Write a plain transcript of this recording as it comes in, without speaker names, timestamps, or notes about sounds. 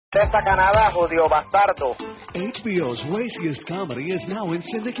Esta Canadá, judío bastardo. HBO's raciest comedy is now in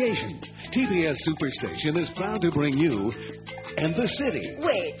syndication. TBS Superstation is proud to bring you And the City.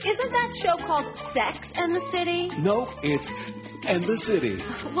 Wait, isn't that show called Sex and the City? No, it's And the City.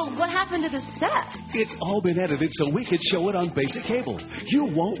 Well, what happened to the sex? It's all been edited so we could show it on basic cable. You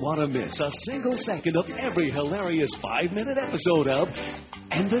won't want to miss a single second of every hilarious 5-minute episode of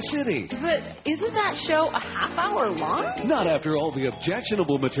And the City. But isn't that show a half hour long? Not after all the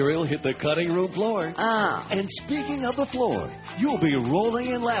objectionable material hit the cutting room floor. Ah. And speaking of the floor, you'll be rolling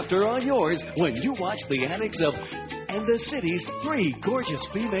in laughter on yours when you watch the antics of And the City's 3 gorgeous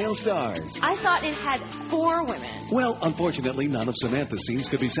female stars. I thought it had 4 women. Well, unfortunately, none of Samantha's scenes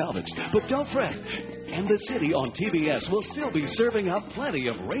could be salvaged. But don't fret. And the City on TBS will still be serving up plenty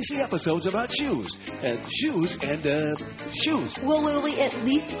of racy episodes about shoes. Shoes. Will we at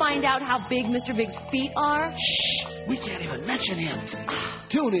least find out how big Mr. Big's feet are? Shh! We can't even mention him.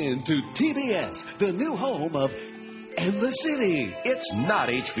 Tune in to TBS, the new home of And the City. It's not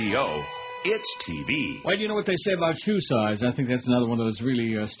HBO. It's TV. Well, you know what they say about shoe size? I think that's another one of those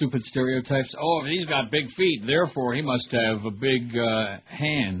really stupid stereotypes. Oh, he's got big feet, therefore he must have big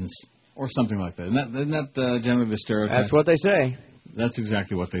hands, or something like that. Isn't that generally the stereotype? That's what they say. That's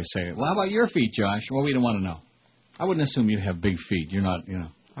exactly what they say. Well, how about your feet, Josh? Well, we don't want to know. I wouldn't assume you have big feet. You're not, you know.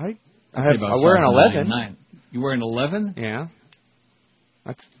 I wear an 11. 9. You wear an 11? Yeah.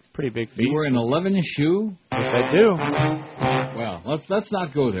 That's pretty big feet. You wear an 11 shoe? Yes, I do. Well, let's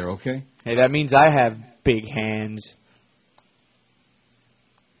not go there, okay? Hey, that means I have big hands.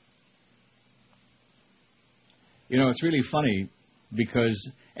 You know, it's really funny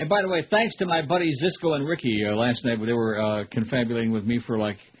because, and by the way, thanks to my buddies Zisco and Ricky last night, they were confabulating with me for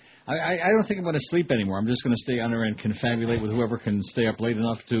like, I don't think I'm going to sleep anymore. I'm just going to stay on there and confabulate with whoever can stay up late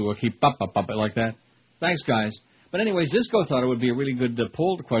enough to keep up like that. Thanks, guys. But anyway, Zisco thought it would be a really good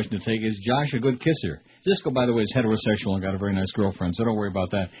poll question to take. Is Josh a good kisser? Zisco, by the way, is heterosexual and got a very nice girlfriend, so don't worry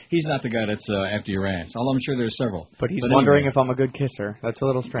about that. He's not the guy that's after your ass, although I'm sure there's several. But he's wondering if I'm a good kisser. That's a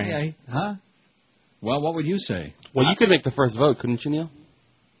little strange. Yeah, huh? Well, what would you say? Well, you could make the first vote, couldn't you, Neil?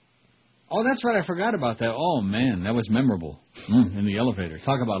 Oh, that's right. I forgot about that. Oh, man, that was memorable. In the elevator.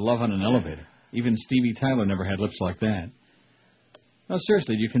 Talk about love on an elevator. Even Stevie Tyler never had lips like that. No,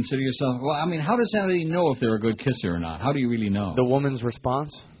 seriously, do you consider yourself... Well, I mean, how does somebody know if they're a good kisser or not? How do you really know? The woman's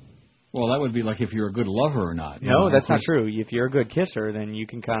response? Well, that would be like if you're a good lover or not. No, that's not true. If you're a good kisser, then you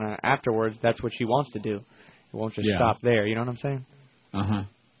can kind of, afterwards, that's what she wants to do. It won't just stop there. You know what I'm saying? Uh-huh.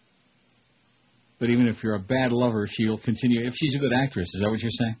 But even if you're a bad lover, she'll continue... If she's a good actress, is that what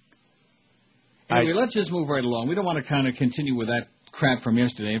you're saying? Anyway, let's just move right along. We don't want to kind of continue with that crap from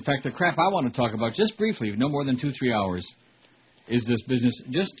yesterday. In fact, the crap I want to talk about, just briefly, no more than 2-3 hours, is this business,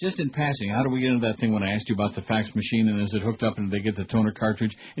 just in passing, how do we get into that thing when I asked you about the fax machine and is it hooked up and they get the toner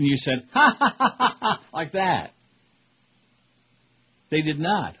cartridge? And you said, ha, ha, ha, ha, ha, like that. They did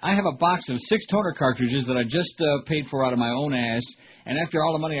not. I have a box of 6 toner cartridges that I just paid for out of my own ass, and after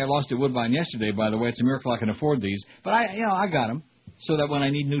all the money I lost at Woodbine yesterday, by the way, it's a miracle I can afford these, but I got them. So that when I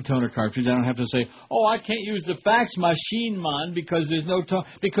need new toner cartridge, I don't have to say, oh, I can't use the fax machine, man, because there's no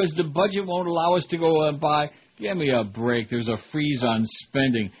because the budget won't allow us to go and buy. Give me a break. There's a freeze on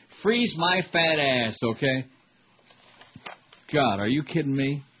spending. Freeze my fat ass, okay? God, are you kidding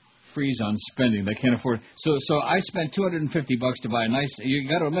me? Freeze on spending. They can't afford it. So I spent $250 to buy a nice. You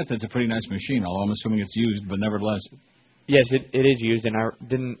got to admit that's a pretty nice machine. Although I'm assuming it's used, but nevertheless. Yes, it is used, and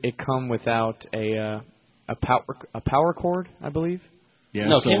didn't it come without a power cord, I believe? Yeah,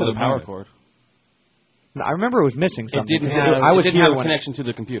 no, it came with a power cord. No, I remember it was missing something. It didn't have a connection to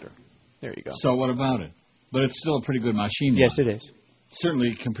the computer. There you go. So what about it? But it's still a pretty good machine. Yes, it is.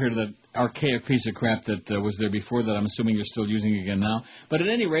 Certainly compared to that archaic piece of crap that was there before that I'm assuming you're still using again now. But at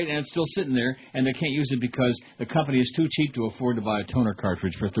any rate, and it's still sitting there, and they can't use it because the company is too cheap to afford to buy a toner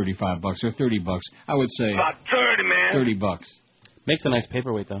cartridge for $35 or $30. I would say about 30, man. $30. Makes a nice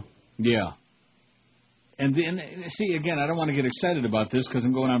paperweight, though. Yeah. And then, see, again, I don't want to get excited about this because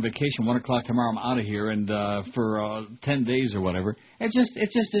I'm going on vacation. 1 o'clock tomorrow, I'm out of here, and for 10 days or whatever. It's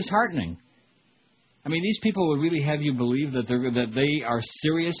just disheartening. I mean, these people would really have you believe that they are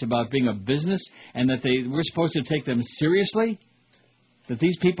serious about being a business and that we're supposed to take them seriously? That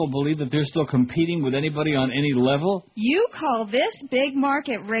these people believe that they're still competing with anybody on any level? You call this big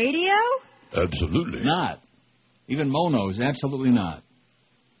market radio? Absolutely not. Even Mo knows, absolutely not.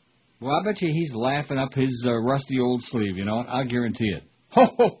 Well, I bet you he's laughing up his rusty old sleeve, you know what? I'll guarantee it. Ho,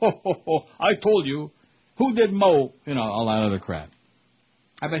 ho, ho, ho, ho, I told you. Who did Mo? You know, all that other crap.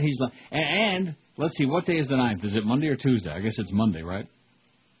 I bet he's laughing. And let's see, what day is the 9th? Is it Monday or Tuesday? I guess it's Monday, right?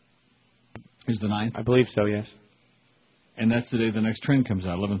 Is the 9th? I believe so, yes. And that's the day the next train comes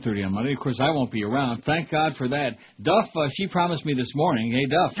out, 11:30 on Monday. Of course, I won't be around. Thank God for that. Duff, she promised me this morning, hey,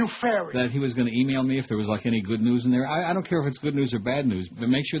 Duff, You fairy. that he was going to email me if there was, like, any good news in there. I don't care if it's good news or bad news, but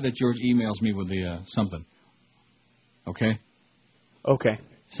make sure that George emails me with the something. Okay? Okay.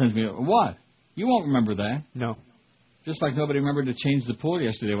 Sends me what? You won't remember that. No. Just like nobody remembered to change the pool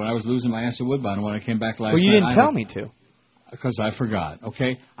yesterday when I was losing my ass at Woodbine when I came back last night. Well, you didn't tell me to. Because I forgot,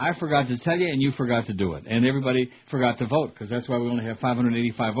 okay? I forgot to tell you, and you forgot to do it. And everybody forgot to vote, because that's why we only have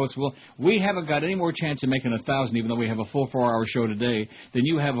 585 votes. Well, we haven't got any more chance of making 1,000, even though we have a full 4-hour show today, than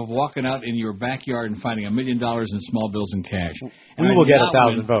you have of walking out in your backyard and finding $1 million in small bills and cash. And we will get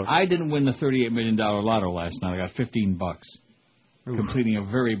 1,000 votes. I didn't win the $38 million lotto last night. I got $15, completing a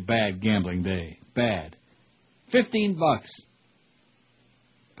very bad gambling day. Bad. $15.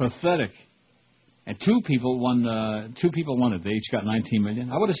 Pathetic. And two people won it. They each got $19 million.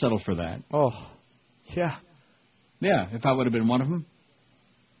 I would have settled for that. Oh, yeah. Yeah, if I would have been one of them.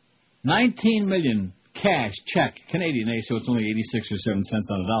 $19 million cash check, Canadian. So it's only 86 or 7 cents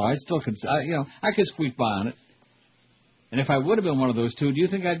on a dollar. I still could, I could squeak by on it. And if I would have been one of those two, do you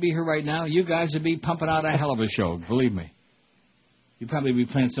think I'd be here right now? You guys would be pumping out a hell of a show. Believe me. You'd probably be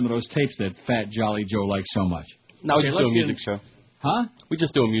playing some of those tapes that Fat Jolly Joe likes so much. No, we just do a music show. Huh? We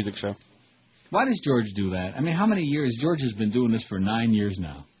just do a music show. Why does George do that? I mean, how many years? George has been doing this for 9 years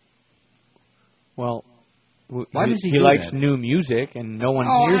now. Well, why does he do likes that? new music, and no one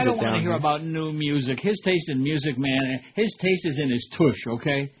I hears it don't want to hear here. about new music. His taste in music, man, his taste is in his tush,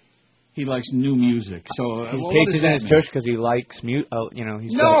 okay? He likes new music. So his taste is in his tush because he likes music.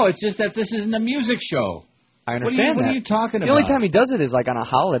 It's just that this isn't a music show. I understand What are you talking about? The only time he does it is like on a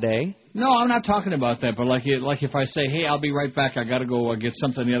holiday. No, I'm not talking about that. But like if I say, hey, I'll be right back. I got to go get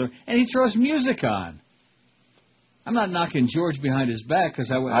something the other, and he throws music on. I'm not knocking George behind his back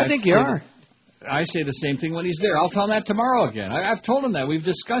because I think you are. I say the same thing when he's there. I'll tell him that tomorrow again. I've told him that. We've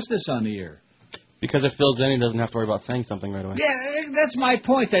discussed this on the air. Because if Phil's in, he doesn't have to worry about saying something right away. Yeah, that's my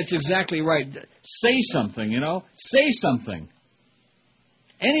point. That's exactly right. Say something, Say something.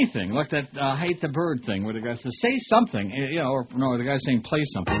 Anything, like that hate the bird thing where the guy says, say something, or the guy's saying play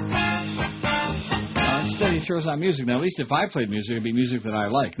something. Instead, he throws on music. Now, at least if I played music, it'd be music that I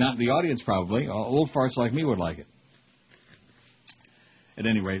like. Not the audience, probably. Old farts like me would like it. At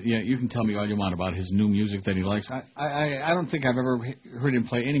any rate, you can tell me all you want about his new music that he likes. I don't think I've ever heard him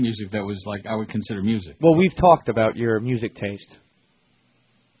play any music that was like I would consider music. Well, we've talked about your music taste.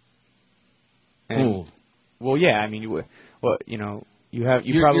 Old. Well, yeah, I mean,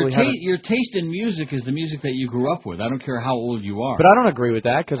 your taste in music is the music that you grew up with. I don't care how old you are. But I don't agree with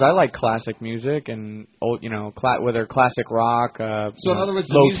that because I like classic music and old, whether classic rock, so in other words,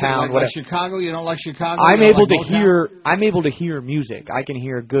 low music town, like Chicago, you don't like Chicago. I'm able to hear music. I can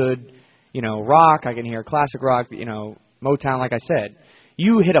hear good, rock. I can hear classic rock. Motown. Like I said,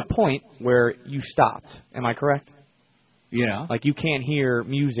 you hit a point where you stopped. Am I correct? Yeah. Like, you can't hear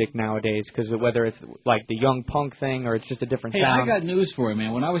music nowadays because whether it's like the young punk thing or it's just a different sound. Hey, I got news for you,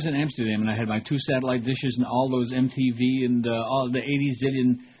 man. When I was in Amsterdam and I had my 2 satellite dishes and all those MTV and all the 80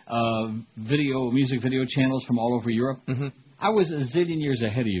 zillion music video channels from all over Europe, I was a zillion years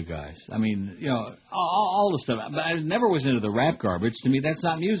ahead of you guys. I mean, all the stuff. But I never was into the rap garbage. To me, that's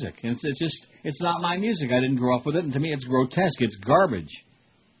not music. It's not my music. I didn't grow up with it, and to me, it's grotesque. It's garbage.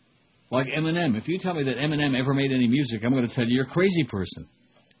 Like Eminem. If you tell me that Eminem ever made any music, I'm going to tell you you're a crazy person.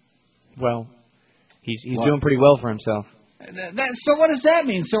 Well, he's doing pretty well for himself. So what does that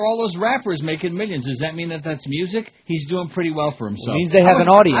mean? So all those rappers making millions, does that mean that that's music? He's doing pretty well for himself. It means they have an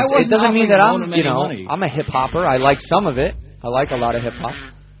audience. It doesn't mean that money. I'm a hip hopper. I like some of it. I like a lot of hip hop.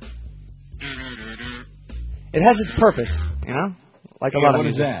 It has its purpose, like a lot of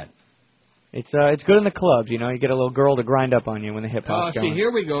music. What is that? It's good in the clubs, You get a little girl to grind up on you when the hip hop's going. See,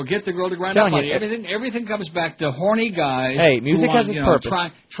 here we go. Get the girl to grind up on you. Everything comes back to horny guys. Hey, music has its purpose.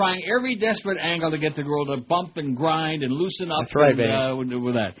 Trying every desperate angle to get the girl to bump and grind and loosen up. That's right, baby.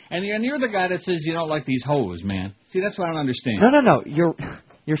 With that. And you're the guy that says you don't like these hoes, man. See, that's what I don't understand. No.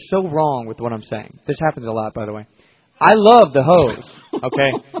 You're so wrong with what I'm saying. This happens a lot, by the way. I love the hoes.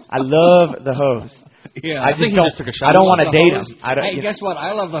 Okay, I love the hoes. Yeah, I just don't. I don't want to date them. Hey, guess what?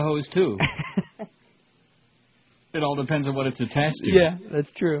 I love the hose too. It all depends on what it's attached to. Yeah,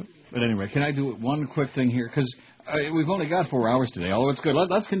 that's true. But anyway, can I do one quick thing here? Because we've only got 4 hours today. Although it's good.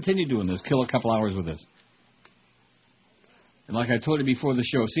 Let's continue doing this. Kill a couple hours with this. And like I told you before the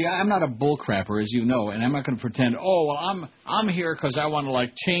show, see, I'm not a bullcrapper, as you know, and I'm not going to pretend. Oh, well, I'm here because I want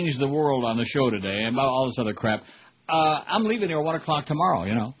to change the world on the show today and about all this other crap. I'm leaving here at 1 o'clock tomorrow,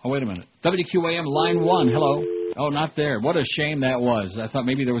 Oh, wait a minute. WQAM, line 1, hello. Oh, not there. What a shame that was. I thought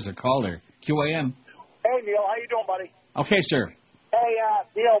maybe there was a call there. QAM. Hey, Neil, how you doing, buddy? Okay, sir. Hey,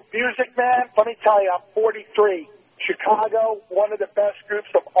 Neil, music, man, let me tell you, I'm 43. Chicago, one of the best groups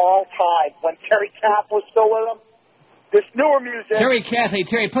of all time. When Terry Kath was still with them, this newer music... Terry Kath, hey,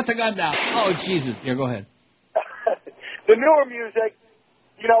 Terry, put the gun down. Oh, Jesus. Yeah, go ahead. The newer music,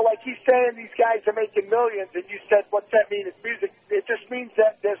 you know, like he's saying these guys are making millions, and you said, what's that mean? It's music. It just means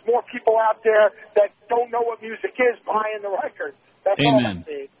that there's more people out there that don't know what music is buying the record. That's all I'm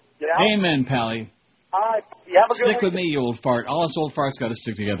saying. You know? Amen, Pally. All right. You have a good Stick with me, you old fart. All us old farts got to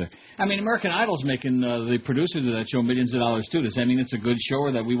stick together. I mean, American Idol's making the producers of that show millions of dollars, too. Does that mean it's a good show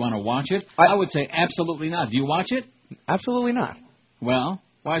or that we want to watch it? I would say absolutely not. Do you watch it? Absolutely not. Well,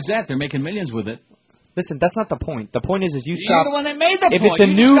 why is that? They're making millions with it. Listen, that's not the point. The point is you stop. You're the one that made the if point. It's a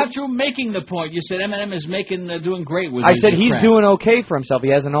you new... just got through making the point. You said Eminem is doing great with. I said he's crap. doing okay for himself.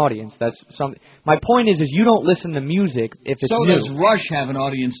 He has an audience. That's something. My point is you don't listen to music if it's so new. Does Rush have an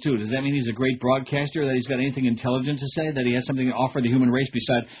audience too? Does that mean he's a great broadcaster? That he's got anything intelligent to say? That he has something to offer the human race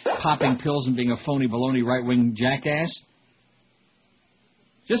besides popping pills and being a phony baloney right-wing jackass?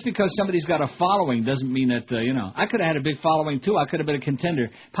 Just because somebody's got a following doesn't mean that, I could have had a big following, too. I could have been a contender.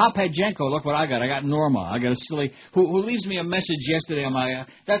 Pop Hadjenko, look what I got. I got Norma. I got a silly, who leaves me a message yesterday on my,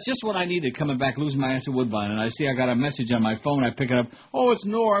 that's just what I needed coming back, losing my ass at Woodbine. And I see I got a message on my phone. I pick it up. Oh, it's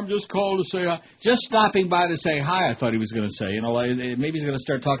Norm. Just called to say hi. Just stopping by to say hi, I thought he was going to say. Maybe he's going to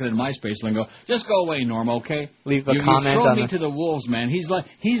start talking in MySpace lingo. Just go away, Norm, okay? Leave a comment you throw on me to the wolves, man. He's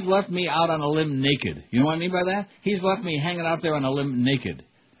left me out on a limb naked. You know what I mean by that? He's left me hanging out there on a limb naked.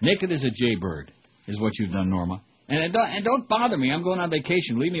 Naked as a jaybird is what you've done, Norma. And don't bother me. I'm going on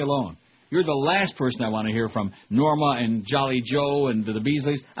vacation. Leave me alone. You're the last person I want to hear from, Norma and Jolly Joe and the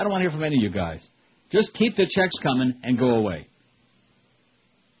Beasleys. I don't want to hear from any of you guys. Just keep the checks coming and go away.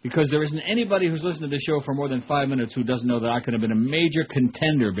 Because there isn't anybody who's listened to the show for more than 5 minutes who doesn't know that I could have been a major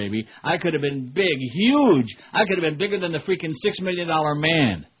contender, baby. I could have been big, huge. I could have been bigger than the freaking $6 million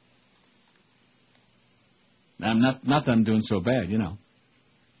man. I'm not that I'm doing so bad,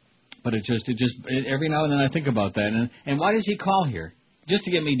 But it just every now and then I think about that. And why does he call here? Just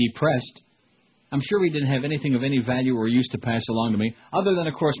to get me depressed. I'm sure he didn't have anything of any value or use to pass along to me, other than,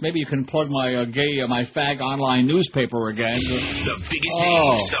 of course, maybe you can plug my my fag online newspaper again. The biggest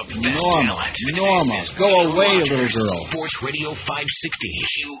names, the best talent. Norma, go away, little girl. Sports Radio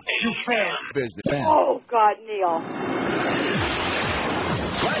 560 QAM. Business. Oh, God, Neil.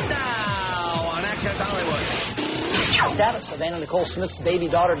 Right now on Access Hollywood. Status of Anna Nicole Smith's baby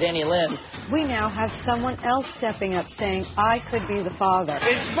daughter, Danny Lynn. We now have someone else stepping up saying, I could be the father.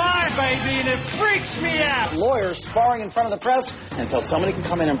 It's my baby, and it freaks me out. Lawyers sparring in front of the press. Until somebody can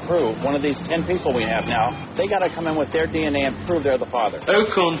come in and prove, one of these 10 people we have now, they got to come in with their DNA and prove they're the father. Au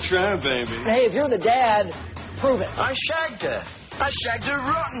contraire, baby. Hey, if you're the dad, prove it. I shagged her. I shagged her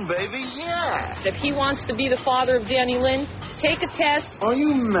rotten, baby, yeah. If he wants to be the father of Danny Lynn, take a test. Are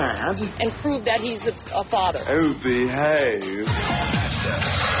you mad? And prove that he's a father. Oh, behave.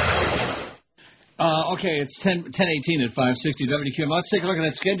 Okay, it's 10:18 at 560 WQM. Let's take a look at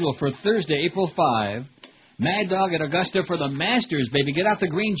that schedule for Thursday, April 5. Mad Dog at Augusta for the Masters, baby. Get out the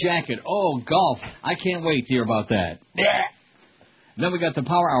green jacket. Oh, golf. I can't wait to hear about that. Then we got the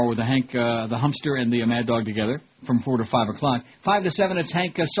Power Hour with the Hank, the Humpster, and the Mad Dog together from 4 to 5 o'clock. 5 to 7, it's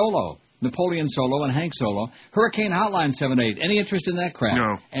Hank solo. Napoleon solo and Hank solo. Hurricane Hotline 7 to 8. Any interest in that crap?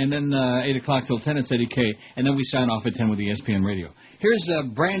 No. And then 8 o'clock till 10, it's Eddie K. And then we sign off at 10 with ESPN Radio. Here's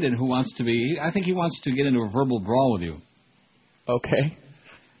Brandon, who wants to be, I think he wants to get into a verbal brawl with you. Okay.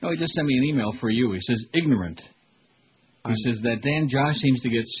 No, he just sent me an email for you. He says, ignorant. He says that Dan Josh seems to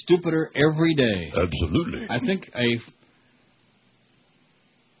get stupider every day. Absolutely. I think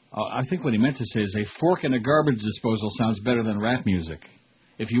what he meant to say is a fork in a garbage disposal sounds better than rap music.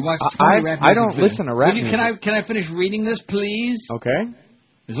 If you watch 20 rap music I don't listen to rap music. Can I finish reading this, please? Okay.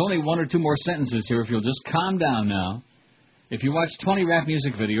 There's only 1 or 2 more sentences here if you'll just calm down now. If you watch 20 rap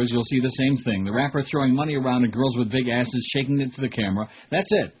music videos, you'll see the same thing. The rapper throwing money around and girls with big asses shaking it to the camera.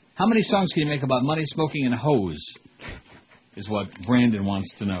 That's it. How many songs can you make about money, smoking, and hoes? Is what Brandon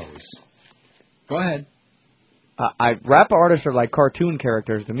wants to know. Go ahead. Rap artists are like cartoon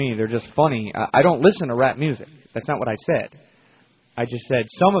characters to me. They're just funny. I don't listen to rap music. That's not what I said. I just said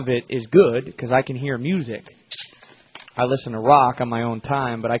some of it is good because I can hear music. I listen to rock on my own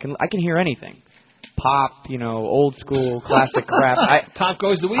time, but I can hear anything. Pop, old school, classic crap. Pop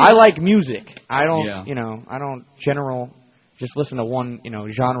goes the weed. I like music. I don't, I don't just listen to one,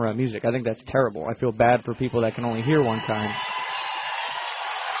 genre of music. I think that's terrible. I feel bad for people that can only hear one kind.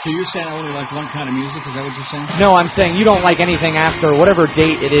 So you're saying I only like one kind of music? Is that what you're saying? No, I'm saying you don't like anything after whatever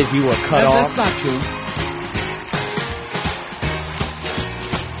date it is you were cut off. That's not true.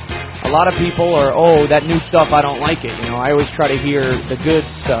 A A lot of people are, that new stuff, I don't like it. I always try to hear the good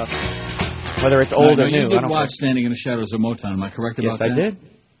stuff, whether it's old or new. You did watch Standing in the Shadows of Motown. Am I correct about that? Yes, I did.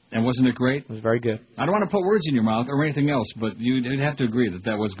 And wasn't it great? It was very good. I don't want to put words in your mouth or anything else, but you'd have to agree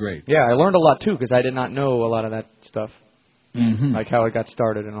that was great. Yeah, I learned a lot, too, because I did not know a lot of that stuff. Mm-hmm. Like how it got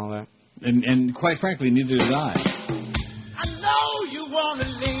started and all that. And quite frankly, neither did I. I know you want to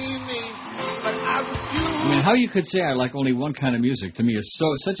leave me, but I refuse. I mean, how you could say I like only one kind of music to me is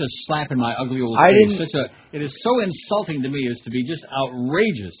such a slap in my ugly old face. It is so insulting to me as to be just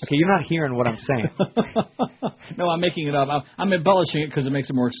outrageous. Okay, you're not hearing what I'm saying. No, I'm making it up. I'm embellishing it because it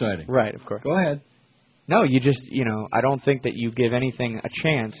makes it more exciting. Right, of course. Go ahead. No, you just, I don't think that you give anything a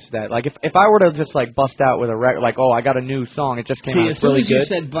chance that, like, if I were to just, like, bust out with a record, like, I got a new song, it just came out, it's really good. As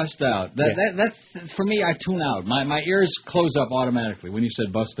soon as you said bust out, that's, for me, I tune out. My ears close up automatically when you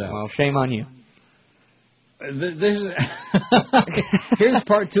said bust out. Well, shame on you. Here's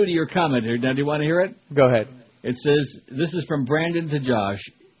part 2 to your comment here. Now, do you want to hear it? Go ahead. It says, this is from Brandon to Josh.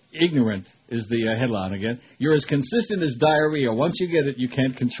 Ignorant is the headline again. You're as consistent as diarrhea. Once you get it, you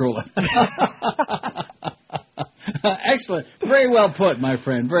can't control it. Excellent. Very well put, my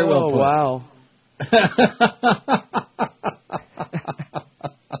friend. Very well put. Oh, wow.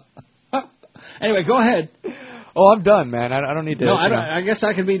 Anyway, go ahead. Oh, I'm done, man. I don't need to. No, I guess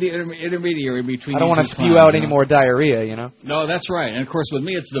I can be the intermediary between. I don't want to spew out any more diarrhea, No, that's right. And of course, with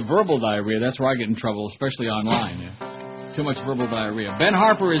me, it's the verbal diarrhea. That's where I get in trouble, especially online. Yeah. Too much verbal diarrhea. Ben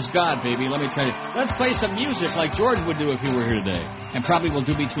Harper is God, baby. Let me tell you. Let's play some music like George would do if he were here today, and probably will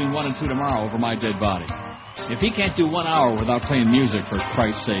do between 1 and 2 tomorrow over my dead body. If he can't do 1 hour without playing music, for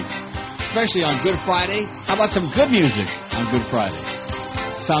Christ's sake, especially on Good Friday, how about some good music on Good Friday?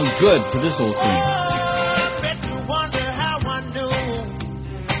 Sounds good to this old thing.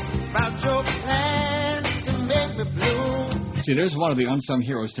 See, there's one of the unsung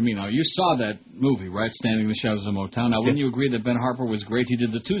heroes to me. Now, you saw that movie, right? Standing in the Shadows of Motown. Now, wouldn't you agree that Ben Harper was great? He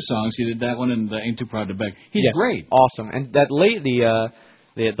did the 2 songs. He did that one and Ain't Too Proud to Beg. He's great. Awesome. And that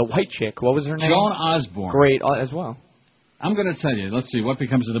the white chick, what was her name? Joan Osborne. Great as well. I'm going to tell you. Let's see. What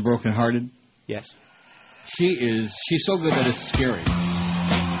Becomes of the Brokenhearted? Yes. She's so good that it's scary.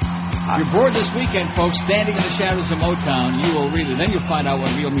 You're bored this weekend, folks. Standing in the Shadows of Motown. You will read it. Then you'll find out what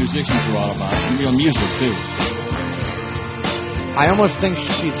real musicians are all about. And real music, too. I almost think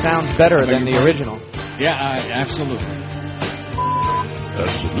she sounds better than the original. Yeah, absolutely.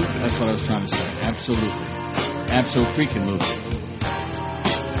 Absolutely. That's what I was trying to say. Absolutely. Abso-freaking-lutely.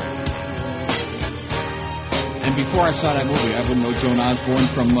 And before I saw that movie, I wouldn't know Joan Osborne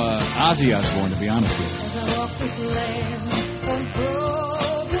from Ozzy Osbourne, to be honest with you.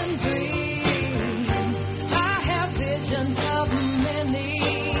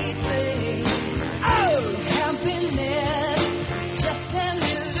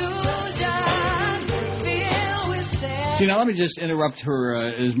 See, now let me just interrupt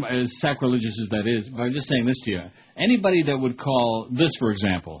her, as sacrilegious as that is, by just saying this to you. Anybody that would call this, for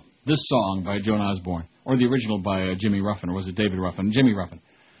example, this song by Joan Osborne, or the original by Jimmy Ruffin, or was it David Ruffin? Jimmy Ruffin.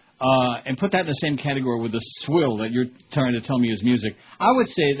 And put that in the same category with the swill that you're trying to tell me is music, I would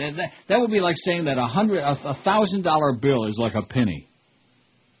say that would be like saying that a $1,000 bill is like a penny.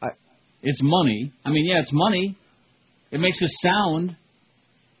 It's money. I mean, yeah, it's money. It makes a sound.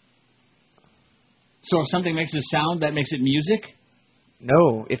 So if something makes a sound, that makes it music?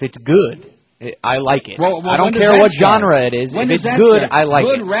 No, if it's good, I like it. Well, I don't care what genre it is. When if it's good, I like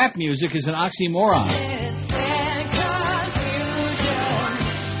it. Good rap music is an oxymoron.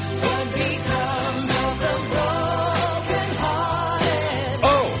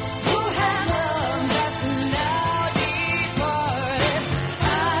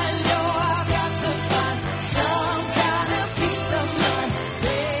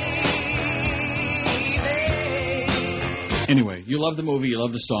 Anyway, you love the movie, you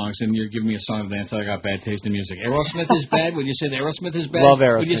love the songs, and you're giving me a song to dance. I got bad taste in music. Aerosmith is bad? Would you say that Aerosmith is bad? Love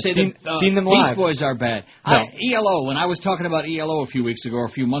Aerosmith. Would you say seen them live. Beach Boys are bad? No. ELO, when I was talking about ELO a few weeks ago or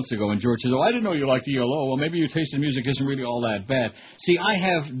a few months ago, and George says, I didn't know you liked ELO. Well, maybe your taste in music isn't really all that bad. See, I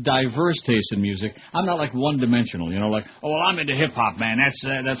have diverse taste in music. I'm not like one-dimensional, like, I'm into hip-hop, man.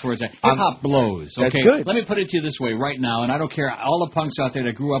 That's where it's at. Hip-hop blows, okay? That's good. Let me put it to you this way right now, and I don't care, all the punks out there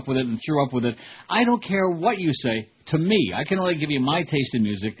that grew up with it and threw up with it, I don't care what you say. To me, I can only give you my taste in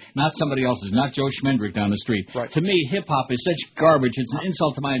music, not somebody else's, not Joe Schmendrick down the street. Right. To me, hip-hop is such garbage, it's an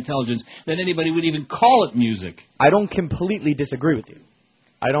insult to my intelligence, that anybody would even call it music. I don't completely disagree with you.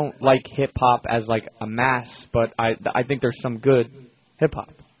 I don't like hip-hop as like a mass, but I think there's some good hip-hop.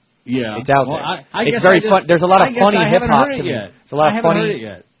 Yeah. It's out there. It's very fun. There's a lot of funny hip-hop to me. There's a lot of funny,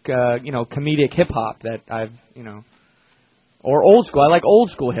 comedic hip-hop that I've, Or old school. I like old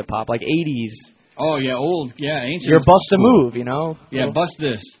school hip-hop, like 80s. Oh, yeah, ancient. Your bust a move, you know? Yeah, bust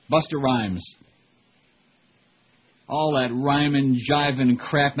this. Buster Rhymes. All that rhyming, jiving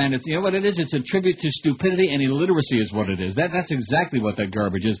crap, man. It's, you know what it is? It's a tribute to stupidity and illiteracy is what it is. That's exactly what that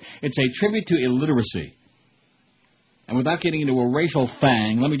garbage is. It's a tribute to illiteracy. And without getting into a racial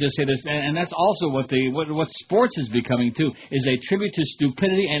thing, let me just say this, and that's also what sports is becoming, too, is a tribute to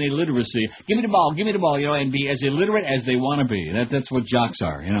stupidity and illiteracy. Give me the ball, you know, and be as illiterate as they want to be. That's what jocks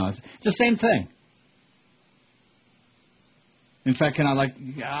are, you know. It's the same thing. In fact,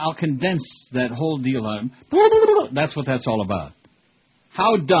 I'll condense that whole deal on. That's what that's all about.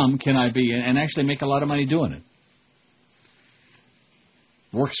 How dumb can I be and actually make a lot of money doing it?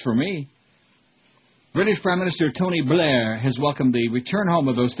 Works for me. British Prime Minister Tony Blair has welcomed the return home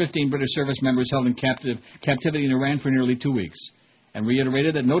of those 15 British service members held in captivity in Iran for nearly 2 weeks, and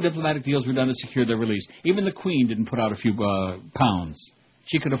reiterated that no diplomatic deals were done to secure their release. Even the Queen didn't put out a few pounds.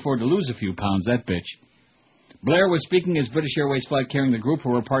 She could afford to lose a few pounds, that bitch. Blair was speaking as British Airways flight carrying the group,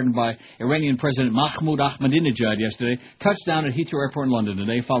 who were pardoned by Iranian President Mahmoud Ahmadinejad yesterday, touched down at Heathrow Airport in London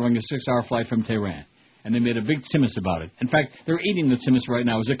today following a 6-hour flight from Tehran. And they made a big tzimmus about it. In fact, they're eating the tzimmus right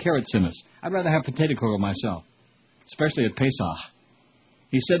now. It's a carrot tzimmus. I'd rather have potato kugel myself, especially at Pesach.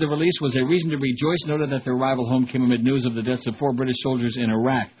 He said the release was a reason to rejoice, noted that their arrival home came amid news of the deaths of 4 British soldiers in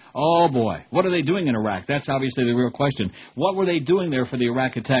Iraq. Oh, boy. What are they doing in Iraq? That's obviously the real question. What were they doing there for the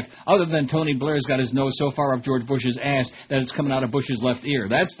Iraq attack, other than Tony Blair's got his nose so far up George Bush's ass that it's coming out of Bush's left ear?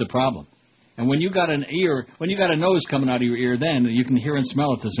 That's the problem. And when you got a nose coming out of your ear, then you can hear and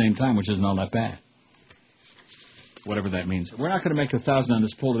smell at the same time, which isn't all that bad. Whatever that means. We're not going to make 1,000 on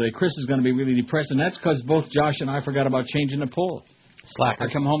this poll today. Chris is going to be really depressed, and that's because both Josh and I forgot about changing the poll. Slacker.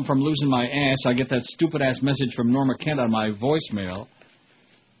 I come home from losing my ass. I get that stupid-ass message from Norma Kent on my voicemail.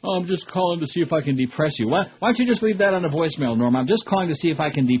 Oh, I'm just calling to see if I can depress you. Why don't you just leave that on the voicemail, Norma? I'm just calling to see if I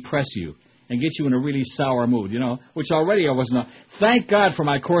can depress you and get you in a really sour mood, you know, which already I wasn't. Thank God for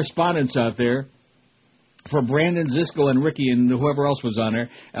my correspondents out there. For Brandon, Zisco, and Ricky, and whoever else was on there,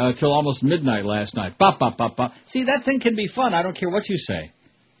 till almost midnight last night. Bop, bop, bop, bop. See, that thing can be fun. I don't care what you say.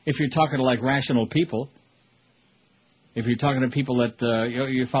 If you're talking to, like, rational people. If you're talking to people that,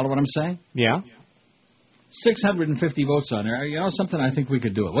 you follow what I'm saying? Yeah. 650 votes on there. You know something? I think we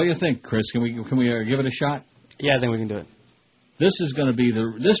could do it. What do you think, Chris? Can we give it a shot? Yeah, I think we can do it. This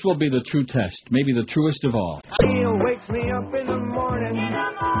will be the true test. Maybe the truest of all. Neil wakes me up in the morning.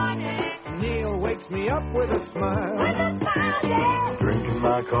 Neil wakes me up with a smile. Drinking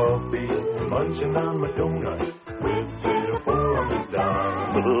my coffee, munching on my donut, with 3 or 4 on the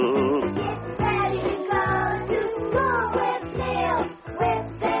dime. Ready to go to school with Neil, with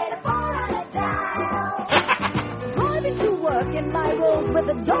 3 or 4 on a dime. Driving to work in my road with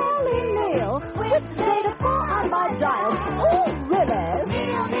a darling Neil, with 3 or 4 on my dial. Oh, really?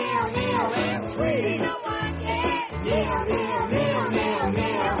 Neil, Neil, Neil, and sweet. Neil, Neil, Neil, Neil,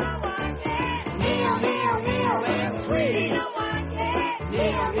 Neil. Neil, Neil, Neil, and sweet.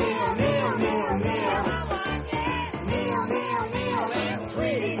 Neil, Neil, Neil, Neil, Neil. Neil, Neil, Neil, and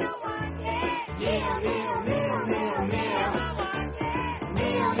sweet. Neil, Neil, Neil, Neil, Neil.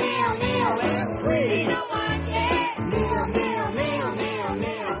 Neil, Neil, Neil, and sweet. Neil, Neil, Neil, Neil,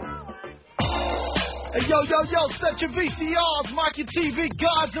 Neil. Hey, yo, set your VCRs, mark your TV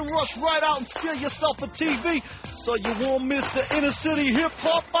guides, and rush right out and steal yourself a TV. So you won't miss the Inner City Hip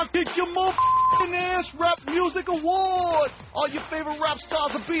Hop I Kick Your Motherfucking Ass Rap Music Awards. All your favorite rap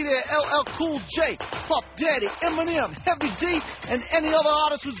stars will be there. LL Cool J, Puff Daddy, Eminem, Heavy D, and any other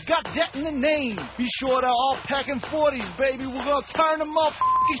artist who's got that in the name. Be sure they're all packing 40s, baby. We're going to turn the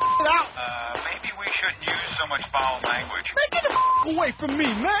motherfucking shit out. Maybe we shouldn't use so much foul language. Man, get the away from me,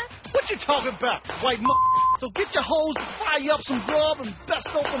 man. What you talking about, white So get your hoes to fry up some grub and best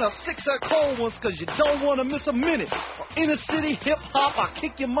open a 6 cold ones, because you don't want to miss a minute. For Inner City Hip Hop, I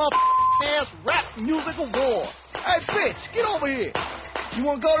Kick Your Ass Rap Music Awards. Hey, bitch, get over here. You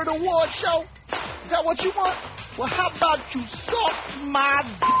want to go to the award show? Is that what you want? Well, how about you suck my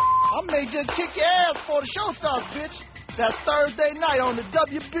d***? I may just kick your ass before the show starts, bitch. That's Thursday night on the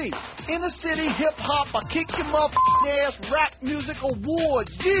WB. Inner City Hip Hop, I Kick Your Ass Rap Music Awards.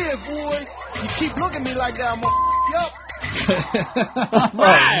 Yeah, boy. You keep looking at me like that, I'm yup.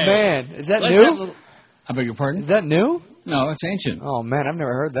 Right. Oh, man. Is that new? I beg your pardon? Is that new? No, it's ancient. Oh, man, I've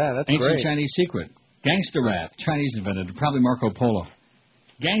never heard that. That's ancient great. Chinese secret. Gangster rap. Chinese invented it. Probably Marco Polo.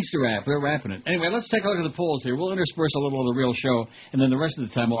 Gangster rap. We're rapping it. Anyway, let's take a look at the polls here. We'll intersperse a little of the real show, and then the rest of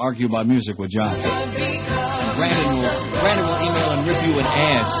the time we'll argue about music with John. And Brandon will email and rip you an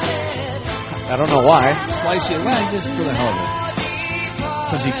ass. I don't know why. Slice you. Well, just for the hell of it.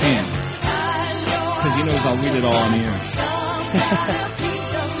 Because he can. Because he knows I'll read it all on the air. I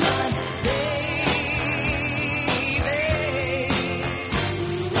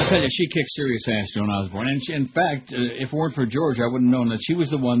tell you, she kicks serious ass, Joan Osborne. And she, in fact, if it weren't for George, I wouldn't have known that she was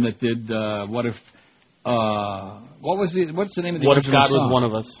the one that did What If... what's the name of the What If original God song? Was One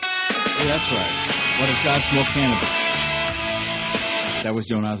of Us? Yeah, that's right. What If God Smoked Cannabis? That was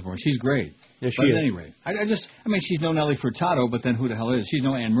Joan Osborne. She's great. Yeah, she but is. at any rate, I mean, she's no Nelly Furtado, but then who the hell is? She's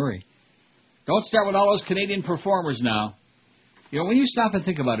no Anne Murray. Don't start with all those Canadian performers now. You know, when you stop and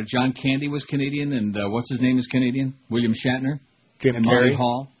think about it, John Candy was Canadian, and what's his name is Canadian? William Shatner? Jim and Marty Carrey.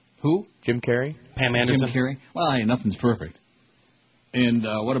 Hall. Who? Jim Carrey. Pam Anderson. Jim Carrey. Well, hey, nothing's perfect. And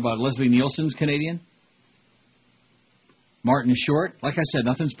what about Leslie Nielsen's Canadian? Martin Short. Like I said,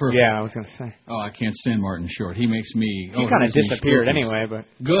 nothing's perfect. Yeah, I was going to say. Oh, I can't stand Martin Short. He makes me... He kind of disappeared anyway, but...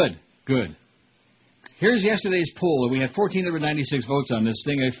 Good. Here's yesterday's poll. We had 1,496 votes on this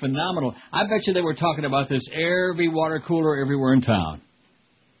thing. A phenomenal... I bet you they were talking about this every water cooler everywhere in town.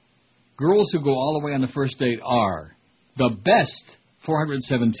 Girls who go all the way on the first date are the best,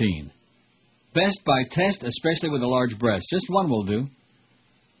 417. Best by test, especially with a large breast. Just one will do.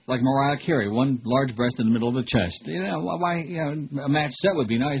 Like Mariah Carey, one large breast in the middle of the chest. You know, why? You know, a match set would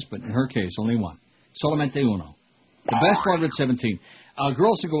be nice, but in her case, only one. Solamente uno. The best, 417.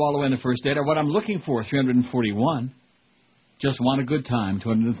 Girls who go all the way on the first date are what I'm looking for, 341. Just want a good time,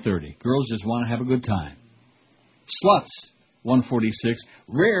 230. Girls just want to have a good time. Sluts, 146.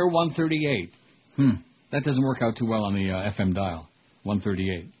 Rare, 138. That doesn't work out too well on the FM dial,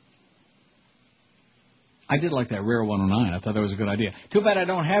 138. I did like that Rare 109. I thought that was a good idea. Too bad I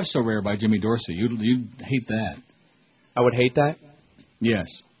don't have So Rare by Jimmy Dorsey. You'd hate that. I would hate that? Yes.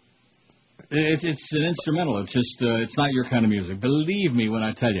 It's an instrumental. It's just it's not your kind of music. Believe me when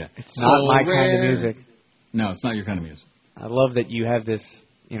I tell you. It's not my kind of music. No, it's not your kind of music. I love that you have this,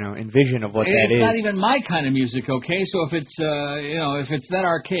 envision of what that is. It's not even my kind of music, okay? So if it's if it's that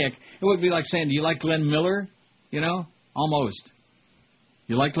archaic, it would be like saying, do you like Glenn Miller? Almost.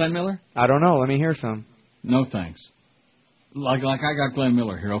 You like Glenn Miller? I don't know. Let me hear some. No thanks. Like I got Glenn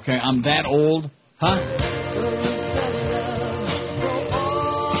Miller here, okay? I'm that old, huh?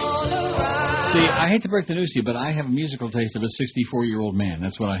 See, I hate to break the news to you, but I have a musical taste of a 64-year-old man.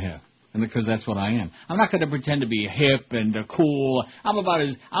 That's what I have, and because that's what I am. I'm not going to pretend to be hip and cool. I'm about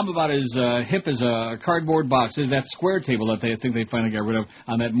as hip as a cardboard box as that square table that they think they finally got rid of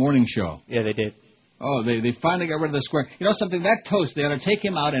on that morning show. Yeah, they did. Oh, they finally got rid of the square. You know something? That toast, they ought to take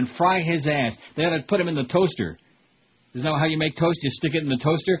him out and fry his ass. They ought to put him in the toaster. Isn't that how you make toast? You stick it in the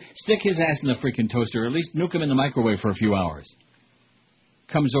toaster? Stick his ass in the freaking toaster, or at least nuke him in the microwave for a few hours.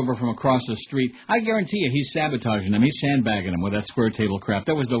 Comes over from across the street. I guarantee you he's sabotaging them. He's sandbagging them with that square table crap.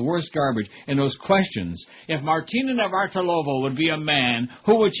 That was the worst garbage. And those questions. If Martina Navratilova would be a man,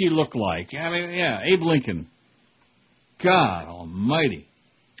 who would she look like? I mean, yeah, Abe Lincoln. God almighty.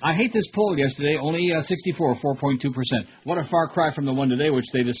 I hate this poll yesterday, only 64, 4.2%. What a far cry from the one today, which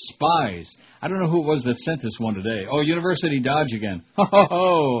they despise. I don't know who it was that sent this one today. Oh, University Dodge again. Ho, ho,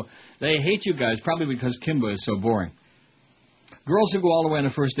 ho. They hate you guys, probably because Kimba is so boring. Girls who go all the way on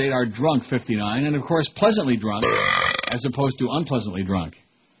a first date are drunk, 59, and, of course, pleasantly drunk, as opposed to unpleasantly drunk.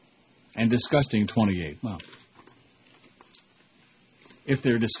 And disgusting, 28. Well, if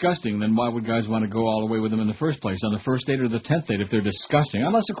they're disgusting, then why would guys want to go all the way with them in the first place, on the first date or the 10th date, if they're disgusting?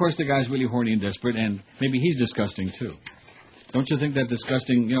 Unless, of course, the guy's really horny and desperate, and maybe he's disgusting, too. Don't you think that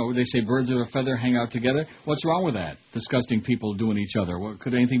disgusting, they say birds of a feather hang out together? What's wrong with that? Disgusting people doing each other.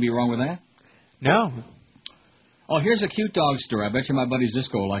 Could anything be wrong with that? No. Oh, here's a cute dog story. I bet you my buddy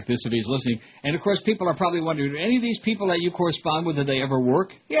Zisco will like this if he's listening. And, of course, people are probably wondering, any of these people that you correspond with, did they ever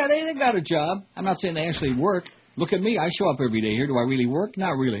work? Yeah, they got a job. I'm not saying they actually work. Look at me. I show up every day here. Do I really work?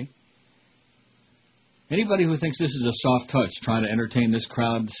 Not really. Anybody who thinks this is a soft touch, trying to entertain this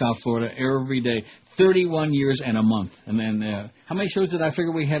crowd in South Florida every day, 31 years and a month. And then, how many shows did I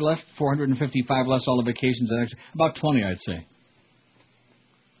figure we had left? 455 less all the vacations. And about 20, I'd say.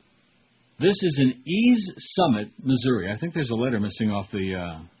 This is in Ease Summit, Missouri. I think there's a letter missing off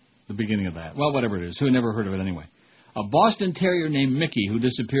the beginning of that. Well, whatever it is. Who never heard of it anyway? A Boston Terrier named Mickey, who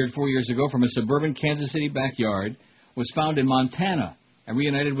disappeared 4 years ago from a suburban Kansas City backyard, was found in Montana and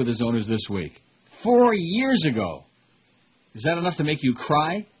reunited with his owners this week. 4 years ago. Is that enough to make you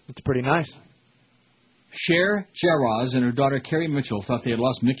cry? It's pretty nice. Cher Jaraz and her daughter Carrie Mitchell thought they had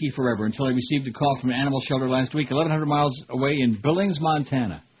lost Mickey forever until they received a call from an animal shelter last week, 1,100 miles away in Billings,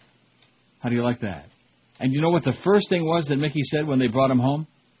 Montana. How do you like that? And you know what the first thing was that Mickey said when they brought him home?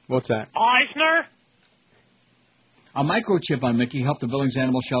 What's that? Eisner? A microchip on Mickey helped the Billings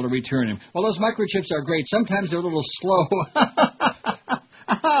Animal Shelter return him. Well, those microchips are great. Sometimes they're a little slow.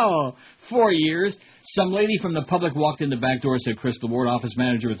 Oh, 4 years. Some lady from the public walked in the back door, said Crystal Ward, office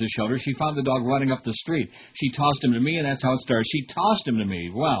manager with the shelter. She found the dog running up the street. She tossed him to me, and that's how it started. She tossed him to me.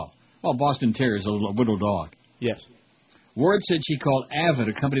 Wow. Well, Boston Terrier is a widow dog. Yes. Ward said she called Avid,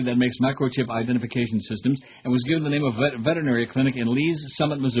 a company that makes microchip identification systems, and was given the name of veterinary clinic in Lee's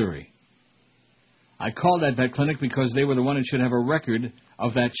Summit, Missouri. I called that vet clinic because they were the one that should have a record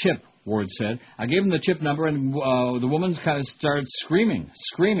of that chip, Ward said. I gave them the chip number, and the woman kind of started screaming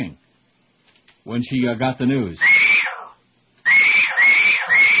when she got the news.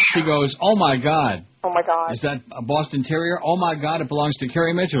 She goes, "Oh, my God." Oh, my God. Is that a Boston Terrier? Oh, my God, it belongs to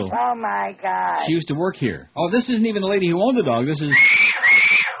Carrie Mitchell. Oh, my God. She used to work here. Oh, this isn't even the lady who owned the dog. This is...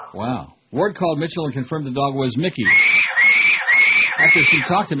 Wow. Ward called Mitchell and confirmed the dog was Mickey. After she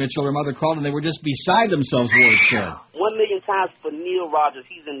talked to Mitchell, her mother called, and they were just beside themselves, Ward said. 1 million times for Neil Rogers.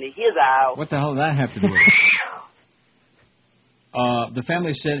 He's in his aisle. What the hell did that have to do with it? The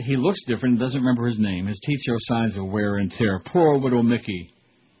family said he looks different and doesn't remember his name. His teeth show signs of wear and tear. Poor old widow Mickey.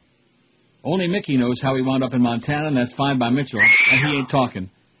 Only Mickey knows how he wound up in Montana, and that's fine by Mitchell, and he ain't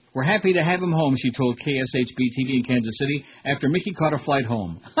talking. We're happy to have him home, she told KSHB-TV in Kansas City, after Mickey caught a flight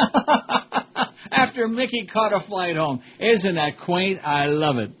home. After Mickey caught a flight home. Isn't that quaint? I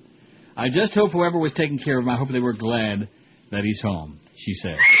love it. I just hope whoever was taking care of him, I hope they were glad that he's home, she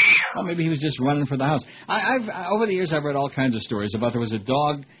said. Well, maybe he was just running for the house. Over the years, I've read all kinds of stories about there was a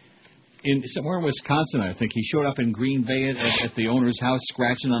dog somewhere in Wisconsin, I think. He showed up in Green Bay at the owner's house,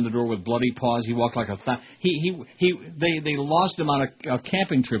 scratching on the door with bloody paws. He walked like a they lost him on a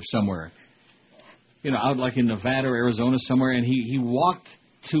camping trip somewhere, out like in Nevada or Arizona somewhere, and he walked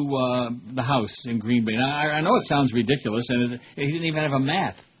to the house in Green Bay. Now, I know it sounds ridiculous, and he didn't even have a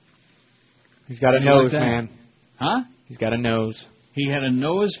map. He's got a nose, man. Huh? He's got a nose. He had a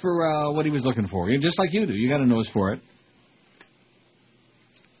nose for what he was looking for. Just like you do. You got a nose for it.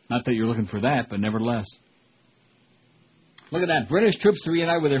 Not that you're looking for that, but nevertheless. Look at that. British troops to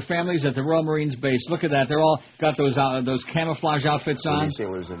reunite with their families at the Royal Marines base. Look at that. They're all got those camouflage outfits on.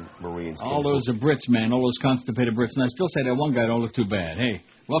 Sailors and Marines. All those are Brits, man. All those constipated Brits. And I still say that one guy don't look too bad. Hey,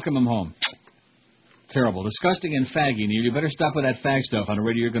 welcome him home. Terrible. Disgusting and faggy. And you better stop with that fag stuff on the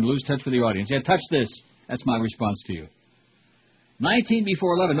radio. You're going to lose touch with the audience. Yeah, touch this. That's my response to you. 19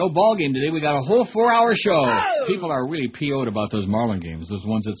 before 11, no ball game today. We got a whole 4-hour show. Oh! People are really PO'd about those Marlin games, those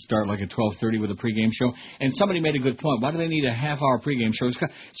ones that start like at 12:30 with a pregame show. And somebody made a good point. Why do they need a half-hour pregame show?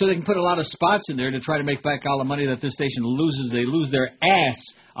 So they can put a lot of spots in there to try to make back all the money that this station loses. They lose their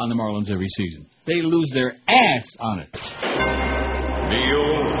ass on the Marlins every season. They lose their ass on it.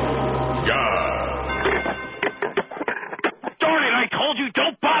 Neil God. Darn it, I told you,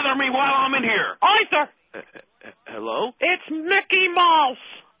 don't bother me while I'm in here. Arthur! Hello? It's Mickey Mouse.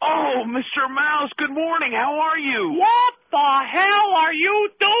 Oh, Mr. Mouse, good morning. How are you? What the hell are you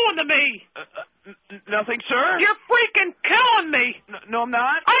doing to me? Nothing, sir. You're freaking killing me. No, I'm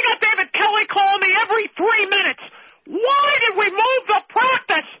not. I got David Kelly calling me every 3 minutes. Why did we move the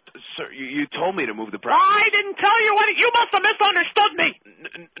practice? Sir, you told me to move the practice. I didn't tell you anything. You must have misunderstood me.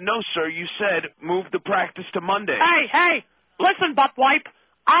 No, sir, you said move the practice to Monday. Hey, listen, butt wipe.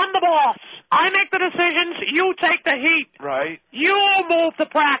 I'm the boss. I make the decisions. You take the heat. Right. You move the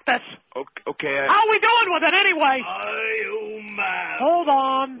practice. Okay. How we doing with it anyway? Hold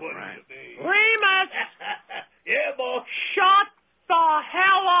on. Right. Remus. Yeah, boss. Shut the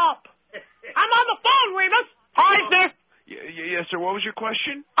hell up. I'm on the phone, Remus. Eisner. Yes, sir. What was your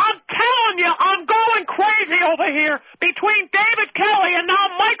question? I'm telling you, I'm going crazy over here. Between David Kelly and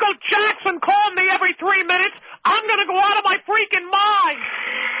now Michael Jackson calling me every 3 minutes, I'm going to go out of my freaking mind.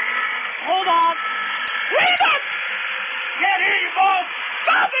 Hold on. Remus! Get here, you boss.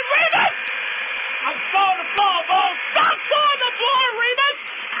 Stop it, Remus! I'm sawing the floor, boss. Stop sawing the floor, Remus!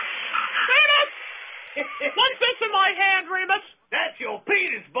 Remus! What's this in my hand, Remus? That's your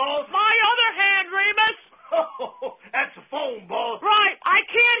penis, boss. My other hand, Remus. Oh, that's a phone, boss. Right. I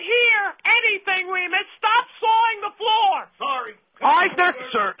can't hear anything, Remus. Stop sawing the floor. Sorry. Eisner.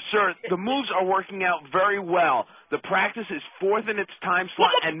 Sir, the moves are working out very well. The practice is fourth in its time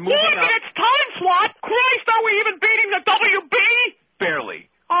slot and moving up. Fourth in its time slot? Christ, are we even beating the WB?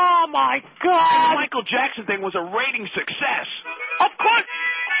 Barely. Oh, my God. And the Michael Jackson thing was a rating success. Of course.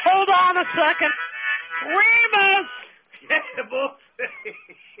 Hold on a second. Remus. Yeah, boss.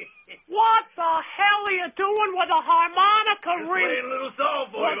 What the hell are you doing with a harmonica, Remus? Playing a little song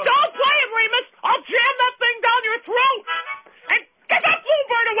for you. Don't play it, Remus. I'll jam that thing down your throat. And get that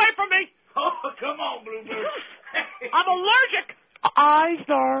bluebird away from me. Oh, come on, bluebird. I'm allergic.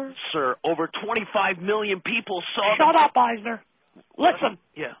 Eisner. Sir, over 25 million people saw... Shut up, Eisner. Listen.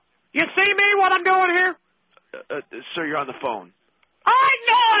 Yeah. You see me, what I'm doing here? Sir, you're on the phone. I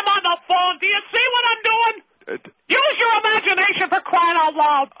know I'm on the phone. Do you see what I'm doing? Use your imagination for crying out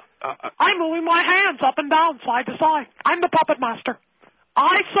loud. I'm moving my hands up and down, side to side. I'm the puppet master.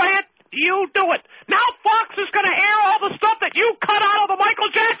 I say it, you do it. Now Fox is going to air all the stuff that you cut out of the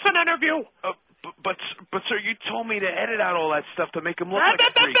Michael Jackson interview. But sir, you told me to edit out all that stuff to make him look like a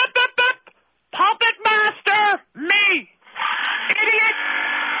freak. Puppet master, me. Idiot.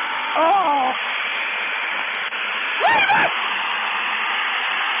 Oh. Remus!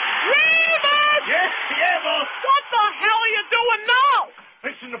 Remus! Yeah, boss. What the hell are you doing now?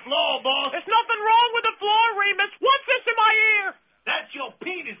 Fixing the floor, boss. There's nothing wrong with the floor, Remus. What's this in my ear? That's your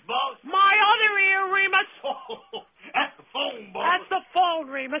penis, boss. My other ear, Remus. Oh, that's the phone, boss. That's the phone,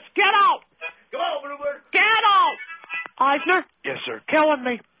 Remus. Get out. Come on, Bluebird. Get out. Eisner? Yes, sir. Killing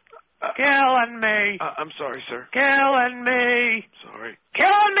me. Killing me. I'm sorry, sir. Killing me. Sorry.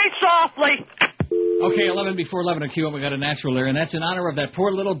 Killing me softly. Okay, 11 before 11 at Q, we got a natural there, and that's in honor of that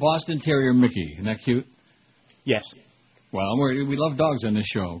poor little Boston Terrier, Mickey. Isn't that cute? Yes. Well, we love dogs on this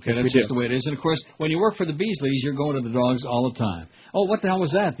show. Okay, that's just the way it is. And, of course, when you work for the Beasleys, you're going to the dogs all the time. Oh, what the hell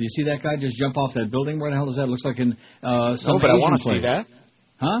was that? Do you see that guy just jump off that building? Where the hell is that? It looks like in some but I Asian want to place. see that.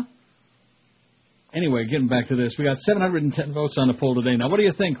 Huh? Anyway, getting back to this, we got 710 votes on the poll today. Now, what do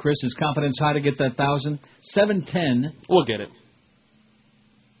you think, Chris? Is confidence high to get that 1,000? 710. We'll get it.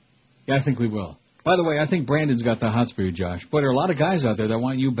 Yeah, I think we will. By the way, I think Brandon's got the hots for you, Josh. Boy, there are a lot of guys out there that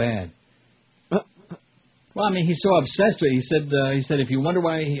want you bad. Well, I mean, he's so obsessed with it. He said, if you wonder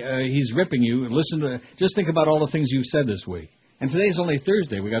why he's ripping you, just think about all the things you've said this week. And today's only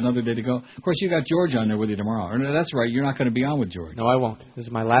Thursday. We got another day to go. Of course, you got George on there with you tomorrow. Or, no, that's right. You're not going to be on with George. No, I won't. This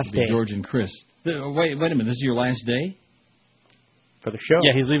is my last day. George and Chris. Wait a minute. This is your last day? For the show?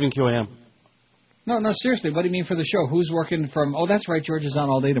 Yeah, he's leaving QAM. No, seriously. What do you mean for the show? Who's working from... Oh, that's right. George is on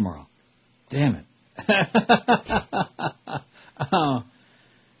all day tomorrow. Damn it. Oh.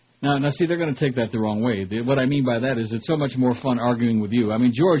 Now, see, they're going to take that the wrong way. What I mean by that is it's so much more fun arguing with you. I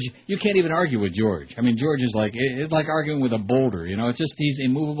mean, George, you can't even argue with George. I mean, George is like, it's like arguing with a boulder, you know. It's just, he's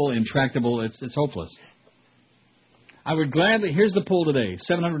immovable, intractable. It's hopeless. I would gladly, here's the poll today,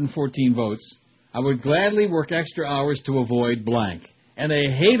 714 votes. I would gladly work extra hours to avoid blank. And they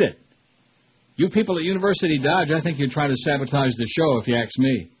hate it. You people at University Dodge, I think you're trying to sabotage the show, if you ask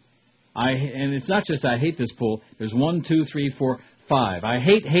me. And it's not just I hate this poll. There's 1, 2, 3, 4, 5. I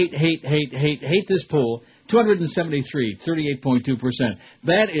hate this poll. 273,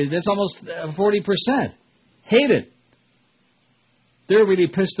 38.2%. That's almost 40%. Hate it. They're really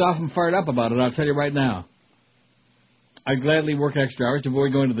pissed off and fired up about it, I'll tell you right now. I'd gladly work extra hours to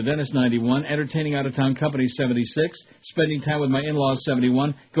avoid going to the dentist, 91, entertaining out-of-town company, 76, spending time with my in-laws,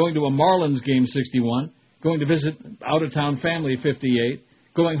 71, going to a Marlins game, 61, going to visit out-of-town family, 58,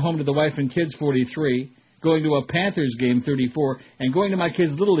 going home to the wife and kids, 43, going to a Panthers game, 34, and going to my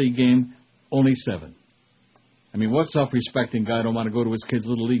kids' Little League game, only 7. I mean, what self-respecting guy don't want to go to his kid's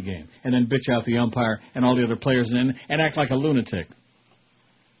Little League game and then bitch out the umpire and all the other players and act like a lunatic,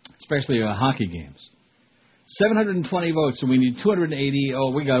 especially hockey games. 720 votes, so we need 280.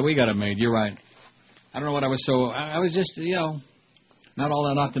 Oh, we got it made. You're right. I don't know what I was I was just, not all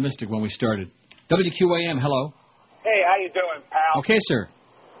that optimistic when we started. WQAM, hello. Hey, how you doing, pal? Okay, sir.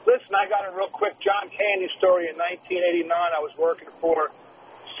 Listen, I got a real quick John Candy story. In 1989, I was working for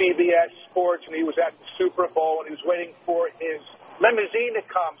CBS Sports, and he was at the Super Bowl, and he was waiting for his limousine to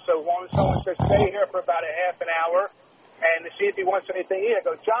come. So someone said, stay here for about a half an hour and to see if he wants anything to eat. I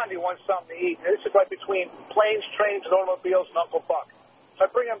go, John, do you want something to eat? And this is right between planes, trains, and automobiles and Uncle Buck. So I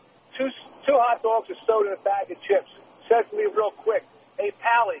bring him two hot dogs, a soda, and a bag of chips. Says to me real quick, hey,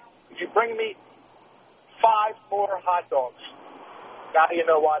 Pally, could you bring me 5 more hot dogs? Now you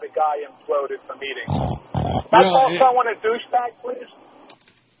know why the guy imploded from eating. That's all someone a douchebag, please.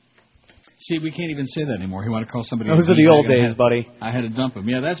 See, we can't even say that anymore. You want to call somebody Those are the old days, buddy. I had to dump him.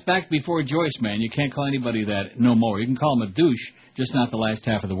 Yeah, that's back before Joyce, man. You can't call anybody that no more. You can call him a douche, just not the last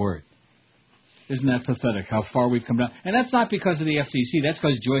half of the word. Isn't that pathetic, how far we've come down? And that's not because of the FCC. That's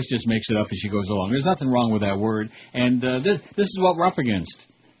because Joyce just makes it up as she goes along. There's nothing wrong with that word. And this is what we're up against.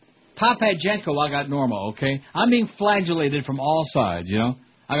 Pop had Jenko, I got Norma, okay? I'm being flagellated from all sides, you know?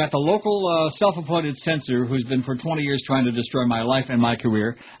 I got the local self-appointed censor who's been for 20 years trying to destroy my life and my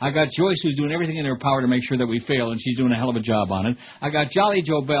career. I got Joyce who's doing everything in her power to make sure that we fail, and she's doing a hell of a job on it. I got Jolly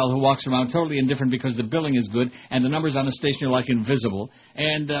Joe Bell who walks around totally indifferent because the billing is good and the numbers on the station are like invisible.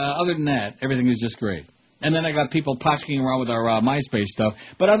 And other than that, everything is just great. And then I got people potchking around with our MySpace stuff.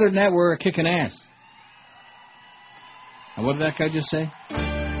 But other than that, we're kicking ass. And what did that guy just say?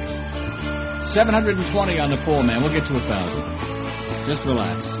 720 on the poll, man. We'll get to 1,000. Just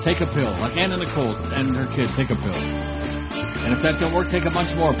relax. Take a pill. Like Anna Nicole and her kid, take a pill. And if that don't work, take a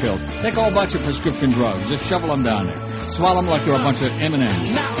bunch more pills. Take a whole bunch of prescription drugs. Just shovel them down there. Swallow them like they're a bunch of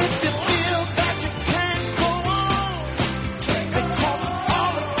M&Ms.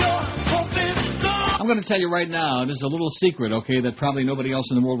 I'm going to tell you right now, this is a little secret, okay, that probably nobody else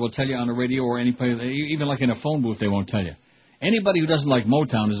in the world will tell you on the radio or any place, even like in a phone booth, they won't tell you. Anybody who doesn't like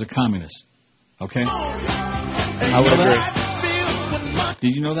Motown is a communist, okay? I would agree.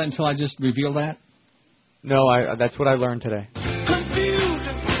 Did you know that until I just revealed that? No, that's what I learned today.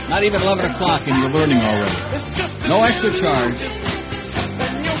 Not even 11 o'clock and you're learning already. No extra charge.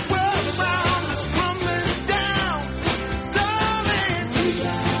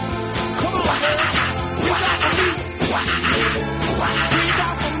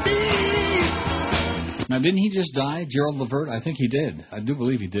 Now, didn't he just die, Gerald Levert? I think he did. I do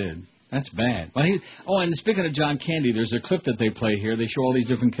believe he did. That's bad. But and speaking of John Candy, there's a clip that they play here. They show all these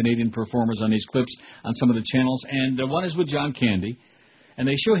different Canadian performers on these clips on some of the channels, and one is with John Candy, and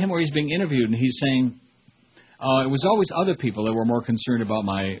they show him where he's being interviewed, and he's saying, it was always other people that were more concerned about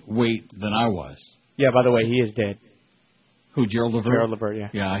my weight than I was. Yeah, by the way, he is dead. Who, Gerald Levert? Gerald Levert, yeah.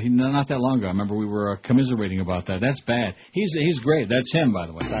 Yeah, not that long ago. I remember we were commiserating about that. That's bad. He's great. That's him, by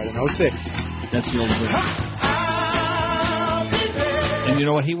the way. Died in 06. That's Gerald Levert. And you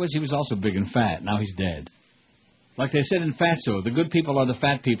know what he was? He was also big and fat. Now he's dead. Like they said in Fatso, the good people are the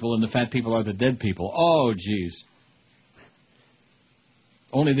fat people and the fat people are the dead people. Oh, jeez.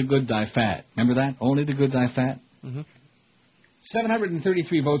 Only the good die fat. Remember that? Only the good die fat? Mm-hmm.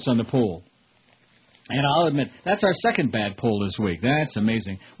 733 votes on the poll. And I'll admit, that's our second bad poll this week. That's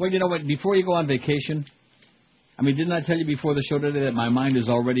amazing. Well, you know what? Before you go on vacation, I mean, didn't I tell you before the show today that my mind is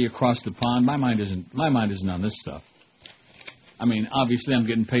already across the pond? My mind isn't on this stuff. I mean, obviously I'm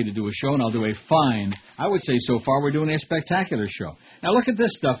getting paid to do a show, and I'll do a fine. I would say so far we're doing a spectacular show. Now look at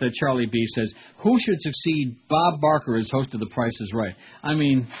this stuff that Charlie B says. Who should succeed Bob Barker as host of The Price is Right? I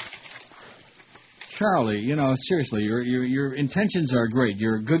mean, Charlie, you know, seriously, your intentions are great.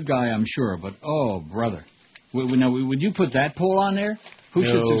 You're a good guy, I'm sure, but oh, brother. Would you put that poll on there? Who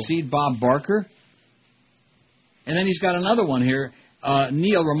should succeed Bob Barker? And then he's got another one here.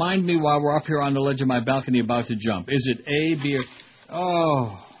 Neil, remind me while we're up here on the ledge of my balcony about to jump. Is it A, B, or...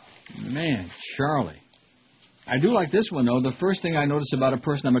 Oh, man, Charlie. I do like this one, though. The first thing I notice about a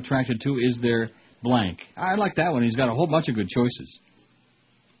person I'm attracted to is their blank. I like that one. He's got a whole bunch of good choices.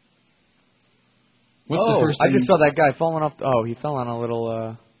 What's the first thing? I just saw that guy falling off... he fell on a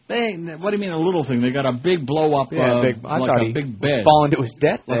little... What do you mean a little thing? They got a big blow-up, I thought a big bed. Fall into his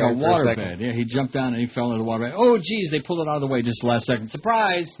death like there a water bed. Yeah, he jumped down and he fell into the water bed. Oh, geez, they pulled it out of the way just the last second.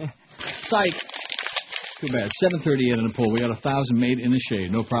 Surprise! Psych. Too bad. 7:38 on the poll. We got 1,000 made in the shade.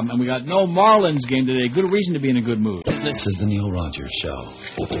 No problem. And we got no Marlins game today. Good reason to be in a good mood. This is the Neil Rogers Show.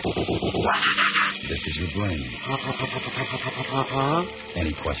 This is your brain.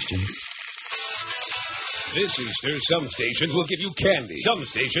 Any questions? This Easter, some stations will give you candy. Some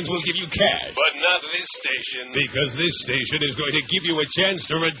stations will give you cash. But not this station. Because this station is going to give you a chance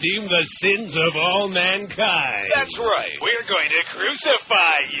to redeem the sins of all mankind. That's right. We're going to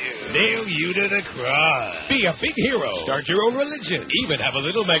crucify you. Nail you to the cross. Be a big hero. Start your own religion. Even have a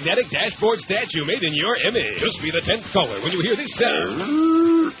little magnetic dashboard statue made in your image. Just be the 10th caller when you hear this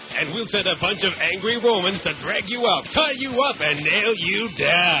sound. And we'll send a bunch of angry Romans to drag you up, tie you up, and nail you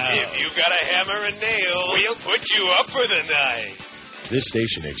down. If you've got a hammer and nail, we'll put you up for the night. This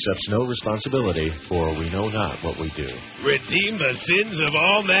station accepts no responsibility for we know not what we do. Redeem the sins of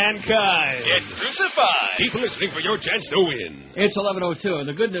all mankind. Get crucified. Keep listening for your chance to win. It's 11:02, and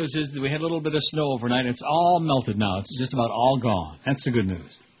the good news is that we had a little bit of snow overnight. It's all melted now. It's just about all gone. That's the good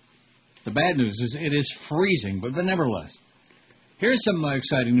news. The bad news is it is freezing, but nevertheless. Here's some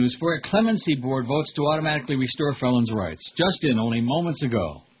exciting news for you. Clemency Board votes to automatically restore felons' rights. Just in, only moments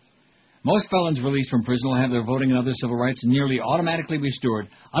ago. Most felons released from prison will have their voting and other civil rights nearly automatically restored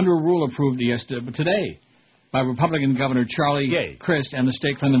under a rule approved today by Republican Governor Charlie Crist and the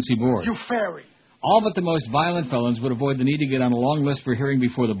State Clemency Board. You fairy. All but the most violent felons would avoid the need to get on a long list for hearing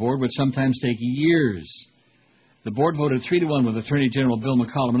before the board, which sometimes take years. The board voted 3-1 with Attorney General Bill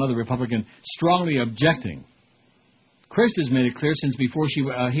McCollum, another Republican, strongly objecting. Crist has made it clear since before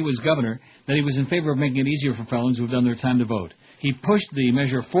he was governor that he was in favor of making it easier for felons who have done their time to vote. He pushed the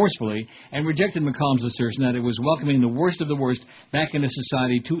measure forcefully and rejected McCollum's assertion that it was welcoming the worst of the worst back into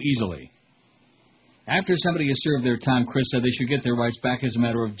society too easily. After somebody has served their time, Crist said they should get their rights back as a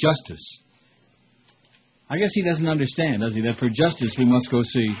matter of justice. I guess he doesn't understand, does he, that for justice we must go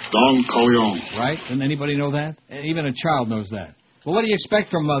see Don Corleone. Right? Doesn't anybody know that? Even a child knows that. Well, what do you expect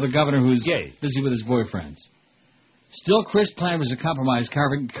from the governor who's busy with his boyfriends? Still, Chris' plan was a compromise,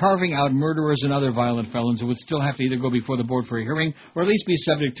 carving out murderers and other violent felons who would still have to either go before the board for a hearing or at least be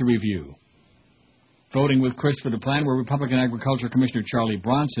subject to review. Voting with Chris for the plan were Republican Agriculture Commissioner Charlie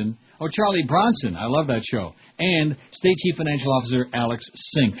Bronson. Oh, Charlie Bronson, I love that show. And State Chief Financial Officer Alex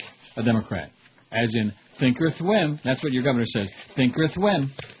Sink, a Democrat. As in, Thinkorswim. That's what your governor says. Thinkorswim.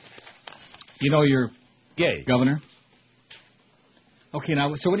 You know your gay governor. Okay,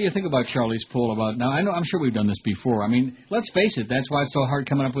 now, so what do you think about Charlie's poll about... Now, I'm sure we've done this before. I mean, let's face it, that's why it's so hard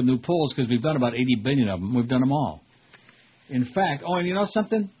coming up with new polls, because we've done about 80 billion of them. We've done them all. In fact, and you know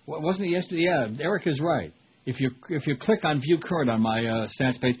something? Wasn't it yesterday? Yeah, Eric is right. If you click on View Current on my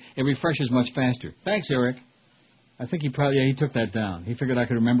stats page, it refreshes much faster. Thanks, Eric. I think he took that down. He figured I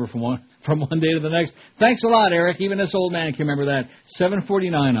could remember from one day to the next. Thanks a lot, Eric. Even this old man can remember that.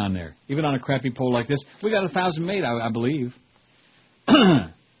 749 on there. Even on a crappy poll like this. We got 1,000 made, I believe.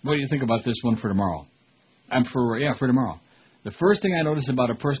 What do you think about this one for tomorrow? For tomorrow. The first thing I notice about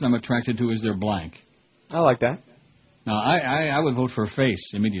a person I'm attracted to is their blank. I like that. Now, I would vote for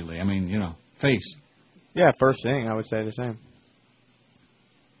face immediately. I mean, face. Yeah, first thing, I would say the same.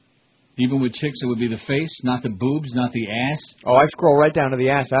 Even with chicks, it would be the face, not the boobs, not the ass. Oh, I scroll right down to the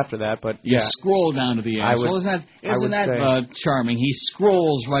ass after that, but you yeah. Scroll down to the ass. Isn't that charming? He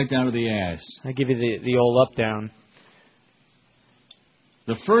scrolls right down to the ass. I give you the old up down.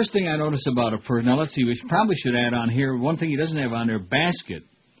 The first thing I notice about a person, now let's see, we probably should add on here, one thing he doesn't have on there, basket.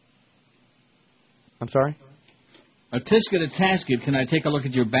 I'm sorry? A tisket, a tasket, can I take a look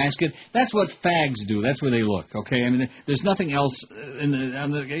at your basket? That's what fags do. That's where they look, okay? I mean, there's nothing else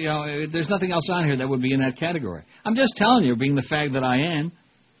there's nothing else on here that would be in that category. I'm just telling you, being the fag that I am,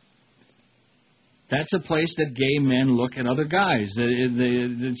 that's a place that gay men look at other guys. I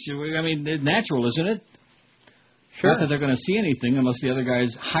mean, it's natural, isn't it? Sure. Not that they're going to see anything unless the other guy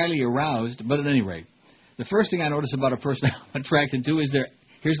is highly aroused, but at any rate, the first thing I notice about a person I'm attracted to is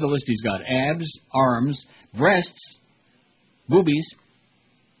here's the list he's got: abs, arms, breasts, boobies.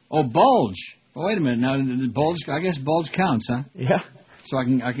 Oh, bulge. Oh, wait a minute. Now, bulge. I guess bulge counts, huh? Yeah. So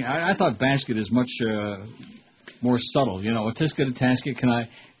I thought basket is much more subtle. A tisket, a tasket. Can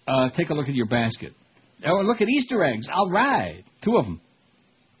I take a look at your basket? Oh, look at Easter eggs. All right. 2 of them.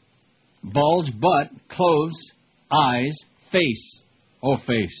 Bulge, butt, clothes, eyes, face. Oh,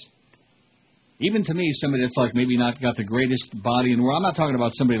 face. Even to me, somebody that's like maybe not got the greatest body in the world. I'm not talking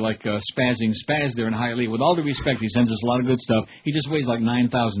about somebody like Spazzing Spaz there in Hialeah. With all due respect, he sends us a lot of good stuff. He just weighs like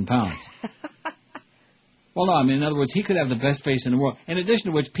 9,000 pounds. Well, no, I mean, in other words, he could have the best face in the world. In addition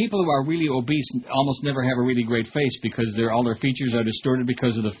to which, people who are really obese almost never have a really great face because all their features are distorted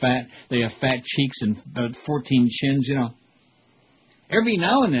because of the fat. They have fat cheeks and 14 chins, Every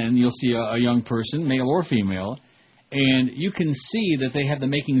now and then, you'll see a young person, male or female, and you can see that they have the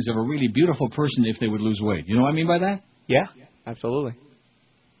makings of a really beautiful person if they would lose weight. You know what I mean by that? Yeah, absolutely.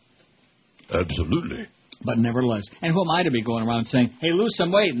 Absolutely. But nevertheless. And who am I to be going around saying, hey, lose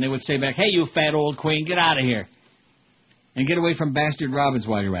some weight? And they would say back, hey, you fat old queen, get out of here. And get away from Bastard Robbins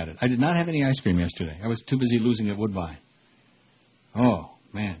while you're at it. I did not have any ice cream yesterday. I was too busy losing at Woodbine. Oh,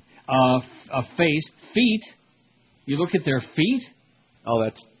 man. A face, feet. You look at their feet. Oh,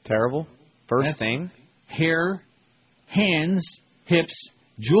 that's terrible. First thing. Hair. Hands, hips,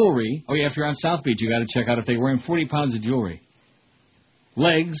 jewelry. Oh, yeah, if you're on South Beach, you got to check out if they're wearing 40 pounds of jewelry.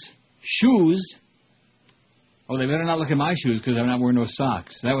 Legs, shoes. Oh, they better not look at my shoes because I'm not wearing no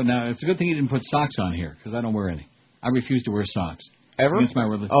socks. It's a good thing you didn't put socks on here because I don't wear any. I refuse to wear socks. Ever? Against my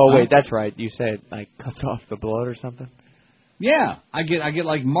religion. Oh, wait, that's right. You said, cuts off the blood or something? Yeah, I get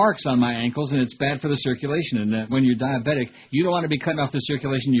like marks on my ankles, and it's bad for the circulation. And when you're diabetic, you don't want to be cutting off the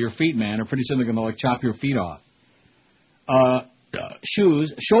circulation to your feet, man, or pretty soon they're going to chop your feet off.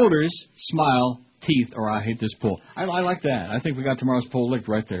 Shoes, shoulders, smile, teeth, or I hate this poll. I like that. I think we got tomorrow's poll licked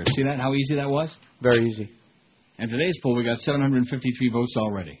right there. See that? How easy that was? Very easy. And today's poll, we got 753 votes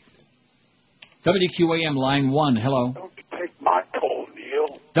already. WQAM, line 1, hello. Don't take my poll,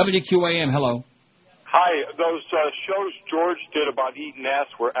 Neil. WQAM, hello. Hi, those shows George did about eating ass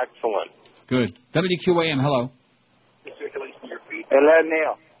were excellent. Good. WQAM, hello. Hello,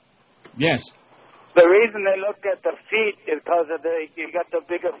 Neil. Yes. The reason they look at the feet is because you got the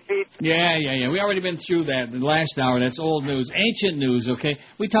bigger feet. Yeah. We already been through that the last hour. That's old news. Ancient news, okay?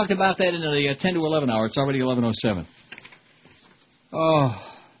 We talked about that in the 10 to 11 hour. It's already 11:07. Oh,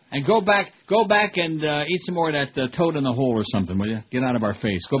 and go back and eat some more of that toad in the hole or something, will you? Get out of our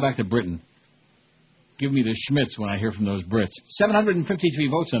face. Go back to Britain. Give me the Schmitz when I hear from those Brits. 753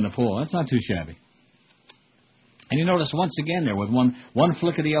 votes on the poll. That's not too shabby. And you notice once again there, with one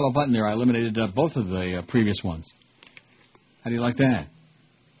flick of the yellow button there, I eliminated both of the previous ones. How do you like that?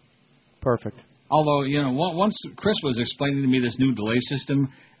 Perfect. Although, once Chris was explaining to me this new delay system,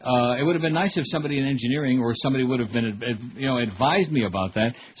 it would have been nice if somebody in engineering or somebody would have been, advised me about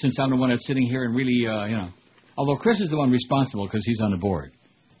that, since I'm the one that's sitting here and really, Although Chris is the one responsible because he's on the board.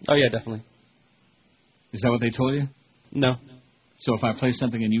 Oh, yeah, definitely. Is that what they told you? No. So if I play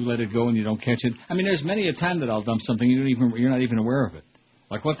something and you let it go and you don't catch it, I mean, there's many a time that I'll dump something you're not even aware of it.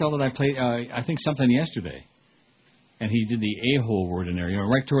 Like what the hell did I play? I think something yesterday, and he did the a-hole word in there,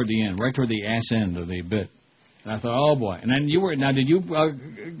 right toward the end, right toward the ass end of the bit. And I thought, oh boy. And then did you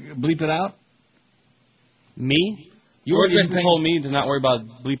bleep it out? Me? You told me to not worry about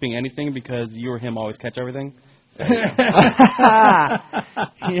bleeping anything because you or him always catch everything. Yeah.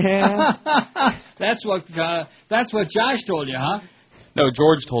 That's what Josh told you, huh? No,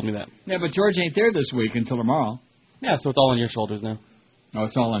 George told me that. Yeah, but George ain't there this week until tomorrow. Yeah, so it's all on your shoulders now. Oh,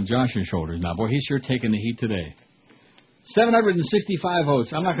 it's all on Josh's shoulders now. Boy, he's sure taking the heat today. 765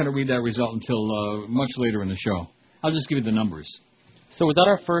 votes. I'm not going to read that result until much later in the show. I'll just give you the numbers. So was that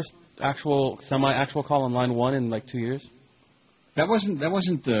our first semi-actual call on line 1 in like 2 years? That wasn't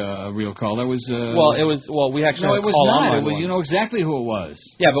a real call. That was. We actually. No, had it was call not. on line 1. You know exactly who it was.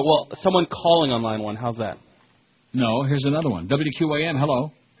 Yeah, but someone calling on line 1. How's that? No, here's another one. WQAM.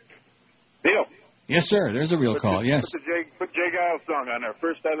 Hello. Neil. Yes, sir. There's a real call. Yes. Put Jay Giles song on there.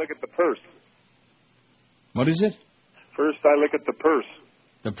 First, I look at the purse. What is it? First, I look at the purse.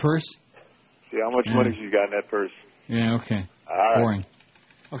 The purse? See how much money you got in that purse. Yeah. Okay. All right. Boring.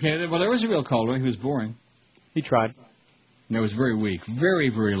 Okay. Well, there was a real caller. He was boring. He tried. And it was very weak. Very,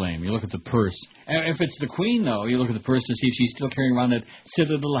 very lame. You look at the purse. And if it's the Queen, though, you look at the purse to see if she's still carrying around that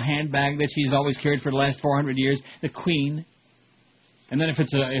silly little handbag that she's always carried for the last 400 years. The Queen. And then if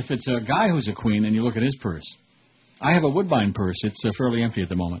it's a guy who's a queen, then you look at his purse. I have a Woodbine purse. It's fairly empty at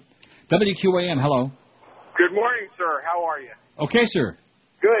the moment. WQAM, hello. Good morning, sir. How are you? Okay, sir.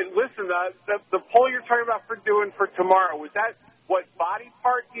 Good. Listen, the poll you're talking about for tomorrow, was that what body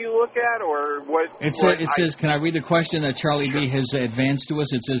part do you look at, or what? It says, can I read the question that Charlie B has advanced to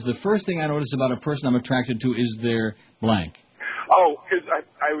us? It says, the first thing I notice about a person I'm attracted to is their blank. Oh, because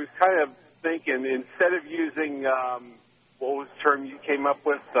I was kind of thinking, instead of using... what was the term you came up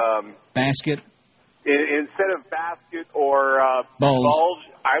with? Basket. Instead of basket or bulge,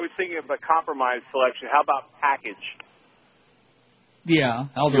 I was thinking of a compromise selection. How about package? Yeah.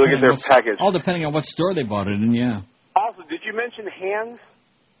 Look at their package. All depending on what store they bought it in, yeah. Also, did you mention hands?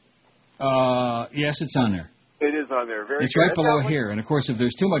 Yes, it's on there. It is on there. Very It's good. right below hair. And, of course, if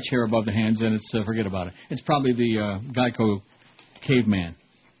there's too much hair above the hands, then it's forget about it. It's probably the Geico caveman.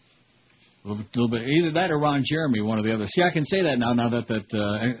 A little bit, either that or Ron Jeremy, one or the other. See, I can say that now that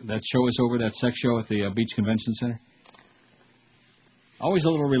that show is over, that sex show at the Beach Convention Center. Always a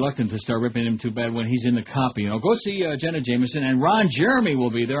little reluctant to start ripping him too bad when he's in the copy. Go see Jenna Jameson, and Ron Jeremy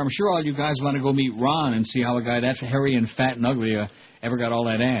will be there. I'm sure all you guys want to go meet Ron and see how a guy that hairy and fat and ugly ever got all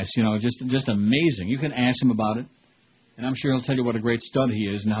that ass. Just amazing. You can ask him about it, and I'm sure he'll tell you what a great stud he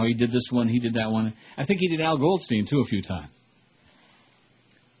is and how he did this one, he did that one. I think he did Al Goldstein, too, a few times.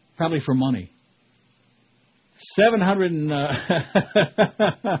 Probably for money. 700 and...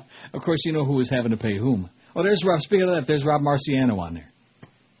 of course, you know who was having to pay whom. Oh, there's Rob. Speaking of that, there's Rob Marciano on there.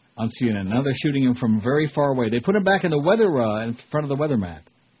 On CNN. Now they're shooting him from very far away. They put him back in the weather, in front of the weather map.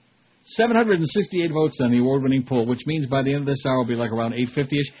 768 votes on the award-winning poll, which means by the end of this hour will be like around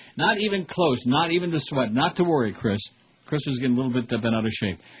 8:50-ish. Not even close. Not even to sweat. Not to worry, Chris. Chris was getting a little bit bent out of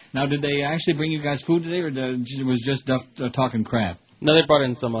shape. Now, did they actually bring you guys food today, or was just talking crap? No, they brought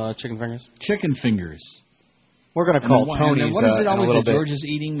in some chicken fingers. Chicken fingers. We're going to call Tony's what is it always that bit. George is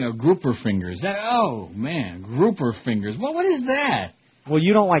eating? Grouper fingers. Oh, man. Grouper fingers. What is that? Well,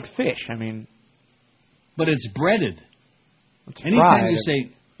 you don't like fish. I mean... But it's breaded. Anytime fried. you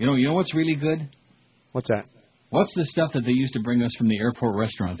say... You know what's really good? What's that? What's the stuff that they used to bring us from the airport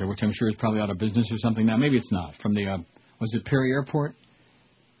restaurant there, which I'm sure is probably out of business or something now? Maybe it's not. From the... was it Perry Airport?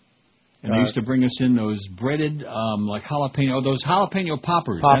 And they used to bring us in those breaded, like jalapeno, those jalapeno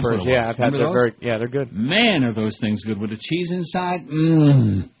poppers. Poppers, yeah, I've had those. They're good. Man, are those things good with the cheese inside?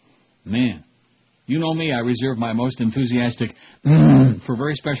 Man, you know me, I reserve my most enthusiastic for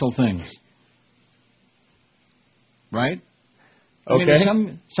very special things. Right? Okay. I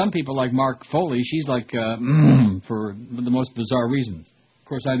mean, some people like Mark Foley. She's like for the most bizarre reasons. Of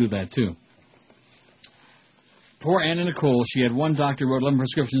course, I do that too. Poor Anna Nicole, she had one doctor wrote 11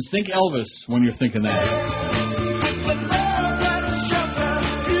 prescriptions. Think Elvis when you're thinking that.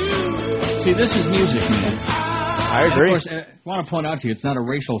 See, this is music, man. I agree. And of course, I want to point out to you, it's not a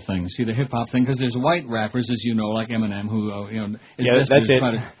racial thing. See, the hip-hop thing, because there's white rappers, as you know, like Eminem, who, is that's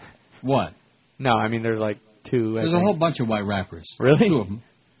it. What? No, I mean, there's like two. There's a whole bunch of white rappers. Really? 2 of them.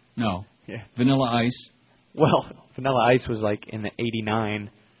 No. Yeah. Vanilla Ice. Well, Vanilla Ice was like in the 89.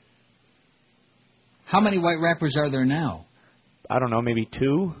 How many white rappers are there now? I don't know, maybe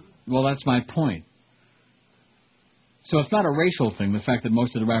 2? Well, that's my point. So it's not a racial thing, the fact that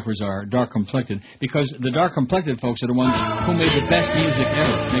most of the rappers are dark-complected, because the dark-complected folks are the ones who made the best music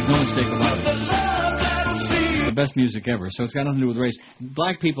ever. Make no mistake about it. The best music ever. So it's got nothing to do with race.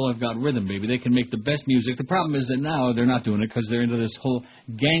 Black people have got rhythm, baby. They can make the best music. The problem is that now they're not doing it because they're into this whole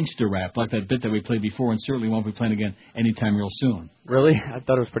gangster rap, like that bit that we played before and certainly won't be playing again anytime real soon. Really? I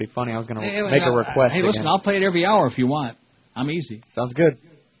thought it was pretty funny. I was going to make a request. Hey, listen, again. I'll play it every hour if you want. I'm easy. Sounds good.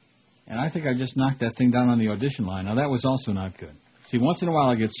 And I think I just knocked that thing down on the audition line. Now, that was also not good. See, once in a while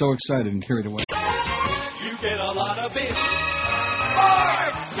I get so excited and carried away. You get a lot of it.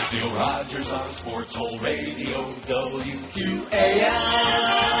 Sports! With Neil Rogers on Sports Hole Radio, WQAM.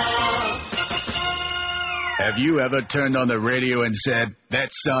 Have you ever turned on the radio and said, that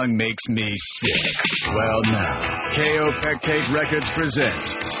song makes me sick? Well, now, KO Pectate Records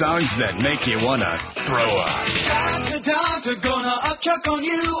presents songs that make you want to throw up. Doctor, gonna upchuck on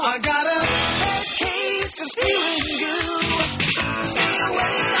you. I got a bad case of spewing goo. Stay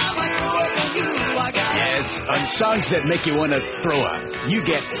away, I might throw up on you. I got Yes, on songs that make you want to throw up, you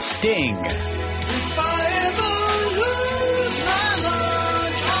get Sting. If I ever lose my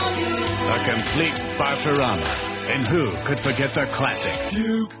lunch on you. A complete Barfarama. And who could forget the classic?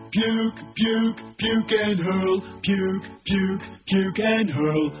 Puke, puke, puke, puke and hurl. Puke, puke, puke and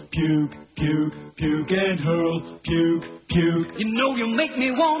hurl. Puke, puke, puke and hurl. Puke, puke. You know you make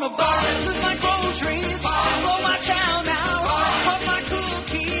me wanna buy with my groceries. Roll my chow now. Pop my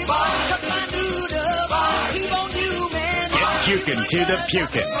cookies. Chuck my noodles. Keep on you, man. Get puking to the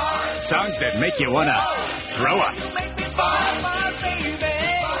puking. Songs that make you want to throw up.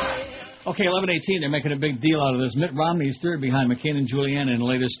 Okay, 11:18. They're making a big deal out of this. Mitt Romney's third behind McCain and Giuliani in the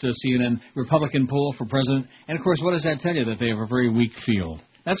latest CNN Republican poll for president. And, of course, what does that tell you? That they have a very weak field.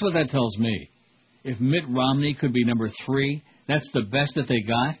 That's what that tells me. If Mitt Romney could be number 3, that's the best that they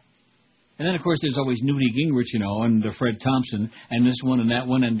got. And then, of course, there's always Newty Gingrich, you know, and Fred Thompson, and this one and that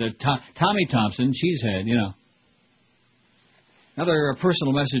one, and Tommy Thompson, cheesehead, you know. Another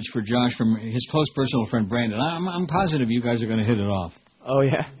personal message for Josh from his close personal friend Brandon. I'm positive you guys are going to hit it off. Oh,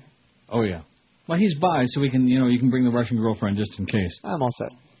 yeah? Oh, yeah. Well, he's by, so we can, you know, you can bring the Russian girlfriend just in case. I'm all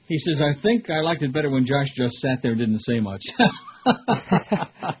set. He says, I think I liked it better when Josh just sat there and didn't say much.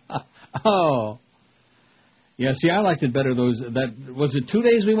 Oh. Yeah, see, I liked it better was it 2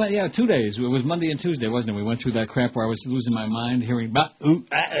 days we went? Yeah, 2 days. It was Monday and Tuesday, wasn't it? We went through that crap where I was losing my mind, hearing,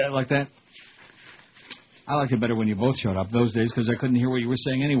 like that. I liked it better when you both showed up those days because I couldn't hear what you were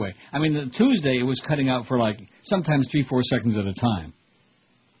saying anyway. I mean, the Tuesday, it was cutting out for like sometimes 3-4 seconds at a time,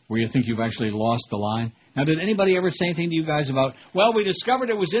 where you think you've actually lost the line. Now, did anybody ever say anything to you guys about, well, we discovered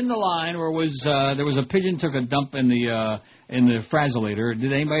it was in the line, or there was a pigeon took a dump in the frazzolator?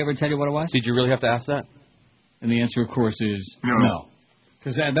 Did anybody ever tell you what it was? Did you really have to ask that? And the answer, of course, is no.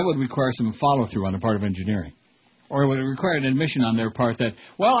 Because that would require some follow-through on the part of engineering. Or it would require an admission on their part that,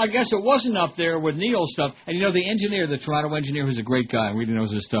 well, I guess it wasn't up there with Neil's stuff. And, you know, the engineer, the Toronto engineer, who's a great guy, really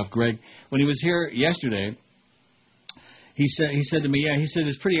knows his stuff, Greg, when he was here yesterday, he said to me, yeah, he said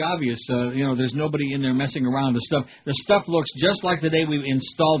it's pretty obvious, you know, there's nobody in there messing around. The stuff looks just like the day we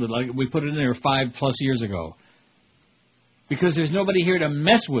installed it, like we put it in there 5+ years ago. Because there's nobody here to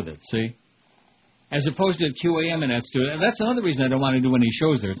mess with it, see? As opposed to QAM and that's another reason I don't want to do any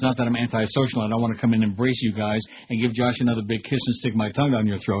shows there. It's not that I'm antisocial. I don't want to come in and embrace you guys and give Josh another big kiss and stick my tongue down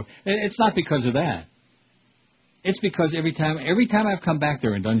your throat. It's not because of that. It's because every time I've come back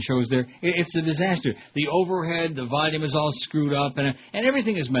there and done shows there, it's a disaster. The overhead, the volume is all screwed up, and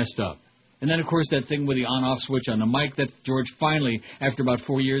everything is messed up. And then, of course, that thing with the on-off switch on the mic that George finally, after about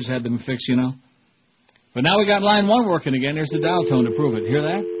 4 years, had them fix, you know. But now we got line 1 working again. There's the dial tone to prove it. Hear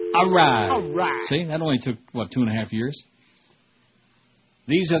that? All right. All right. See, that only took, 2.5 years?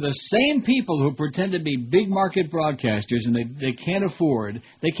 These are the same people who pretend to be big market broadcasters, and they can't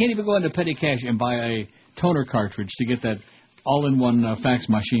even go into petty cash and buy a toner cartridge to get that all-in-one fax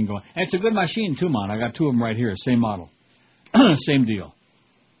machine going. And it's a good machine, too, man. I got 2 of them right here, same model. Same deal.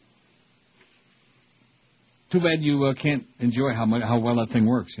 Too bad you can't enjoy how well that thing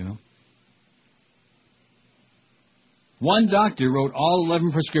works, you know. One doctor wrote all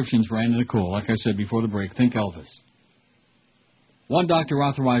 11 prescriptions for Anna Nicole, like I said before the break. Think Elvis. One doctor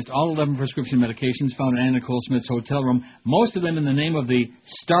authorized all 11 prescription medications found in Anna Nicole Smith's hotel room, most of them in the name of the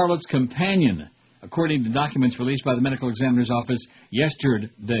Starlet's companion, according to documents released by the medical examiner's office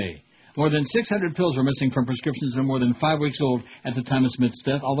yesterday. More than 600 pills were missing from prescriptions that were more than 5 weeks old at the time of Smith's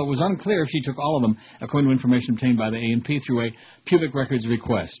death, although it was unclear if she took all of them, according to information obtained by the A&P through a pubic records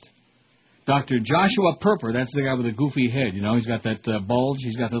request. Dr. Joshua Perper, that's the guy with the goofy head. You know, he's got that bulge.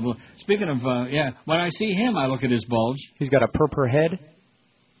 He's got the little... Speaking of, when I see him, I look at his bulge. He's got a Perper head?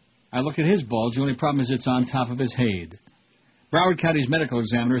 I look at his bulge. The only problem is it's on top of his head. Broward County's medical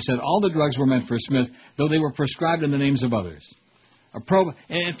examiner said all the drugs were meant for Smith, though they were prescribed in the names of others.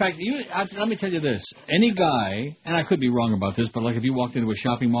 In fact, let me tell you this. Any guy, and I could be wrong about this, but like if you walked into a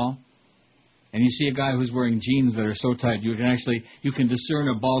shopping mall, and you see a guy who's wearing jeans that are so tight, you can discern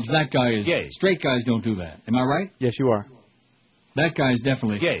a bulge. That guy is gay. Straight guys don't do that. Am I right? Yes, you are. That guy's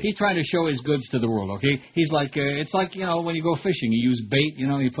definitely gay. He's trying to show his goods to the world, okay? He's like, it's like, when you go fishing, you use bait,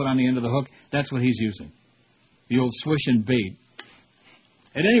 you put on the end of the hook. That's what he's using. The old swish and bait.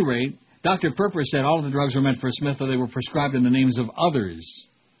 At any rate, Dr. Perper said all of the drugs were meant for Smith, though they were prescribed in the names of others.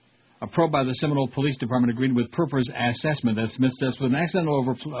 A probe by the Seminole Police Department agreed with Perper's assessment that Smith says with an accidental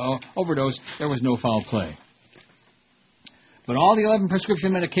overdose, there was no foul play. But all the 11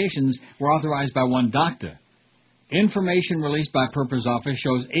 prescription medications were authorized by one doctor. Information released by Perper's office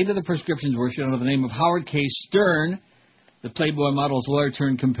shows 8 of the prescriptions were issued under the name of Howard K. Stern, the Playboy model's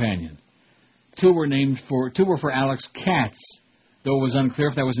lawyer-turned-companion. 2 were for Alex Katz, though it was unclear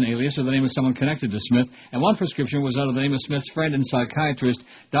if that was an alias or the name of someone connected to Smith, and one prescription was under the name of Smith's friend and psychiatrist,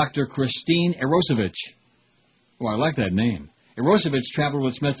 Dr. Christine Erosevich. Oh, I like that name. Erosevich traveled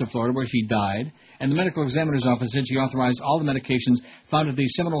with Smith to Florida, where she died, and the medical examiner's office said she authorized all the medications found at the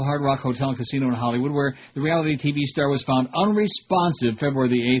Seminole Hard Rock Hotel and Casino in Hollywood, where the reality TV star was found unresponsive February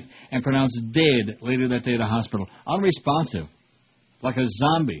the 8th and pronounced dead later that day at a hospital. Unresponsive. Like a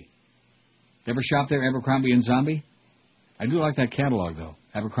zombie. You ever shop there, Abercrombie and Zombie? I do like that catalog, though,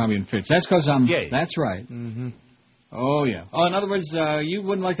 Abercrombie and Fitch. That's because I'm gay. That's right. Mm-hmm. Oh, yeah. Oh, in other words, you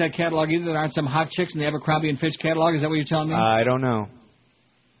wouldn't like that catalog either? There aren't some hot chicks in the Abercrombie and Fitch catalog? Is that what you're telling me? I don't know.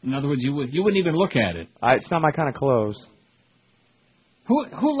 In other words, you wouldn't even look at it. It's not my kind of clothes.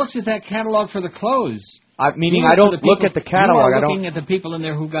 Who looks at that catalog for the clothes? Meaning I don't look at the catalog. You are looking at the people in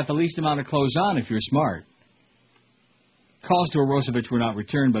there who've got the least amount of clothes on, if you're smart. Calls to Erosevich were not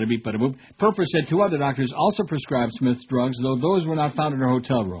returned, but a beep, but a boop. Perper said 2 other doctors also prescribed Smith's drugs, though those were not found in her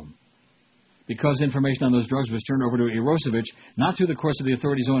hotel room. Because information on those drugs was turned over to Erosevich, not through the course of the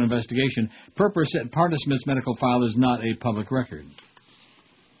authorities' own investigation, Perper said part of Smith's medical file is not a public record.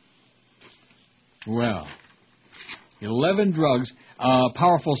 Well, 11 drugs,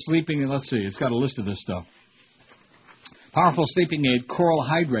 powerful sleeping, let's see, it's got a list of this stuff. Powerful sleeping aid, Coral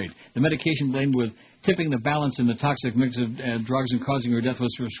Hydrate, the medication blamed with tipping the balance in the toxic mix of drugs and causing her death,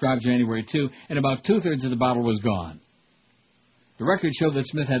 was prescribed January 2, and about 2/3 of the bottle was gone. The records show that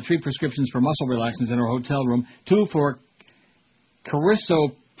Smith had 3 prescriptions for muscle relaxants in her hotel room, 2 for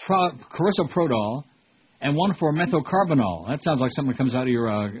carisoprodol, and 1 for methocarbamol. That sounds like something that comes out of your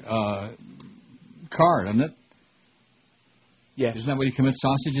car, doesn't it? Yeah. Isn't that what you commit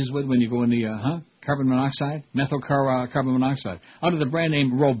sausages with when you go in the, carbon monoxide? Carbon monoxide. Under the brand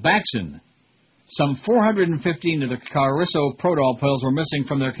name Robaxin. Some 415 of the carisoprodol pills were missing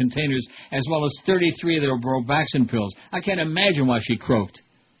from their containers, as well as 33 of the Robaxin pills. I can't imagine why she croaked.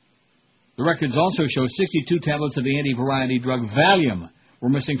 The records also show 62 tablets of the anti-variety drug Valium were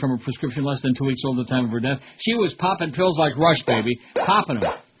missing from her prescription less than 2 weeks old at the time of her death. She was popping pills like Rush, baby. Popping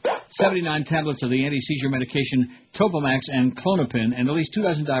them. 79 tablets of the anti-seizure medication Topamax and Clonopin, and at least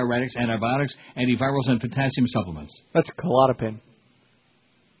 24 diuretics, antibiotics, antivirals, and potassium supplements. That's Klonopin.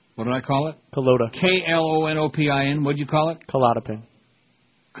 What did I call it? Kalota. Klonopin. What'd you call it? Klonopin.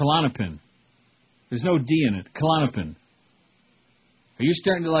 Klonopin. There's no D in it. Klonopin. Are you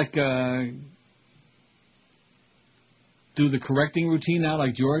starting to, do the correcting routine now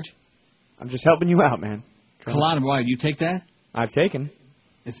like George? I'm just helping you out, man. Klonopin. Why? Do you take that? I've taken.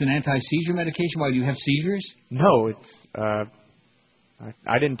 It's an anti-seizure medication? Why, do you have seizures? No, it's, I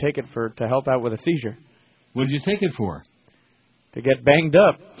didn't take it to help out with a seizure. What did you take it for? To get banged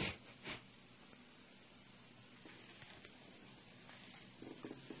up.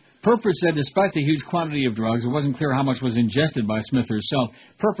 Perper said despite the huge quantity of drugs, it wasn't clear how much was ingested by Smith herself.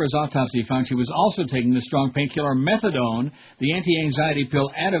 Perper's autopsy found she was also taking the strong painkiller methadone, the anti-anxiety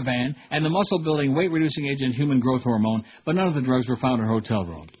pill Ativan, and the muscle-building, weight-reducing agent human growth hormone, but none of the drugs were found in her hotel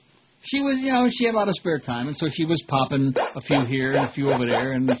room. She was, she had a lot of spare time, and so she was popping a few here and a few over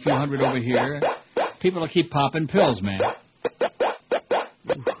there and a few hundred over here. People will keep popping pills, man.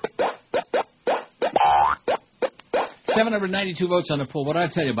 792 votes on the poll. What did I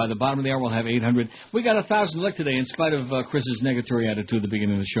tell you? By the bottom of the hour, we'll have 800. We got 1,000 elect today in spite of Chris's negatory attitude at the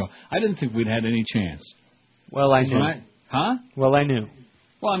beginning of the show. I didn't think we'd had any chance. Well, I knew. Well, I knew.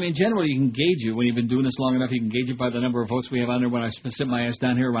 Well, I mean, generally you can gauge it when you've been doing this long enough. You can gauge it by the number of votes we have on there. When I sit my ass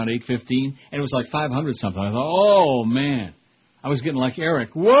down here around 8:15, and it was like 500 something. I thought, oh man, I was getting like Eric.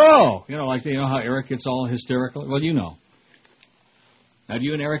 Whoa! How Eric gets all hysterical? Well, you know. Now, do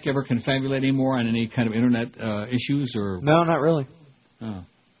you and Eric ever confabulate anymore on any kind of internet issues? Or No, not really. Oh.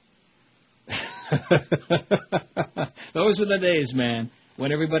 Those were the days, man,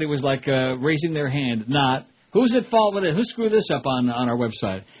 when everybody was like raising their hand, not, who's at fault with it? Who screwed this up on our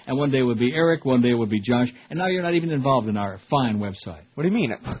website? And one day it would be Eric, one day it would be Josh, and now you're not even involved in our fine website. What do you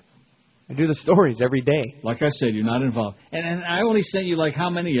mean? I do the stories every day. Like I said, you're not involved. And I only sent you like how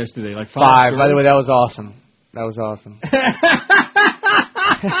many yesterday? Like 5? 5. By the way, that was awesome. That was awesome.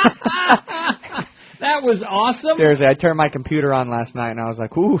 That was awesome. Seriously, I turned my computer on last night and I was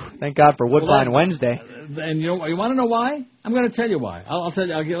like, "Ooh, thank God for Woodbine Wednesday." And you want to know why? I'm going to tell you why. I'll tell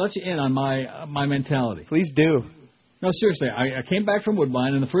you. I'll let you in on my mentality. Please do. No, seriously. I came back from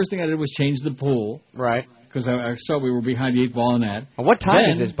Woodbine and the first thing I did was change the pool. Right. Because I saw we were behind the 8 ball in that. And what time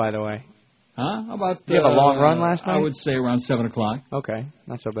is this, by the way? Huh? About. Did you have a long run last night? I would say around 7 o'clock. Okay,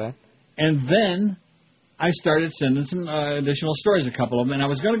 not so bad. And then I started sending some additional stories, a couple of them, and I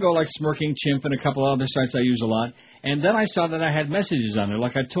was going to go like Smirking Chimp and a couple of other sites I use a lot. And then I saw that I had messages on there.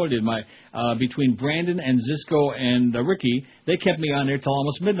 Like I told you, between Brandon and Zisco and Ricky, they kept me on there till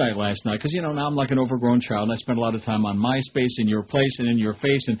almost midnight last night. Because, now I'm like an overgrown child, and I spend a lot of time on MySpace, In Your Place, and In Your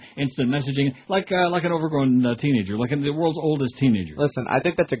Face, and instant messaging, like an overgrown teenager, like the world's oldest teenager. Listen, I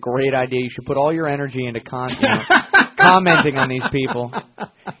think that's a great idea. You should put all your energy into commenting on these people.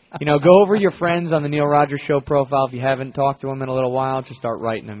 Go over your friends on the Neil Rogers Show profile. If you haven't talked to them in a little while, just start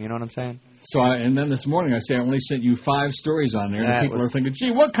writing them. You know what I'm saying? So, and then this morning I say I only sent you 5 stories on there. And people are thinking,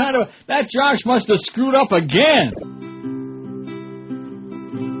 gee, what kind of... That Josh must have screwed up again.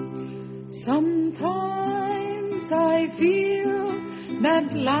 Sometimes I feel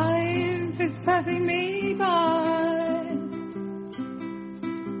that life is passing me by.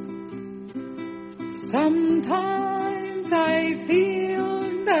 Sometimes I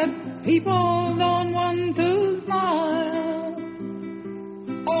feel that people don't want to smile.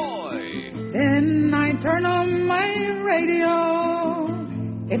 Then I turn on my radio.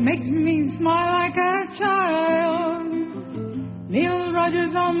 It makes me smile like a child. Neil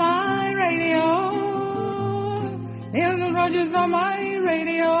Rogers on my radio. Neil Rogers on my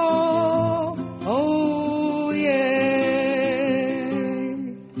radio. Oh, yeah.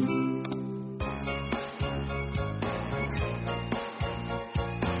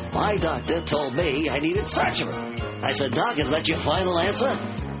 My doctor told me I needed surgery. I said, Doc, is that your final answer?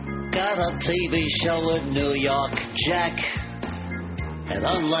 Got a TV show in New York, Jack. And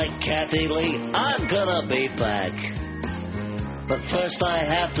unlike Kathy Lee, I'm gonna be back. But first I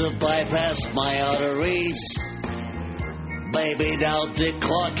have to bypass my arteries. Maybe now Dick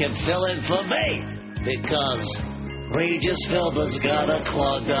Clark can fill in for me. Because Regis Philbin's got a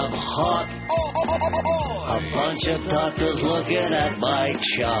clogged up heart. A bunch of doctors looking at my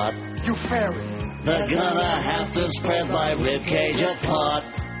chart. You fairy. They're gonna have to spread my ribcage apart.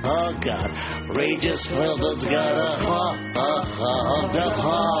 Oh, God. Regis Philbin's got a clogged up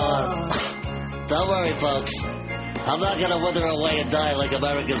heart. Don't worry, folks. I'm not going to wither away and die like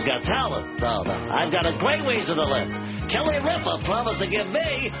America's Got Talent. No. I've got a great reason to live. Kelly Ripa promised to give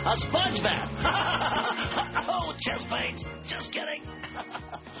me a sponge bath. Oh, chest pains. Just kidding.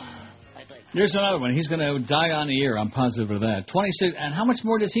 Here's another one. He's going to die on the air. I'm positive of that. 26. And how much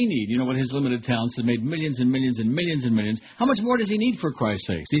more does he need? With his limited talents that made millions and millions and millions and millions. How much more does he need, for Christ's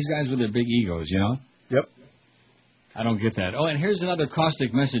sakes? These guys with their big egos, Yep. I don't get that. Oh, and here's another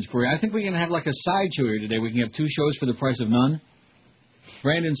caustic message for you. I think we can have like a side show here today. We can have 2 shows for the price of none.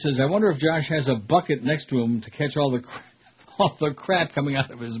 Brandon says, I wonder if Josh has a bucket next to him to catch all the crap coming out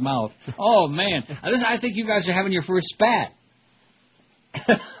of his mouth. Oh, man. I think you guys are having your first spat.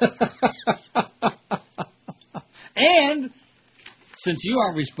 And since you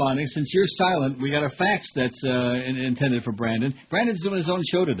aren't responding, since you're silent, we got a fax that's intended for Brandon. Brandon's doing his own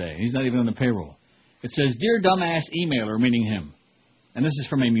show today. He's not even on the payroll. It says, Dear Dumbass Emailer, meaning him. And this is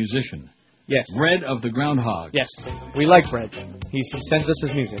from a musician. Yes. Red of the Groundhog. Yes. We like Red. He sends us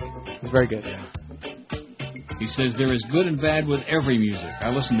his music. It's very good. He says, there is good and bad with every music.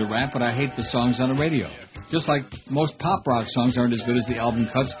 I listen to rap, but I hate the songs on the radio. Just like most pop rock songs aren't as good as the album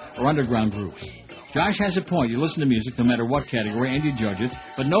cuts or underground groups. Josh has a point. You listen to music no matter what category, and you judge it.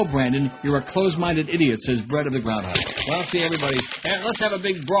 But no, Brandon, you're a closed-minded idiot, says Brett of the Groundhog. Well, see, everybody, let's have a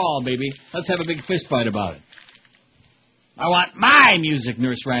big brawl, baby. Let's have a big fist fight about it. I want my music,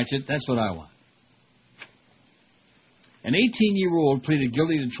 Nurse Ratched. That's what I want. An 18-year-old pleaded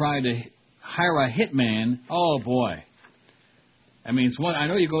guilty to trying to hire a hitman. Oh, boy. I mean, I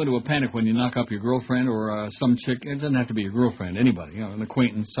know you go into a panic when you knock up your girlfriend or some chick. It doesn't have to be your girlfriend, anybody, an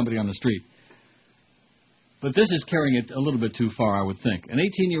acquaintance, somebody on the street. But this is carrying it a little bit too far, I would think. An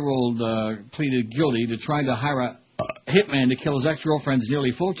 18-year-old pleaded guilty to trying to hire a hitman to kill his ex-girlfriend's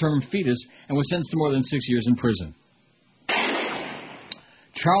nearly full-term fetus and was sentenced to more than 6 years in prison.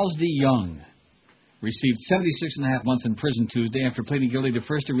 Charles D. Young received 76.5 months in prison Tuesday after pleading guilty to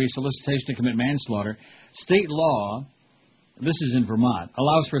first-degree solicitation to commit manslaughter. State law, this is in Vermont,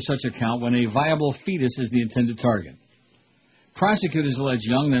 allows for such a count when a viable fetus is the intended target. Prosecutors allege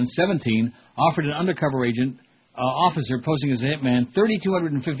Young, then 17, offered an undercover agent officer posing as a hitman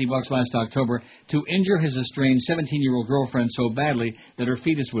 $3,250 last October to injure his estranged 17-year-old girlfriend so badly that her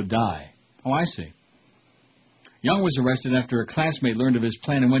fetus would die. Oh, I see. Young was arrested after a classmate learned of his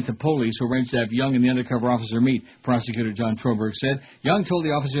plan and went to police, who arranged to have Young and the undercover officer meet. Prosecutor John Troberg said Young told the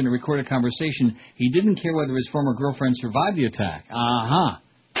officer in a recorded conversation he didn't care whether his former girlfriend survived the attack.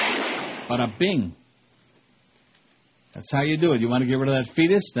 Bada bing. That's how you do it. You want to get rid of that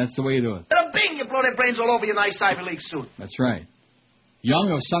fetus? That's the way you do it. Bada bing, you blow their brains all over your nice Ivy League suit. That's right. Young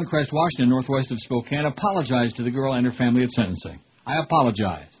of Suncrest, Washington, northwest of Spokane, apologized to the girl and her family at sentencing. I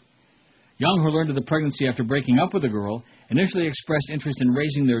apologize. Young, who learned of the pregnancy after breaking up with the girl, initially expressed interest in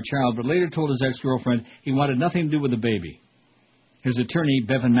raising their child, but later told his ex-girlfriend he wanted nothing to do with the baby. His attorney,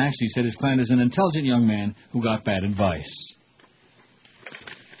 Bevan Maxey, said his client is an intelligent young man who got bad advice.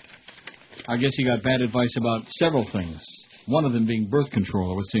 I guess he got bad advice about several things. One of them being birth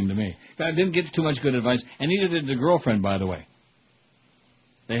control, it would seem to me. I didn't get too much good advice, and neither did the girlfriend, by the way.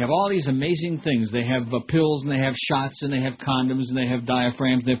 They have all these amazing things. They have pills, and they have shots, and they have condoms, and they have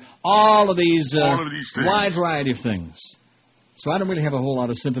diaphragms. They have all of these wide variety of things. So I don't really have a whole lot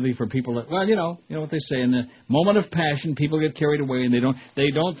of sympathy for people that, well, you know what they say. In the moment of passion, people get carried away, and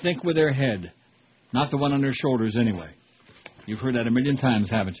they don't think with their head. Not the one on their shoulders, anyway. You've heard that a million times,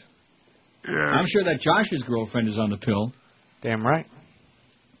 haven't you? Yeah. I'm sure that Josh's girlfriend is on the pill. Damn right.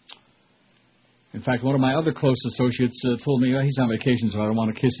 In fact, one of my other close associates told me, he's on vacation, so I don't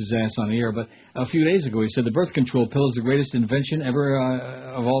want to kiss his ass on the air, but a few days ago he said the birth control pill is the greatest invention ever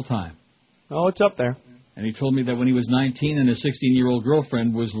of all time. Oh, it's up there. And he told me that when he was 19 and his 16-year-old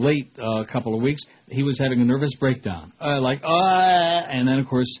girlfriend was late a couple of weeks, he was having a nervous breakdown. And then, of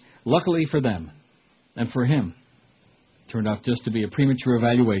course, luckily for them and for him, turned out just to be a premature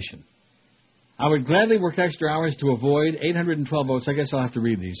evaluation. I would gladly work extra hours to avoid 812 votes. I guess I'll have to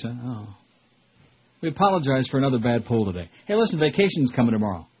read these, huh? Oh. We apologize for another bad poll today. Hey, listen, vacation's coming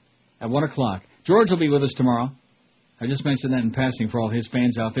tomorrow at 1 o'clock. George will be with us tomorrow. I just mentioned that in passing for all his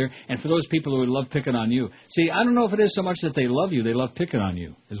fans out there and for those people who would love picking on you. See, I don't know if it is so much that they love you. They love picking on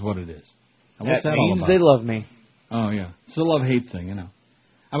you is what it is. And what's that all about? They love me. Oh, yeah. It's a love-hate thing, you know.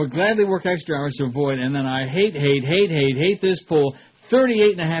 I would gladly work extra hours to avoid, and then I hate this poll,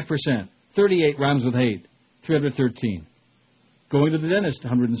 38.5%. 38 rhymes with hate, 313. Going to the dentist,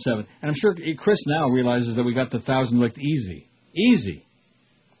 107. And I'm sure Chris now realizes that we got the 1,000 licked easy. Easy.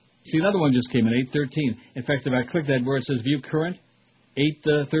 See, another one just came in, 813. In fact, if I click that where it says view current,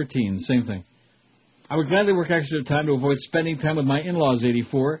 813, same thing. I would gladly work extra time to avoid spending time with my in-laws,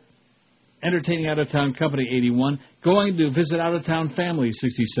 84. Entertaining out-of-town company, 81. Going to visit out-of-town family,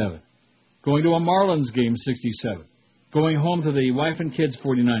 67. Going to a Marlins game, 67. Going home to the wife and kids,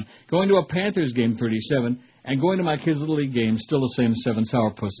 49. Going to a Panthers game, 37. And going to my kids' Little League game, still the same 7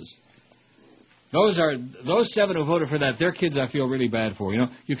 sourpusses. Those 7 who voted for that, their kids I feel really bad for. You know,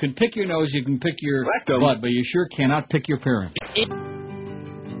 you can pick your nose, you can pick your butt, but you sure cannot pick your parents.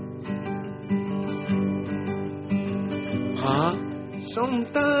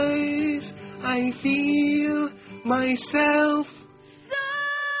 Sometimes I feel myself.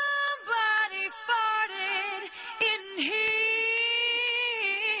 Somebody farted in here.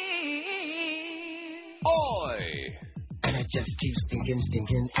 Oi! And I just keep stinking and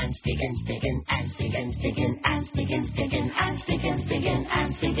stinking and stinking and stinking and stinking and stinking and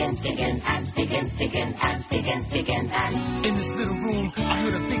stinking and in this little room, I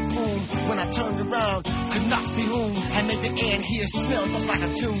heard a big boom. When I turned around, could not see whom. And made the air in here smell just like a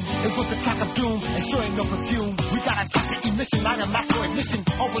tune. It was the crack of doom, and sure ain't no perfume. We got a toxic emission, I am after ignition.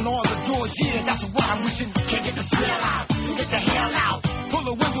 Open all the doors, yeah, that's what I'm wishing. Can't get the smell out, so get the hell out. Pull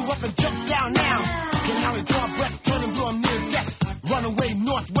the window up and jump down now. Can now we draw breath, turn and blow near death. Run away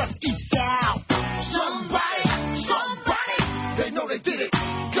northwest, east, south. Somebody, they know they did it.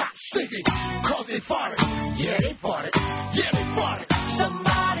 Got stinking, cause they farted. Yeah, they farted. Yeah, they farted.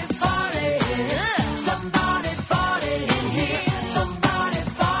 Somebody farted. Somebody farted in here. Somebody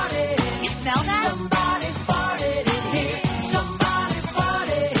farted. You smell that? Somebody farted in here. Somebody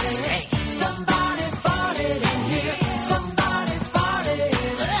farted. Hey. Somebody farted in here. Somebody farted.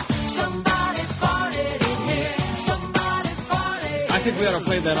 Somebody farted in here. Somebody farted. I think we ought to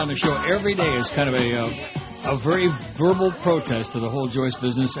play that on the show every day as kind of a a very verbal protest to the whole Joyce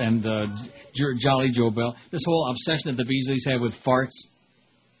business and Jolly Joe Bell. This whole obsession that the Beasleys have with farts.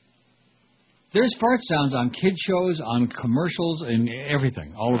 There's fart sounds on kid shows, on commercials, and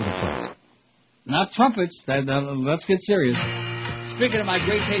everything, all over the place. Not trumpets. Let's get serious. Speaking of my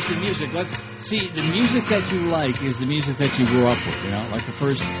great taste in music, let's see, the music that you like is the music that you grew up with, you know, like the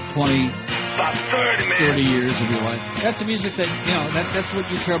first 20, 30 years of your life. That's the music that, you know, that's what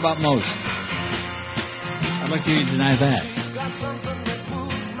you care about most. I'd like to hear you deny that.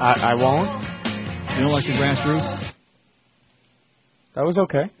 I won't. You don't like the Grassroots? That was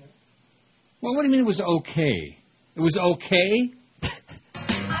okay. Well, what do you mean it was okay? It was okay?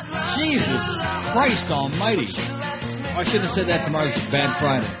 Jesus Christ almighty. I shouldn't have said that. Tomorrow's Bad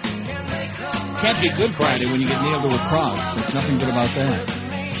Friday. Can't be Good Friday when you get nailed to a cross. There's nothing good about that.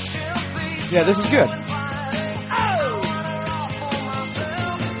 Yeah, this is good.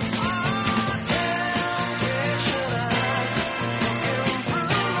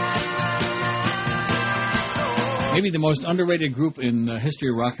 Maybe the most underrated group in the history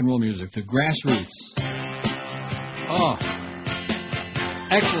of rock and roll music, the Grassroots. Oh,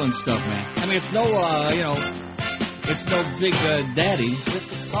 excellent stuff, man. I mean, it's no, it's no Big Daddy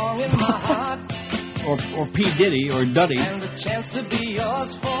or P. Diddy or Duddy.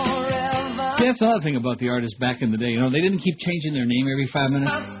 See, that's another thing about the artists back in the day. You know, they didn't keep changing their name every 5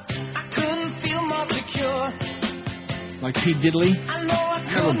 minutes. Like P. Diddley.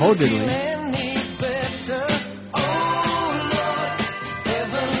 Remember Bo Diddley.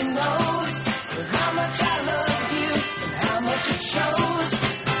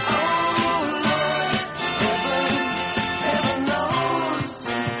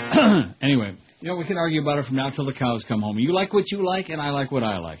 Anyway, you know, we can argue about it from now till the cows come home. You like what you like, and I like what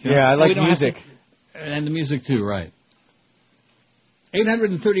I like. You know? I like music. And the music, too, right.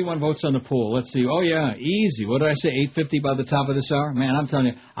 831 votes on the poll. Let's see. Oh, yeah, easy. What did I say, 850 by the top of this hour? Man, I'm telling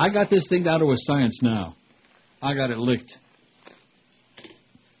you, I got this thing down to a science now. I got it licked.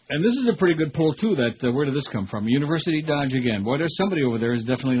 And this is a pretty good poll, too, that where did this come from? University Dodge again. Boy, there's somebody over there who's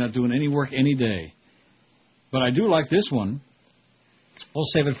definitely not doing any work any day. But I do like this one. We'll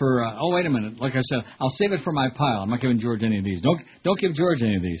save it for, oh, wait a minute. Like I said, I'll save it for my pile. I'm not giving George any of these. Don't give George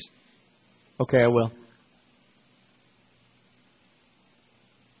any of these. Okay, I will.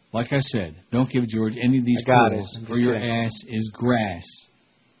 Like I said, don't give George any of these polls, or your ass is grass.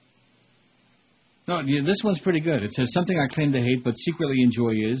 No, this one's pretty good. It says, something I claim to hate but secretly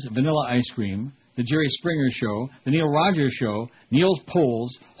enjoy is vanilla ice cream, the Jerry Springer Show, the Neil Rogers Show, Neil's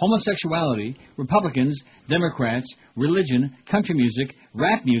polls, homosexuality, Republicans, Democrats, religion, country music,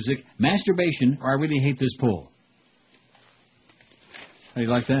 rap music, masturbation, or I really hate this poll. How do you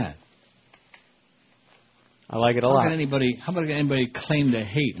like that? I like it a lot. How about anybody claim to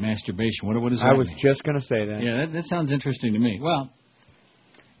hate masturbation? What does that I was mean? just going to say that. Yeah, that sounds interesting to me. Well,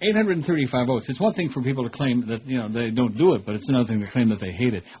 835 votes. It's one thing for people to claim that, you know, they don't do it, but it's another thing to claim that they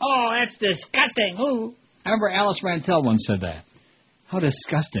hate it. Oh, that's disgusting. Ooh. I remember Alice Rantel once said that. How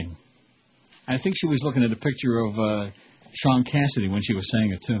disgusting. I think she was looking at a picture of Sean Cassidy when she was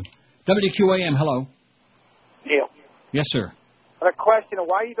saying it, too. WQAM, hello. Neil. Yes, sir. I got a question of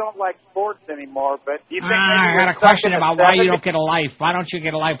why you don't like sports anymore, but do you think I got a question about why you don't get a life. Why don't you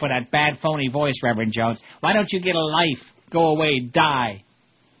get a life with that bad, phony voice, Reverend Jones? Why don't you get a life? Go away, die.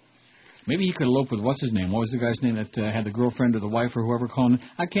 Maybe he could elope with what's his name? What was the guy's name that had the girlfriend or the wife or whoever calling him?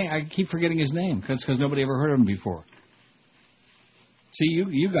 I keep forgetting his name because nobody ever heard of him before. See,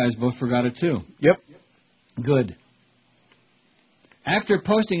 you guys both forgot it too. Yep. Good. After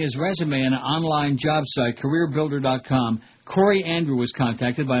posting his resume on an online job site, CareerBuilder.com, Corey Andrew was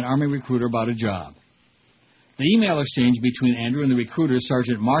contacted by an Army recruiter about a job. The email exchange between Andrew and the recruiter,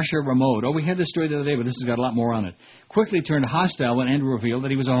 Sergeant Marsha Ramode, we had this story the other day, but this has got a lot more on it, quickly turned hostile when Andrew revealed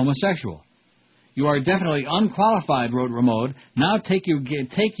that he was a homosexual. You are definitely unqualified, wrote Ramode. Now take you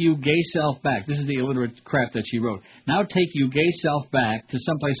gay self back. This is the illiterate crap that she wrote. Now take you gay self back to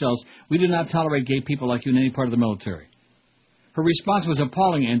someplace else. We do not tolerate gay people like you in any part of the military. Her response was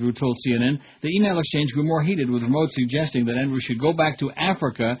appalling, Andrew told CNN. The email exchange grew more heated, with Ramode suggesting that Andrew should go back to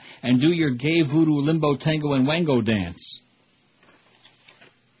Africa and do your gay voodoo limbo tango and wango dance.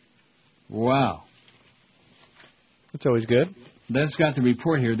 Wow. That's always good. That's got the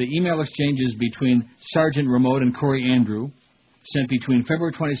report here. The email exchanges between Sergeant Ramode and Corey Andrew, sent between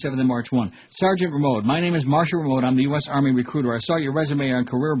February 27th and March 1. Sergeant Ramode, my name is Marsha Ramode. I'm the U.S. Army recruiter. I saw your resume on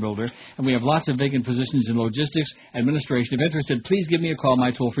Career Builder, and we have lots of vacant positions in logistics, administration. If interested, please give me a call, my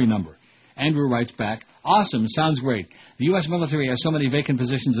toll-free number. Andrew writes back, awesome, sounds great. The U.S. military has so many vacant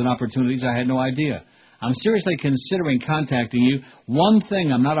positions and opportunities, I had no idea. I'm seriously considering contacting you. One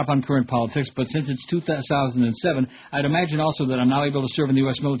thing, I'm not up on current politics, but since it's 2007, I'd imagine also that I'm now able to serve in the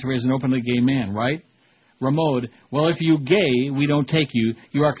U.S. military as an openly gay man, right? Ramode, well, if you gay, we don't take you.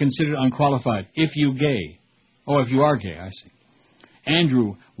 You are considered unqualified. If you gay. Oh, if you are gay, I see.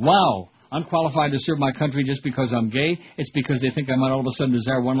 Andrew, wow. Unqualified to serve my country just because I'm gay? It's because they think I might all of a sudden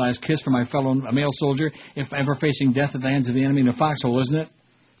desire one last kiss from my fellow male soldier if ever facing death at the hands of the enemy in a foxhole, isn't it?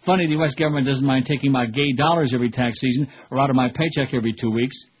 Funny the U.S. government doesn't mind taking my gay dollars every tax season or out of my paycheck every 2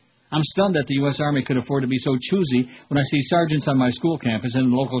 weeks. I'm stunned that the U.S. Army could afford to be so choosy when I see sergeants on my school campus and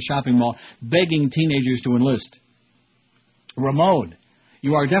in the local shopping mall begging teenagers to enlist. Ramode,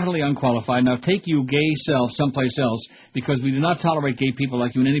 you are definitely unqualified. Now take you gay self someplace else because we do not tolerate gay people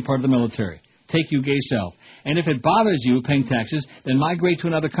like you in any part of the military. Take you gay self. And if it bothers you paying taxes, then migrate to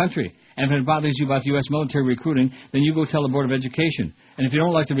another country. And if it bothers you about the U.S. military recruiting, then you go tell the Board of Education. And if you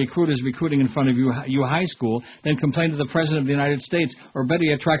don't like the recruiters recruiting in front of you high school, then complain to the President of the United States, or better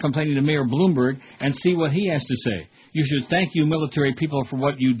yet, try complaining to Mayor Bloomberg and see what he has to say. You should thank you military people for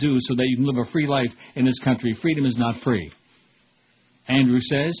what you do so that you can live a free life in this country. Freedom is not free. Andrew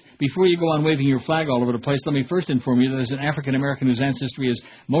says, before you go on waving your flag all over the place, let me first inform you that as an African-American whose ancestry is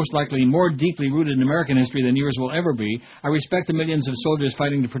most likely more deeply rooted in American history than yours will ever be, I respect the millions of soldiers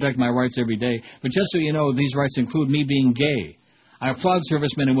fighting to protect my rights every day. But just so you know, these rights include me being gay. I applaud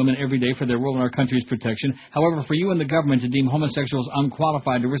servicemen and women every day for their role in our country's protection. However, for you and the government to deem homosexuals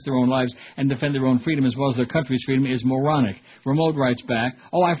unqualified to risk their own lives and defend their own freedom as well as their country's freedom is moronic. Ramode writes back,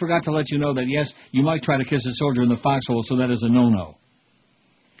 oh, I forgot to let you know that, yes, you might try to kiss a soldier in the foxhole, so that is a no-no.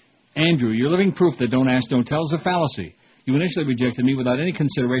 Andrew, you're living proof that don't ask, don't tell is a fallacy. You initially rejected me without any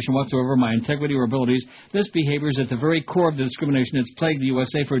consideration whatsoever of my integrity or abilities. This behavior is at the very core of the discrimination that's plagued the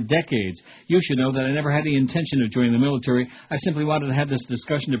USA for decades. You should know that I never had any intention of joining the military. I simply wanted to have this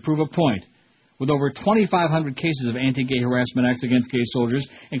discussion to prove a point. With over 2,500 cases of anti-gay harassment acts against gay soldiers,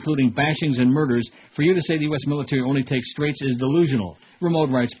 including bashings and murders, for you to say the U.S. military only takes straights is delusional.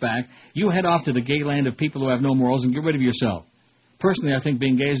 Ramode writes back, you head off to the gay land of people who have no morals and get rid of yourself. Personally, I think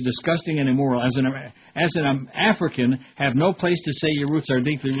being gay is disgusting and immoral. As an African, have no place to say your roots are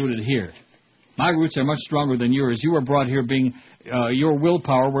deeply rooted here. My roots are much stronger than yours. You were brought here being your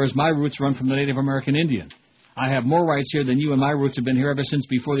willpower, whereas my roots run from the Native American Indian. I have more rights here than you, and my roots have been here ever since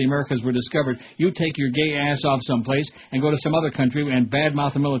before the Americas were discovered. You take your gay ass off someplace and go to some other country and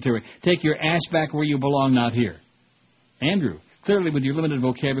badmouth the military. Take your ass back where you belong, not here. Andrew, clearly with your limited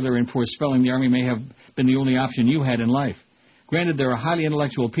vocabulary and poor spelling, the Army may have been the only option you had in life. Granted, there are highly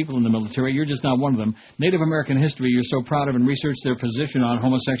intellectual people in the military. You're just not one of them. Native American history you're so proud of and research their position on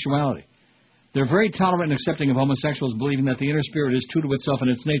homosexuality. They're very tolerant and accepting of homosexuals, believing that the inner spirit is true to itself and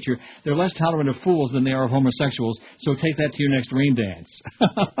its nature. They're less tolerant of fools than they are of homosexuals, so take that to your next rain dance.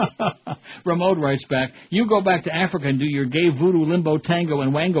 Ramode writes back, you go back to Africa and do your gay voodoo, limbo, tango,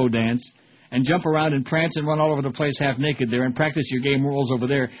 and wango dance, and jump around and prance and run all over the place half naked there and practice your gay morals over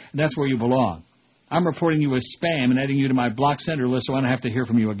there, and that's where you belong. I'm reporting you as spam and adding you to my block sender list so I don't have to hear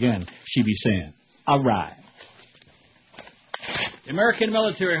from you again, she be saying. All right. The American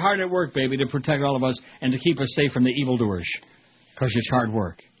military, hard at work, baby, to protect all of us and to keep us safe from the evildoers. Because it's hard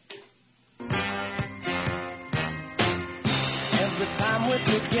work. Every time we're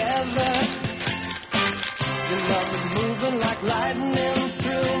together, your love is moving like lightning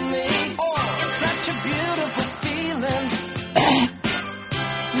through me. It's such a beautiful feeling.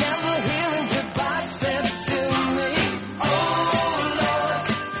 Never hearing goodbye said to me. Oh, Lord,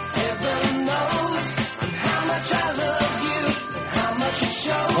 heaven knows how much I love you and how much you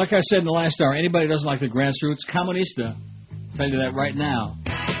show. Like I said in the last hour, anybody who doesn't like the grassroots, comunista. I'll tell you that right now.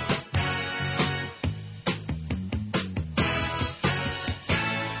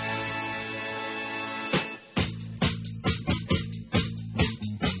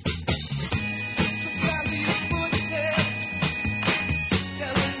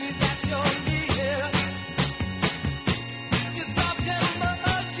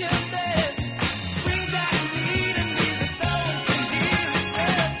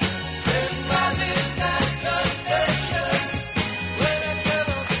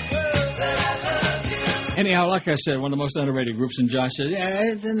 Anyhow, like I said, one of the most underrated groups, and Josh said,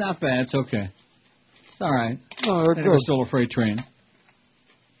 yeah, it's not bad, it's okay. It's all right. Oh, I never stole a freight train.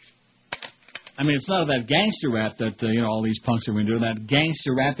 I mean, it's not that gangster rap that, all these punks are doing. That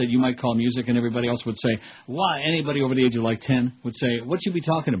gangster rap that you might call music and everybody else would say, why? Anybody over the age of like 10 would say, what you be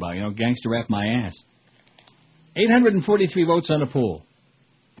talking about? Gangster rap my ass. 843 votes on the poll.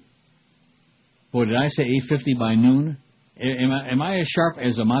 Boy, did I say 8:50 by noon? Am I as sharp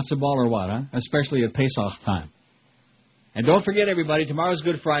as a matzo ball or what, huh? Especially at Pesach time. And don't forget, everybody, tomorrow's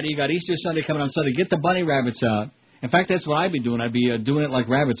Good Friday. You got Easter Sunday coming on Sunday. Get the bunny rabbits out. In fact, that's what I'd be doing. I'd be doing it like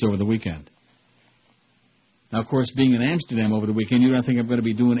rabbits over the weekend. Now, of course, being in Amsterdam over the weekend, you don't think I'm going to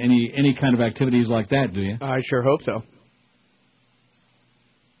be doing any kind of activities like that, do you? I sure hope so.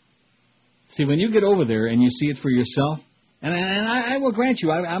 See, when you get over there and you see it for yourself, and I will grant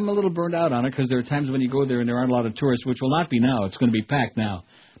you, I'm a little burned out on it because there are times when you go there and there aren't a lot of tourists, which will not be now. It's going to be packed now.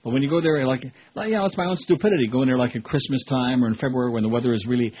 But when you go there, like it's my own stupidity, going there like at Christmas time or in February when the weather is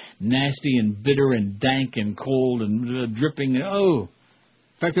really nasty and bitter and dank and cold and dripping. In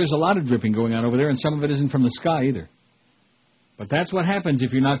fact, there's a lot of dripping going on over there, and some of it isn't from the sky either. But that's what happens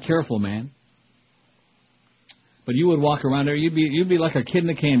if you're not careful, man. But you would walk around there, you'd be like a kid in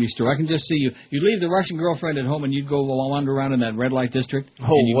a candy store. I can just see you. You'd leave the Russian girlfriend at home and you'd go wander around in that red light district.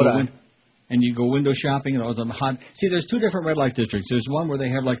 And you go window shopping and all the hot. See, there's two different red light districts. There's one where they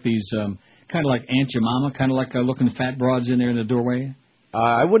have like these kind of like Aunt Jemima, kind of like looking fat broads in there in the doorway.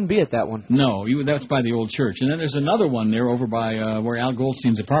 I wouldn't be at that one. No, that's by the old church. And then there's another one there over by where Al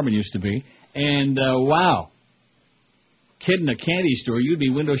Goldstein's apartment used to be. And wow, kid in a candy store, you'd be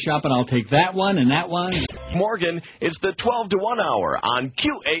window shopping. I'll take that one and that one. Morgan, it's the 12 to 1 hour on QAM.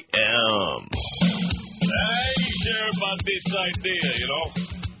 I ain't sure about this idea, you know.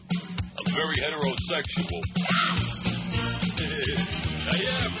 I'm very heterosexual. I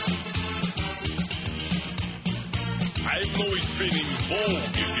am. I've always been in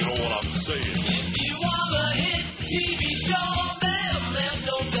vogue, if you know what I'm saying. If you want a hit TV show, then there's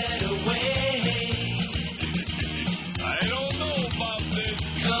no better way. I don't know about this.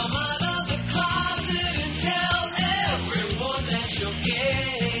 Come out of the closet and tell everyone that you're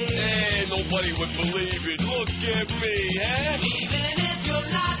gay. Nobody would believe it. Look at me, huh? Even if you're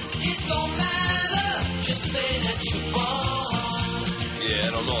not, it don't matter. Just say that you're born. Yeah,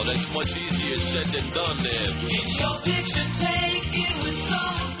 I don't know. That's much easier said than done there. Get your picture taken with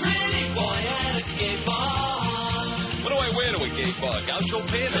some pretty boy at a gay bar. What do I wear to a gay bar? Gaucho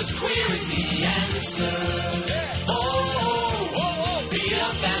pants? As queer as the answer. Yeah. Be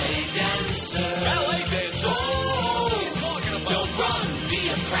a ballet dancer. Ballet dancer? Oh, what are you talking about? Don't run, be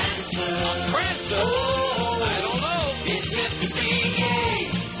a prancer. A prancer? I don't know. It's hip to be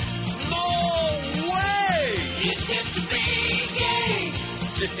gay. No way! It's hip to be gay.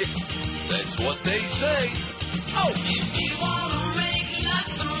 That's what they say. Oh! If you want to make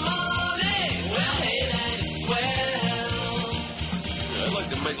lots of money, well, hey, that's swell. Yeah, I'd like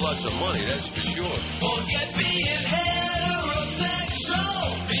to make lots of money, that's for sure. Forget being heterosexual,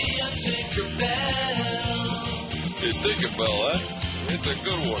 be a Tinkerbell. Tinkerbell, huh? It's a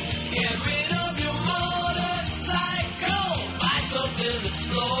good one. Get rid of your motorcycle, buy something that's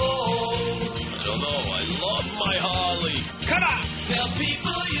slow. I don't know, I love my Harley. Come on! Tell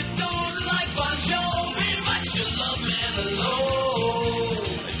people you don't like Bon Jovi, but you love Manilow.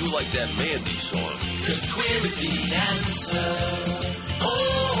 I do like that Mandy song. 'Cause queer is the answer.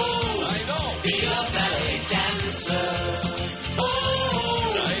 Oh, I know. Be a ballet dancer.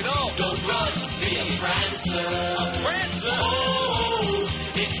 Oh, I know. Don't run, be a prancer. A prancer? Oh,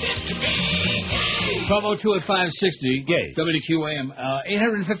 it's hip to be gay. 1202 at 560. Gay. WQAM.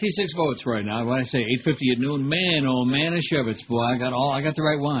 856 votes right now. When I say 850 at noon, man, oh man, a Shevitz, boy. I got the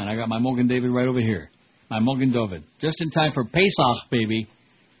right wine. I got my Mogen David right over here. My Mogen David. Just in time for Pesach, baby.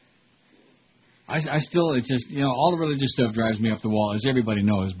 I still, it's just, you know, all the religious stuff drives me up the wall, as everybody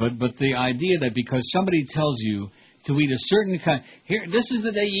knows. But the idea that because somebody tells you to eat a certain kind, here, this is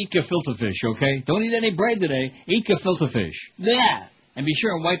the day you eat gefilte fish, okay? Don't eat any bread today. Eat gefilte fish. Yeah. And be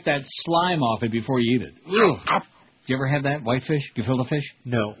sure and wipe that slime off it before you eat it. Ugh. Do you ever have that, white fish, gefilte fish?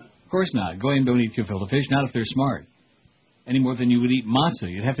 No. Of course not. Go ahead and don't eat gefilte fish, not if they're smart. Any more than you would eat matzah.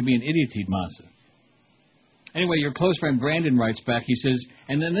 You'd have to be an idiot to eat matzah. Anyway, your close friend Brandon writes back. He says,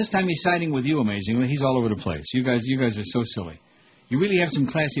 and then this time he's siding with you, amazingly. He's all over the place. You guys are so silly. You really have some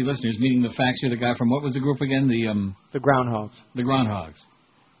classy listeners, meeting the facts here. The guy from, what was the group again? The Groundhogs. The Groundhogs.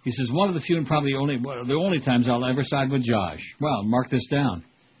 He says, one of the few and probably the only times I'll ever side with Josh. Well, mark this down.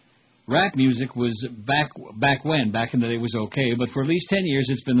 Rap music was back in the day was okay, but for at least 10 years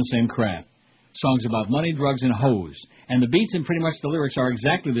it's been the same crap. Songs about money, drugs, and hoes. And the beats and pretty much the lyrics are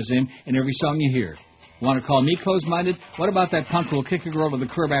exactly the same in every song you hear. Want to call me closed-minded? What about that punk who'll kick a girl to the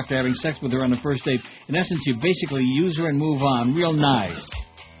curb after having sex with her on the first date? In essence, you basically use her and move on. Real nice.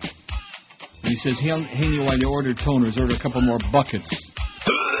 And he says, he knew while you ordered toners, order a couple more buckets.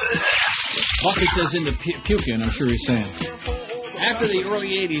 Buckets as into puking, I'm sure he's saying. After the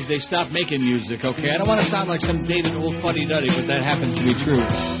early 80s, they stopped making music, okay? I don't want to sound like some dated old fuddy-duddy, but that happens to be true.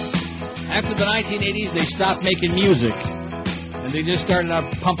 After the 1980s, they stopped making music. And they just started out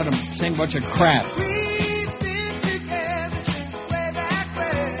pumping the same bunch of crap.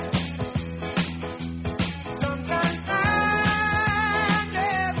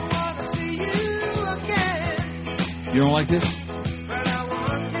 You don't like this?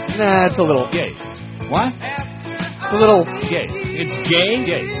 Nah, it's a little gay. What? It's a little gay. It's gay?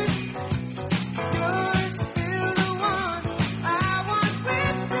 Gay.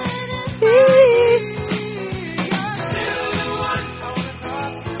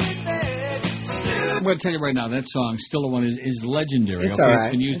 I'm going to tell you right now, that song, Still the One, is legendary. It's all right.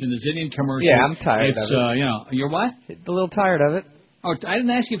 It's been used in the Zillion commercials. Yeah, I'm tired of it. You know, you're what? A little tired of it. Oh, I didn't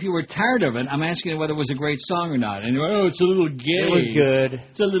ask you if you were tired of it. I'm asking whether it was a great song or not. And you're like, oh, it's a little gay. It was good.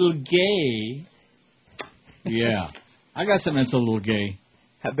 It's a little gay. Yeah. I got something that's a little gay.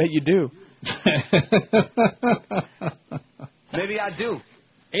 I bet you do. Maybe I do.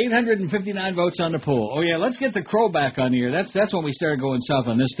 859 votes on the poll. Oh, yeah, let's get the Crow back on here. That's when we started going south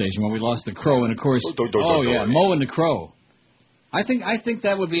on this station, when we lost the Crow. And, of course, Mo and the Crow. I think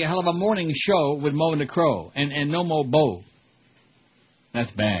that would be a hell of a morning show with Mo and the Crow. And no Mo Bo.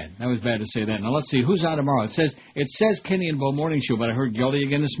 That's bad. That was bad to say that. Now, let's see. Who's on tomorrow? It says Kenny and Bo morning show, but I heard Gully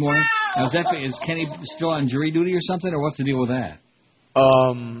again this morning. Now, is Kenny still on jury duty or something, or what's the deal with that?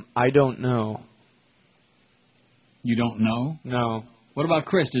 I don't know. You don't know? No. What about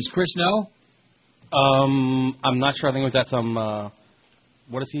Chris? Does Chris know? I'm not sure. I think it was at some,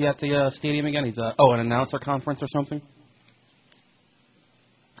 what is he at the stadium again? He's, an announcer conference or something.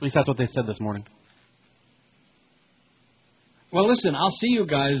 At least that's what they said this morning. Well, listen, I'll see you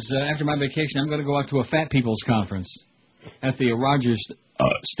guys after my vacation. I'm going to go out to a fat people's conference at the Rogers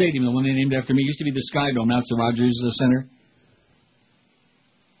Stadium, the one they named after me. It used to be the Sky Dome. Now it's the Rogers Center.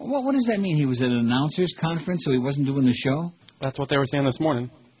 What does that mean? He was at an announcers conference, so he wasn't doing the show? That's what they were saying this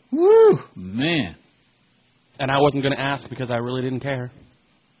morning. Woo! Man. And I wasn't going to ask because I really didn't care.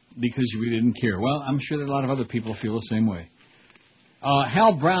 Because you really didn't care. Well, I'm sure that a lot of other people feel the same way.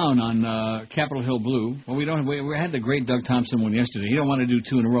 Hal Brown on Capitol Hill Blue. Well, we had the great Doug Thompson one yesterday. He don't want to do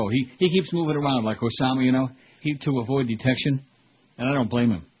two in a row. He keeps moving around like Osama, you know, to avoid detection, and I don't blame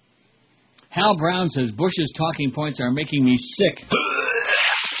him. Hal Brown says Bush's talking points are making me sick.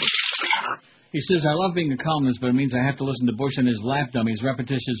 He says, I love being a columnist, but it means I have to listen to Bush and his lap dummies'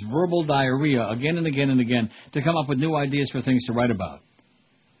 repetitious verbal diarrhea again and again and again to come up with new ideas for things to write about.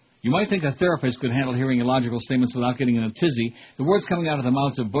 You might think a therapist could handle hearing illogical statements without getting in a tizzy. The words coming out of the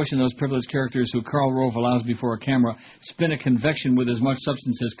mouths of Bush and those privileged characters who Karl Rove allows before a camera spin a convection with as much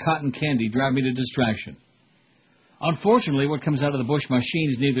substance as cotton candy drive me to distraction. Unfortunately, what comes out of the Bush machine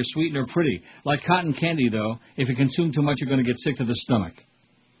is neither sweet nor pretty. Like cotton candy, though, if you consume too much, you're going to get sick to the stomach.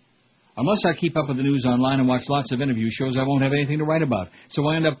 Unless I keep up with the news online and watch lots of interview shows, I won't have anything to write about. So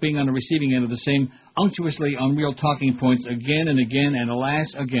I end up being on the receiving end of the same unctuously unreal talking points again and again and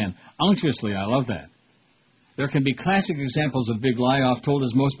alas again. Unctuously, I love that. There can be classic examples of big lie-off told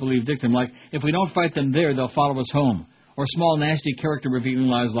as most believe dictum, like, if we don't fight them there, they'll follow us home. Or small, nasty character-revealing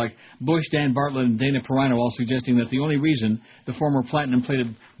lies like Bush, Dan Bartlett, and Dana Perino, all suggesting that the only reason the former platinum-plated,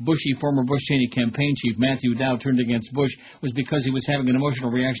 bushy former Bush-Cheney campaign chief Matthew Dowd turned against Bush was because he was having an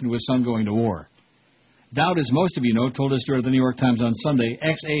emotional reaction to his son going to war. Dowd, as most of you know, told us during the New York Times on Sunday,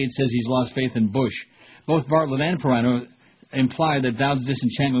 ex-aide says he's lost faith in Bush. Both Bartlett and Perino imply that Dowd's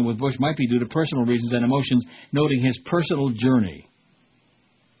disenchantment with Bush might be due to personal reasons and emotions, noting his personal journey.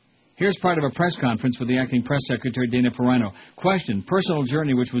 Here's part of a press conference with the acting press secretary, Dana Perino. Question, personal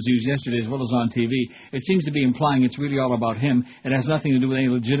journey, which was used yesterday as well as on TV. It seems to be implying it's really all about him. It has nothing to do with any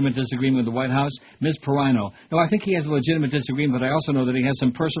legitimate disagreement with the White House. Ms. Perino. No, I think he has a legitimate disagreement, but I also know that he has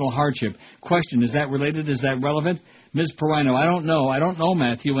some personal hardship. Question, is that related? Is that relevant? Ms. Perino, I don't know,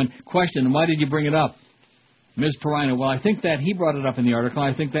 Matthew. And question, why did you bring it up? Ms. Perino, well, I think that he brought it up in the article.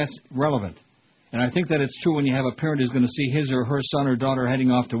 I think that's relevant. And I think that it's true when you have a parent who's going to see his or her son or daughter heading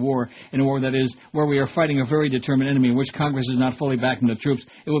off to war, in a war that is where we are fighting a very determined enemy in which Congress is not fully backing the troops.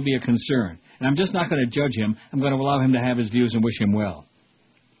 It would be a concern. And I'm just not going to judge him. I'm going to allow him to have his views and wish him well.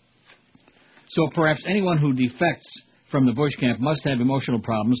 So perhaps anyone who defects from the Bush camp must have emotional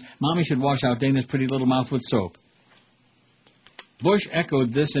problems. Mommy should wash out Dana's pretty little mouth with soap. Bush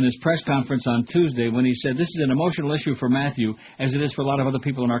echoed this in his press conference on Tuesday when he said, this is an emotional issue for Matthew, as it is for a lot of other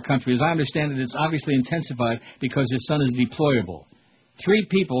people in our country. As I understand it, it's obviously intensified because his son is deployable. 3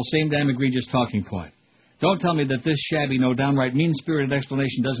 people, same damn egregious talking point. Don't tell me that this shabby, no downright mean-spirited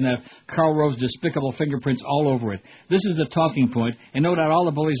explanation doesn't have Karl Rove's despicable fingerprints all over it. This is the talking point, and no doubt all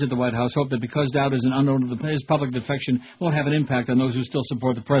the bullies at the White House hope that because Dowd is an unknown to his public defection won't have an impact on those who still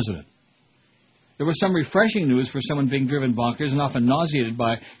support the president. There was some refreshing news for someone being driven bonkers and often nauseated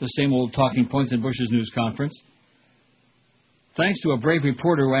by the same old talking points in Bush's news conference. Thanks to a brave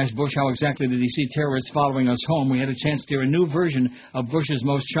reporter who asked Bush how exactly did he see terrorists following us home, we had a chance to hear a new version of Bush's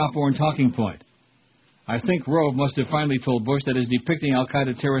most shop-worn talking point. I think Rove must have finally told Bush that his depicting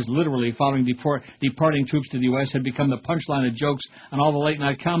al-Qaeda terrorists literally following departing troops to the U.S. had become the punchline of jokes on all the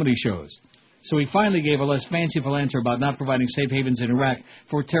late-night comedy shows. So he finally gave a less fanciful answer about not providing safe havens in Iraq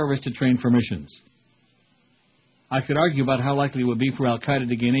for terrorists to train for missions. I could argue about how likely it would be for al-Qaeda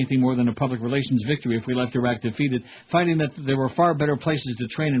to gain anything more than a public relations victory if we left Iraq defeated, finding that there were far better places to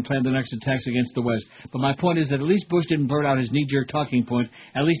train and plan the next attacks against the West. But my point is that at least Bush didn't blurt out his knee-jerk talking point.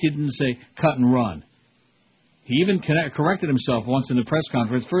 At least he didn't say, cut and run. He even corrected himself once in the press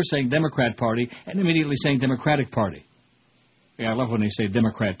conference, first saying Democrat Party and immediately saying Democratic Party. Yeah, I love when they say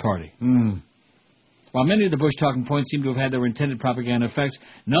Democrat Party. While many of the Bush talking points seem to have had their intended propaganda effects,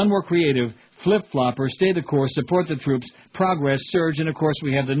 none were creative, flip-flop, or stay the course, support the troops, progress, surge, and of course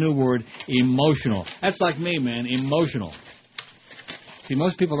we have the new word, emotional. That's like me, man, emotional. See,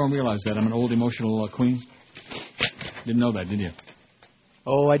 most people don't realize that. I'm an old emotional queen. Didn't know that, did you?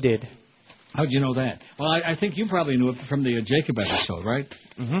 Oh, I did. How'd you know that? Well, I think you probably knew it from the Jacob episode, right?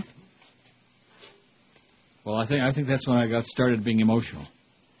 Mm-hmm. Well, I think that's when I got started being emotional.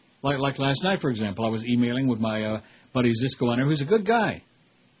 Like last night, for example, I was emailing with my buddy Zisco on there, who's a good guy.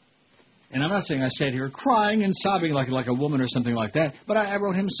 And I'm not saying I sat here crying and sobbing like a woman or something like that, but I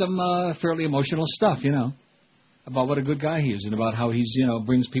wrote him some fairly emotional stuff, you know, about what a good guy he is and about how he's, you know,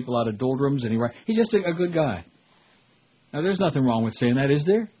 brings people out of doldrums and he's just a good guy. Now, there's nothing wrong with saying that, is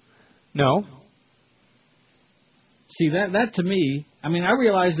there? No. See, that to me, I mean, I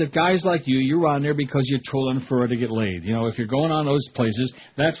realize that guys like you're on there because you're trolling for her to get laid. You know, if you're going on those places,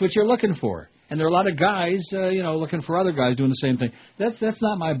 that's what you're looking for. And there are a lot of guys, looking for other guys doing the same thing. That's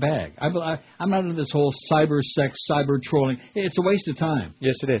not my bag. I'm not into this whole cyber sex, cyber trolling. It's a waste of time.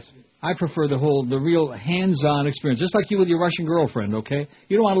 Yes, it is. I prefer the real hands-on experience, just like you with your Russian girlfriend. Okay,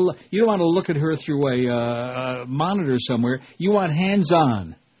 you don't want to look at her through a monitor somewhere. You want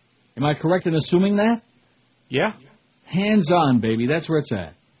hands-on. Am I correct in assuming that? Yeah. Hands-on, baby. That's where it's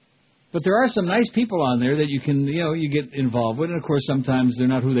at. But there are some nice people on there that you can, you get involved with. And, of course, sometimes they're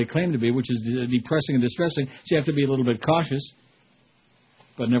not who they claim to be, which is depressing and distressing. So you have to be a little bit cautious.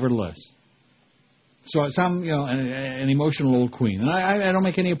 But nevertheless. So I'm, an emotional old queen. And I don't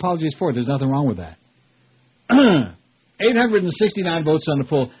make any apologies for it. There's nothing wrong with that. 869 votes on the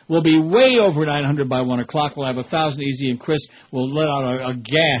poll. We'll be way over 900 by 1 o'clock. We'll have 1,000 easy, and Chris will let out a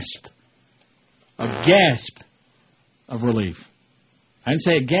gasp. A gasp of relief. I didn't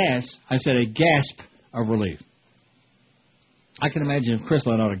say a gas. I said a gasp of relief. I can imagine if Chris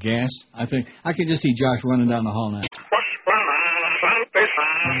let out a gas. I think I can just see Josh running down the hall now.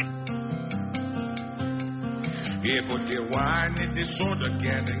 He put the wine in the soda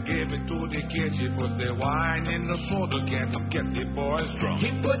can and gave it to the kids. He put the wine in the soda can to get the boys drunk.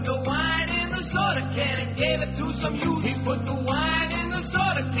 He put the wine in the soda can and gave it to some youth. He put the wine in the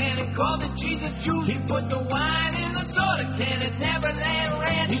soda can and called it Jesus Juice. He put the wine in the soda can at Neverland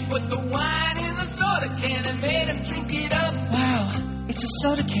Ranch. He put the wine in the soda can and made him drink it up. Wow, it's a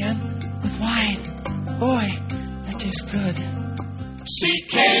soda can with wine. Boy, that tastes good.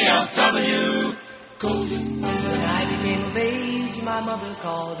 CKLW. Golden. When I became of age, my mother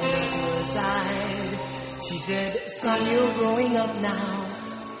called me to her side. She said, son, you're growing up now.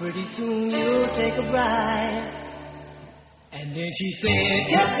 Pretty soon you'll take a bride. And then she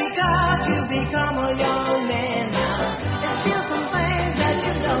said, just because you become a young man now, there's still some things that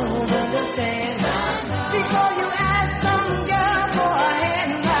you don't understand now. Before you ask some girl for a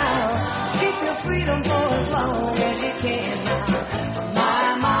hand now, keep your freedom for as long as you can now.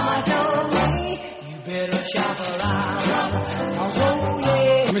 My mama told me, better shop around.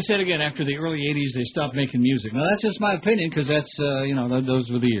 Let me say it again. After the early 80s, they stopped making music. Now, that's just my opinion, because that's, those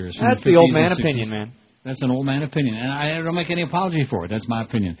were the years. That's the old man opinion, man. That's an old man opinion. And I don't make any apology for it. That's my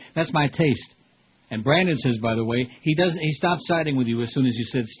opinion. That's my taste. And Brandon says, by the way, he stopped siding with you as soon as you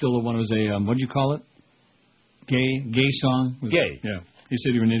said still the one was a, what did you call it? Gay song? Gay. Yeah. He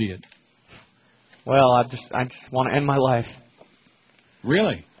said you're an idiot. Well, I just want to end my life.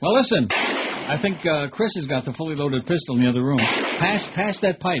 Really? Well, listen. I think Chris has got the fully loaded pistol in the other room. Pass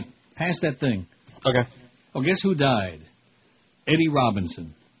that pipe. Pass that thing. Okay. Oh, guess who died? Eddie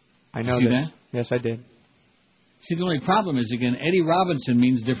Robinson. I know See this. that? Yes, I did. See, the only problem is, again, Eddie Robinson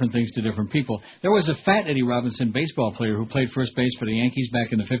means different things to different people. There was a fat Eddie Robinson baseball player who played first base for the Yankees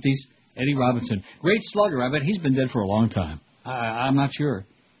back in the 50s. Eddie Robinson. Great slugger. I bet he's been dead for a long time. I'm not sure.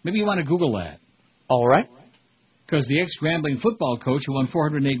 Maybe you want to Google that. All right. Because the ex-Grambling football coach who won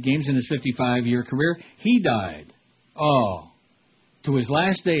 408 games in his 55-year career, he died. Oh. To his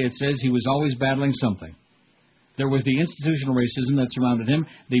last day, it says he was always battling something. There was the institutional racism that surrounded him,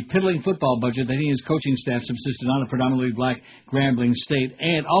 the piddling football budget that he and his coaching staff subsisted on, a predominantly black Grambling state,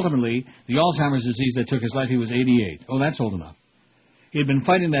 and ultimately the Alzheimer's disease that took his life. He was 88. Oh, that's old enough. He had been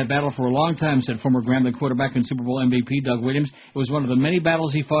fighting that battle for a long time, said former Grambling quarterback and Super Bowl MVP Doug Williams. It was one of the many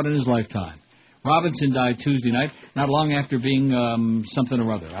battles he fought in his lifetime. Robinson died Tuesday night, not long after being something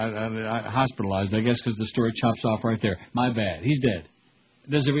or other. I hospitalized, I guess, because the story chops off right there. My bad. He's dead.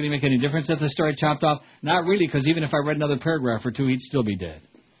 Does it really make any difference that the story chopped off? Not really, because even if I read another paragraph or two, he'd still be dead.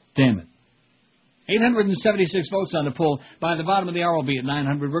 Damn it. 876 votes on the poll. By the bottom of the hour, we'll be at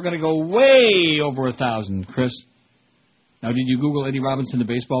 900. We're going to go way over 1,000, Chris. Now, did you Google Eddie Robinson, the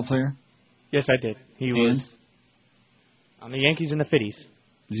baseball player? Yes, I did. He was on the Yankees and the Phillies.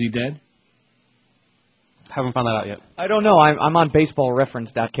 Is he dead? Haven't found that out yet. I don't know. I'm on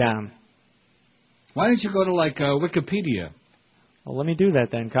baseballreference.com. Why don't you go to, Wikipedia? Well, let me do that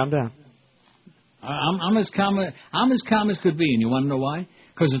then. Calm down. I'm as calm as could be, and you want to know why?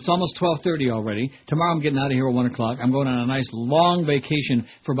 Because it's almost 12:30 already. Tomorrow I'm getting out of here at 1 o'clock. I'm going on a nice long vacation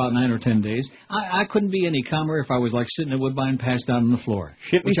for about 9 or 10 days. I couldn't be any calmer if I was sitting at Woodbine passed out on the floor.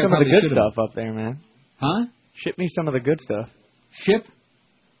 Ship me some of the good stuff up there, man. Huh? Ship me some of the good stuff. Ship?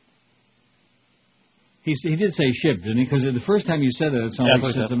 He did say ship, didn't he? Because the first time you said that, it sounded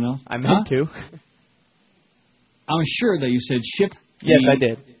like you said something else. I meant to. I'm sure that you said ship. Yes, I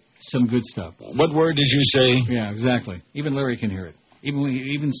did. Some good stuff. What word did you say? Yeah, exactly. Even Larry can hear it.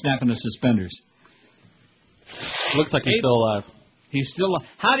 Even snapping the suspenders. Looks like he's still alive. He's still.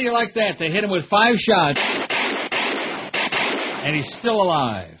 How do you like that? They hit him with 5 shots, and he's still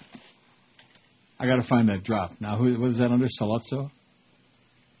alive. I got to find that drop now. What is that under? Salazzo?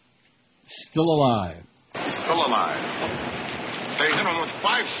 Still alive. Still alive. They hit him with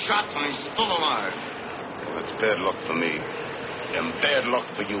 5 shots and he's still alive. Well, that's bad luck for me. And bad luck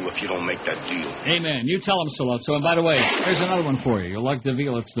for you if you don't make that deal. Amen. You tell him, Salazzo. And by the way, here's another one for you. You'll like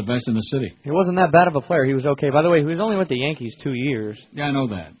DeVille. It's the best in the city. He wasn't that bad of a player. He was okay. By the way, he was only with the Yankees 2 years. Yeah, I know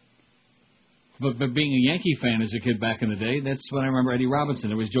that. But being a Yankee fan as a kid back in the day, that's when I remember Eddie Robinson.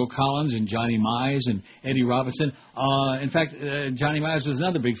 There was Joe Collins and Johnny Mize and Eddie Robinson. In fact, Johnny Mize was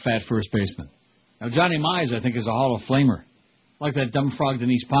another big fat first baseman. Now, Johnny Mize, I think, is a Hall of Famer. Like that dumb frog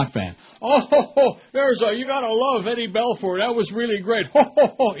Denise Potvin. You gotta love Eddie Belfour. That was really great.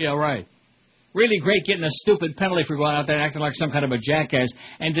 Yeah, right. Really great getting a stupid penalty for going out there and acting like some kind of a jackass.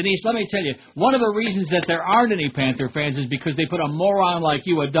 And Denise, let me tell you, one of the reasons that there aren't any Panther fans is because they put a moron like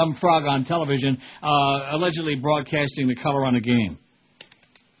you, a dumb frog, on television, allegedly broadcasting the color on the game.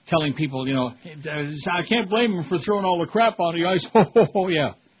 Telling people, I can't blame him for throwing all the crap on the ice.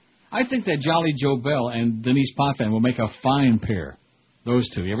 Yeah. I think that Jolly Joe Bell and Denise Potvin will make a fine pair. Those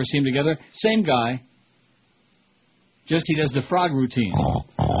two. You ever see them together? Same guy. Just he does the frog routine.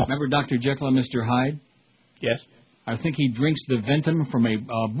 Remember Dr. Jekyll and Mr. Hyde? Yes. I think he drinks the ventum from a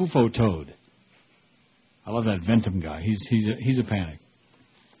bufo toad. I love that ventum guy. He's a panic.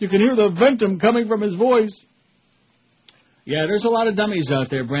 You can hear the ventum coming from his voice. Yeah, there's a lot of dummies out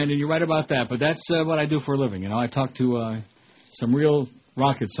there, Brandon. You're right about that. But that's what I do for a living. I talk to some real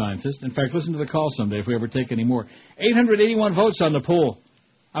rocket scientists. In fact, listen to the call someday if we ever take any more. 881 votes on the poll.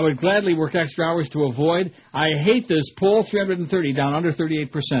 I would gladly work extra hours to avoid. I hate this poll. 330, down under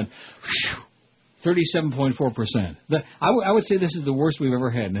 38%. 37.4%. I would say this is the worst we've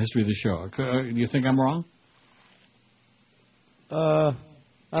ever had in the history of the show. Do you think I'm wrong? I don't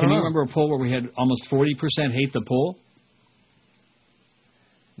Can you know. remember a poll where we had almost 40% hate the poll?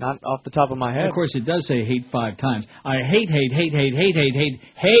 Not off the top of my head. And of course, it does say hate 5 times. I hate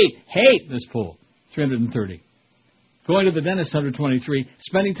this poll. 330. Going to the dentist, 123.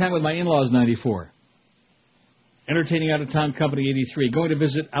 Spending time with my in-laws, 94. Entertaining out-of-town company, 83. Going to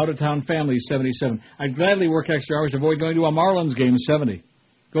visit out-of-town families, 77. I'd gladly work extra hours to avoid going to a Marlins game, 70.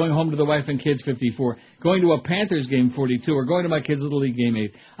 Going home to the wife and kids, 54. Going to a Panthers game, 42. Or going to my kids' Little League game,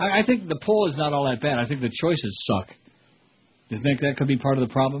 8. I think the poll is not all that bad. I think the choices suck. Do you think that could be part of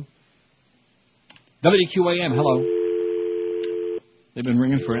the problem? WQAM, hello. They've been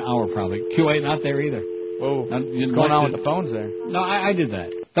ringing for an hour, probably. QA, not there either. Whoa. What's going on with the phones there? No, I did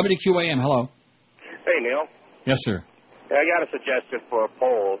that. WQAM, hello. Hey, Neil. Yes, sir. Hey, I got a suggestion for a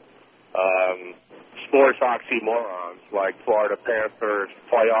poll. Sports oxymorons, like Florida Panthers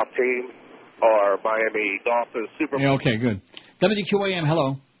playoff team or Miami Dolphins Super Bowl. Yeah, okay, good. WQAM,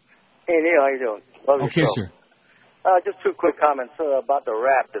 hello. Hey, Neil, how you doing? Love your Okay, show. sir. Just 2 quick comments about the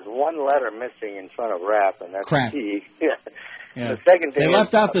rap. There's 1 letter missing in front of rap, and that's Crap. C. Yeah. Yeah. The second thing They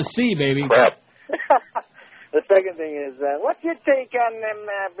left out the C, baby. Crap. The second thing is, what's your take on them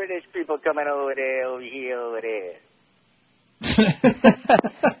British people coming over there, over here, over there?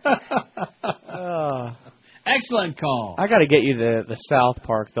 Excellent call. I got to get you the South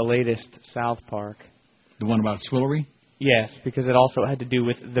Park, the latest South Park. The one about Swillery? Yes, because it also had to do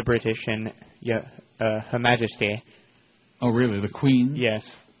with the British and Her Majesty. Oh, really? The Queen? Yes.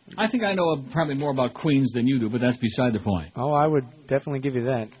 I think I know probably more about Queens than you do, but that's beside the point. Oh, I would definitely give you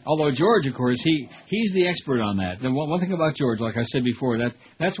that. Although George, of course, he's the expert on that. And one thing about George, like I said before,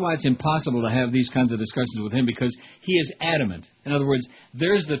 that's why it's impossible to have these kinds of discussions with him, because he is adamant. In other words,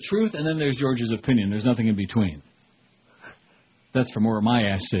 there's the truth, and then there's George's opinion. There's nothing in between. That's from where my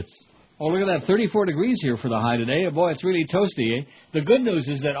ass sits. Oh, look at that, 34 degrees here for the high today. Boy, it's really toasty, eh? The good news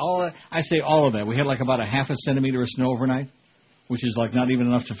is that all of that. We had like about a half a centimeter of snow overnight, which is like not even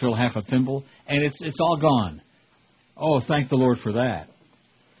enough to fill half a thimble, and it's all gone. Oh, thank the Lord for that.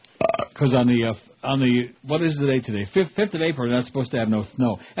 Because on the what is the day today? 5th of April, we're not supposed to have no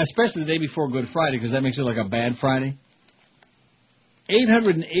snow, especially the day before Good Friday, because that makes it like a bad Friday.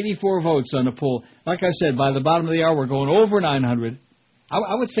 884 votes on the poll. Like I said, by the bottom of the hour, we're going over 900.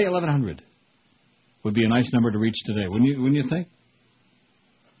 I would say 1,100 would be a nice number to reach today. Wouldn't you think?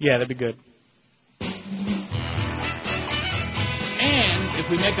 Yeah, that'd be good. And if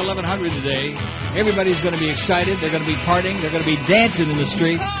we make 1,100 today, everybody's going to be excited. They're going to be partying. They're going to be dancing in the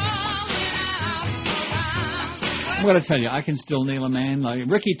street. I'm going to tell you, I can still nail a man. Like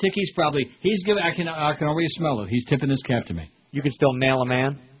Ricky Ticky's probably, he's giving. I can already smell it. He's tipping his cap to me. You can still nail a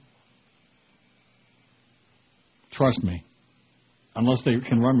man? Trust me. Unless they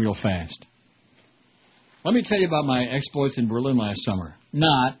can run real fast. Let me tell you about my exploits in Berlin last summer.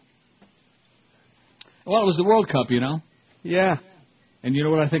 Well, it was the World Cup, you know. Yeah. And you know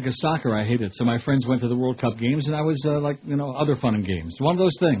what I think of soccer? I hate it. So my friends went to the World Cup games, and I was other fun and games. One of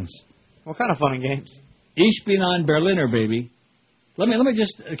those things. What kind of fun and games? Ich bin ein Berliner, baby. Let me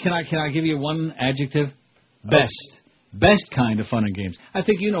just, can I give you one adjective? Best. Best kind of fun and games. I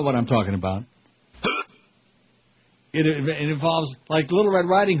think you know what I'm talking about. It involves, like Little Red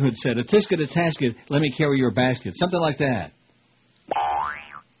Riding Hood said, a tisket, a tasket, let me carry your basket. Something like that.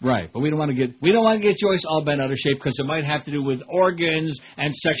 Right, but we don't want to get Joyce all bent out of shape because it might have to do with organs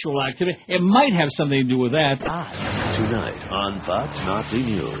and sexual activity. It might have something to do with that. Tonight on Fox Nazi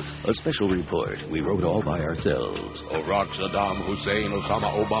News, a special report we wrote all by ourselves. Iraq, Saddam Hussein,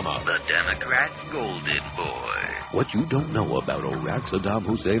 Osama Obama. The Democrats' golden boy. What you don't know about Iraq, Saddam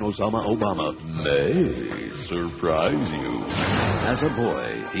Hussein, Osama Obama may surprise you. As a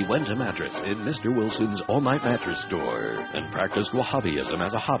boy, he went to mattress in Mr. Wilson's all-night mattress store and practiced Wahhabism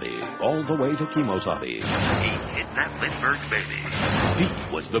as a hobby, all the way to Kemosabe. He kidnapped Lindbergh's baby.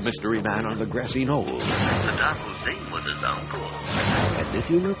 He was the mystery man on the grassy knoll. Saddam Hussein was his uncle. And if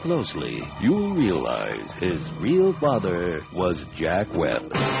you look closely, you'll realize his real father was Jack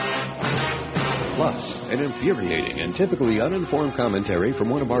Webb. Plus, an infuriating and typically uninformed commentary from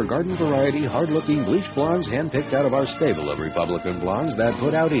one of our garden variety, hard-looking bleached blondes handpicked out of our stable of Republican blondes that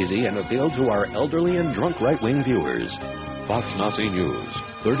put out easy and appealed to our elderly and drunk right-wing viewers. Fox Nazi News.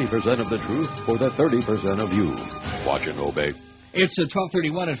 30% of the truth for the 30% of you. Watch and obey. It's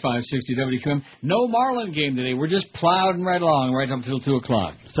 12:31 at 560 WQM. No Marlin game today. We're just plowing right along right up until 2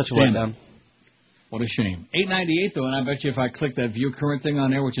 o'clock. Such a letdown. What a shame. 898, though, and I bet you if I click that view current thing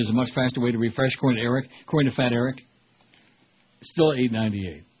on there, which is a much faster way to refresh, according to Fat Eric, still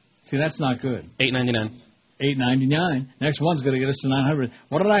 898. See, that's not good. 899. 899. Next one's going to get us to 900.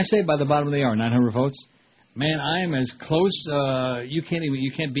 What did I say by the bottom of the hour? 900 votes? Man, I am as close. You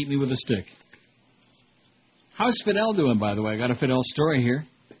can't beat me with a stick. How's Fidel doing, by the way? I got a Fidel story here.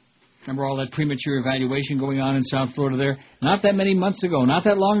 Remember all that premature evaluation going on in South Florida there? Not that many months ago, not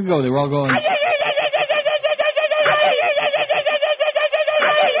that long ago, they were all going...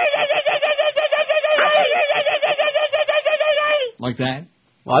 Like that?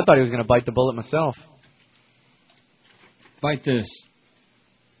 Well, I thought he was going to bite the bullet myself. Bite this.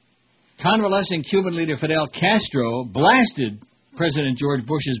 Convalescing Cuban leader Fidel Castro blasted President George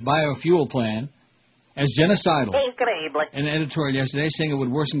Bush's biofuel plan as genocidal. An editorial yesterday saying it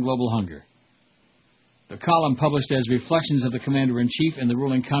would worsen global hunger. The column, published as reflections of the commander-in-chief in the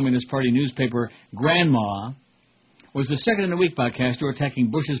ruling Communist Party newspaper Granma, was the second in a week by Castro attacking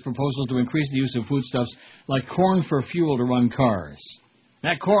Bush's proposal to increase the use of foodstuffs like corn for fuel to run cars.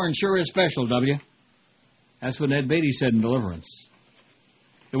 That corn sure is special, W. That's what Ned Beatty said in Deliverance.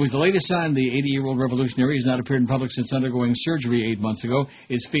 It was the latest sign the 80-year-old revolutionary has not appeared in public since undergoing surgery 8 months ago,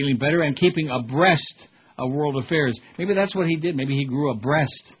 is feeling better and keeping abreast of world affairs. Maybe that's what he did. Maybe he grew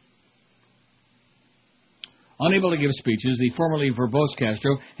abreast. Unable to give speeches, the formerly verbose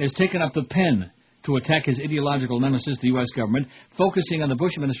Castro has taken up the pen to attack his ideological nemesis, the U.S. government, focusing on the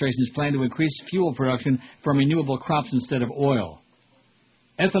Bush administration's plan to increase fuel production from renewable crops instead of oil.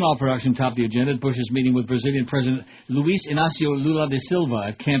 Ethanol production topped the agenda at Bush's meeting with Brazilian President Luiz Inácio Lula da Silva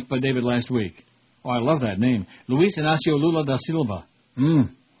at Camp David last week. Oh, I love that name. Luiz Inácio Lula da Silva.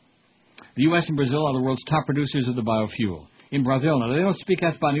 The U.S. and Brazil are the world's top producers of the biofuel. In Brazil, now they don't speak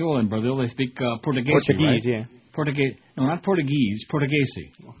Espanol in Brazil, they speak Portuguese, right? Yeah. Portuguese. No, not Portuguese, Portuguese.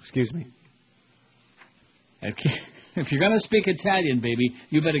 Oh, excuse me. If you're going to speak Italian, baby,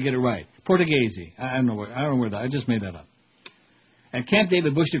 you better get it right. Portuguese. I don't know where that. I just made that up. At Camp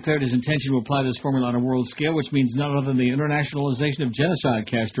David, Bush declared his intention to apply this formula on a world scale, which means none other than the internationalization of genocide,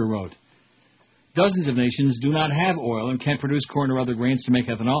 Castro wrote. Dozens of nations do not have oil and can't produce corn or other grains to make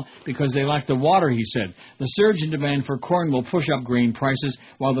ethanol because they lack the water, he said. The surge in demand for corn will push up grain prices,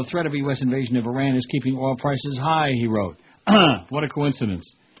 while the threat of a U.S. invasion of Iran is keeping oil prices high, he wrote. What a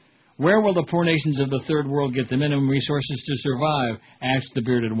coincidence. Where will the poor nations of the Third World get the minimum resources to survive, asked the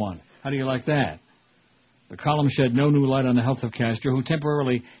bearded one. How do you like that? The column shed no new light on the health of Castro, who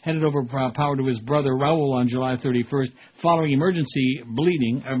temporarily handed over power to his brother Raul on July 31st, following emergency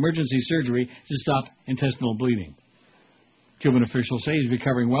surgery to stop intestinal bleeding. Cuban officials say he's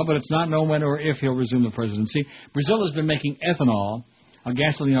recovering well, but it's not known when or if he'll resume the presidency. Brazil has been making ethanol, a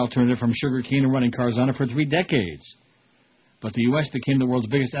gasoline alternative from sugarcane and running cars on it, for 3 decades. But the U.S. became the world's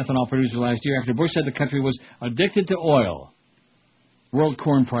biggest ethanol producer last year after Bush said the country was addicted to oil. World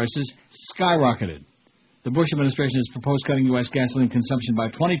corn prices skyrocketed. The Bush administration has proposed cutting U.S. gasoline consumption by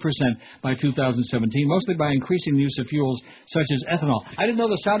 20% by 2017, mostly by increasing the use of fuels such as ethanol. I didn't know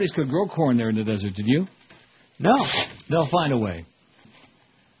the Saudis could grow corn there in the desert, did you? No. They'll find a way.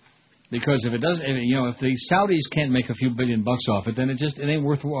 Because if the Saudis can't make a few $billion off it, then it ain't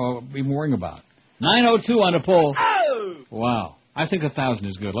worth even worrying about. 902 on the poll. Oh! Wow. I think 1,000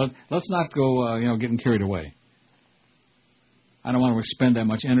 is good. Let's not go, getting carried away. I don't want to expend that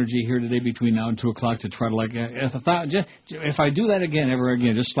much energy here today between now and 2 o'clock to try to if I do that ever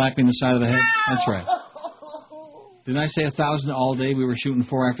again, just slap me in the side of the head. That's right. Didn't I say 1,000 all day we were shooting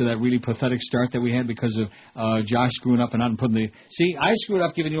for after that really pathetic start that we had because of Josh screwing up and not putting the... See, I screwed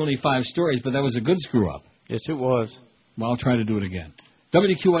up giving you only 5 stories, but that was a good screw up. Yes, it was. Well, I'll try to do it again.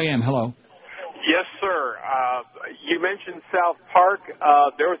 WQAM, hello. Yes, sir. You mentioned South Park.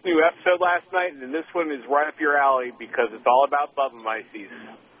 There was a new episode last night, and this one is right up your alley because it's all about Bubba-Mices.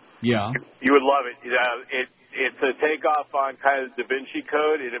 Yeah. You would love it. It's a takeoff on kind of Da Vinci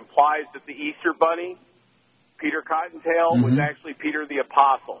Code. It implies that the Easter Bunny, Peter Cottontail, was actually Peter the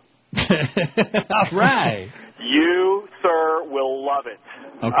Apostle. All right. You, sir, will love it.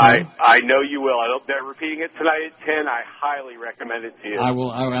 Okay. I know you will. They're repeating it tonight at 10. I highly recommend it to you. I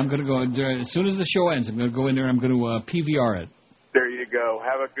will. I'm going to go, as soon as the show ends, I'm going to go in there and I'm going to PVR it. There you go.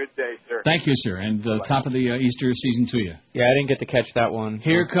 Have a good day, sir. Thank you, sir. And top of the Easter season to you. Yeah, I didn't get to catch that one.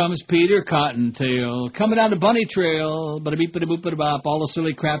 Here comes Peter Cottontail, coming down the bunny trail, bada-beep-bada-boop-bada-bop, all the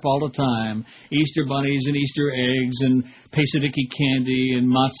silly crap all the time. Easter bunnies and Easter eggs and Pasadiki candy and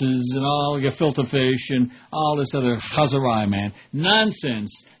matzahs and all gefilte fish and all this other chazarai, man.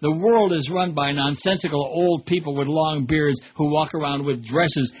 Nonsense. The world is run by nonsensical old people with long beards who walk around with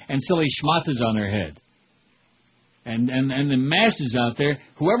dresses and silly schmatas on their head. And the masses out there,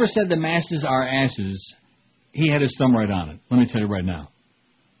 whoever said the masses are asses, he had his thumb right on it. Let me tell you right now.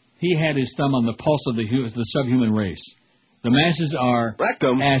 He had his thumb on the pulse of the subhuman race. The masses are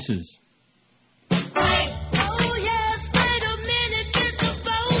asses.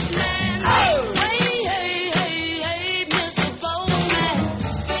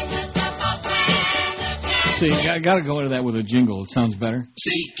 See, I got to go into that with a jingle. It sounds better.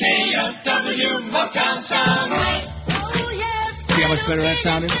 CKOW Motown Sound. See how much better that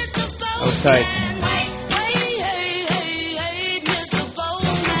sounded? That was tight.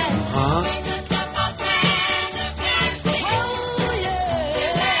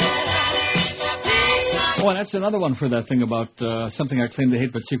 Oh, and that's another one for that thing about something I claim to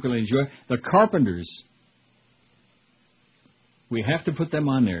hate but secretly enjoy. The Carpenters. We have to put them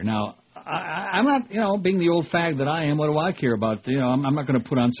on there. Now, I'm not, being the old fag that I am, what do I care about? I'm not going to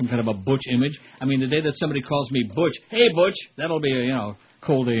put on some kind of a Butch image. I mean, the day that somebody calls me Butch, hey, Butch, that'll be a,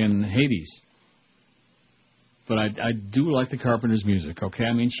 cold day in Hades. But I do like the Carpenters' music, okay?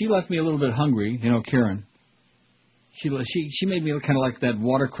 I mean, she left me a little bit hungry, Karen. She made me kind of like that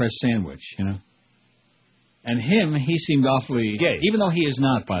watercress sandwich, And him, he seemed awfully gay, even though he is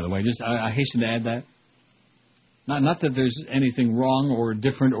not, by the way. Just I hasten to add that. Not that there's anything wrong or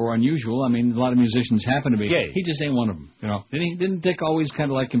different or unusual. I mean, a lot of musicians happen to be gay. He just ain't one of them, Didn't Dick always kind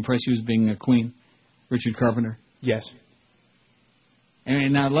of like impress you as being a queen, Richard Carpenter? Yes.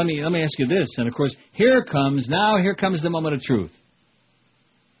 And now let me ask you this. And of course, here comes the moment of truth.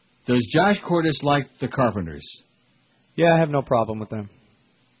 Does Josh Cordes like the Carpenters? Yeah, I have no problem with them.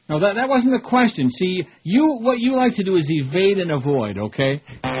 No, that wasn't the question. See, what you like to do is evade and avoid, okay?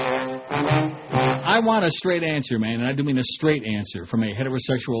 I want a straight answer, man, and I do mean a straight answer from a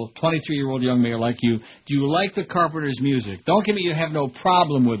heterosexual 23-year-old young male like you. Do you like the Carpenters' music? Don't give me you have no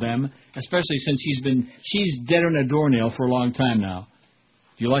problem with them, especially since she's dead on a doornail for a long time now.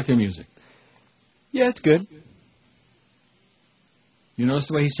 Do you like their music? Yeah, it's good. You notice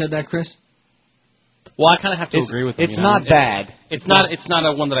the way he said that, Chris? Well, I kind of have to agree with him. It's not bad. It's not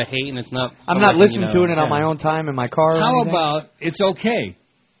a one that I hate, and it's not. I'm not listening to it on my own time in my car. How about it's okay?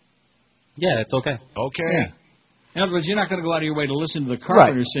 Yeah, it's okay. Okay. Yeah. In other words, you're not going to go out of your way to listen to the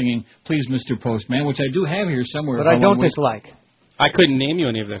Carpenters singing "Please, Mr. Postman," which I do have here somewhere. But I don't dislike. I couldn't name you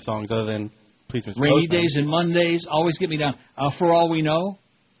any of their songs other than "Please, Mr. Rainy Postman." Days and Mondays, Always Get Me Down. For All We Know.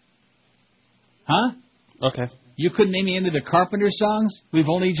 Huh? Okay. You couldn't name me any of the Carpenters songs? We've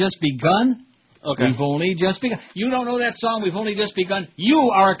Only Just Begun? Okay. We've Only Just Begun. You don't know that song, We've Only Just Begun?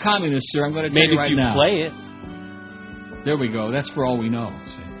 You are a communist, sir. I'm going to tell you right now. Maybe if you play it. There we go. That's For All We Know.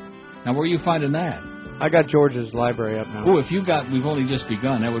 See? Now, where are you finding that? I got George's library up now. Oh, if you got We've Only Just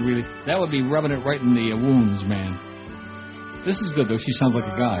Begun, that would be rubbing it right in the wounds, man. This is good, though. She sounds like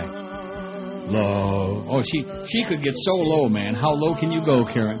a guy. Low. Oh, she could get so low, man. How low can you go,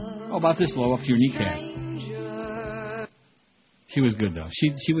 Karen? Oh, about this low, up to your kneecap. She was good, though.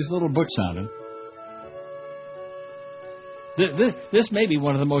 She was a little butch sounding. This may be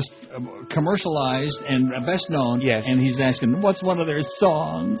one of the most commercialized and best known. Yes. And he's asking, what's one of their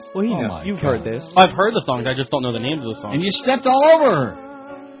songs? Well, you've heard this. I've heard the songs. I just don't know the names of the songs. And you stepped all over her.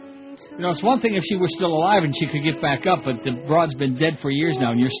 You know, it's one thing if she were still alive and she could get back up, but the broad's been dead for years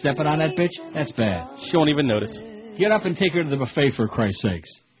now, and you're stepping on that bitch? That's bad. She won't even notice. Get up and take her to the buffet, for Christ's sakes.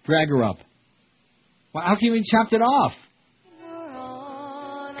 Drag her up. Well, how come you chopped it off?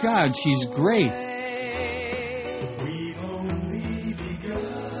 God, she's great.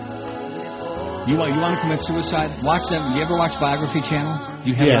 You want to commit suicide? Watch them. You ever watch Biography Channel? Do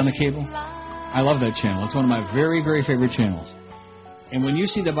you have it on the cable? I love that channel. It's one of my very, very favorite channels. And when you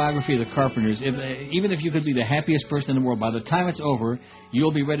see the biography of the Carpenters, even if you could be the happiest person in the world, by the time it's over,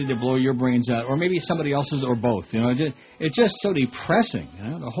 you'll be ready to blow your brains out, or maybe somebody else's, or both. You know, it's just so depressing. You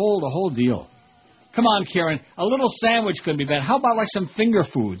know, the whole deal. Come on, Karen. A little sandwich couldn't be bad. How about like some finger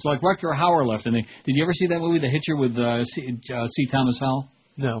foods, like Rutger Hauer left? Did you ever see that movie, The Hitcher, with C. Thomas Howell?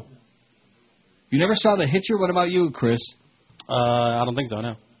 No. You never saw The Hitcher? What about you, Chris? I don't think so,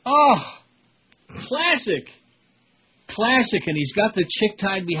 no. Oh, classic. Classic, and he's got the chick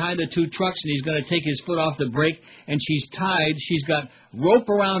tied behind the two trucks, and he's going to take his foot off the brake, and she's tied. She's got rope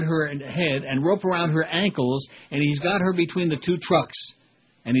around her head and rope around her ankles, and he's got her between the two trucks,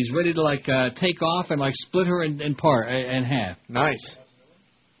 and he's ready to take off and split her in half. Nice.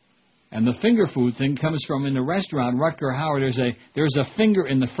 And the finger food thing comes from, in the restaurant, Rutger Hauer, there's a finger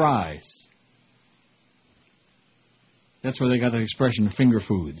in the fries. That's where they got the expression finger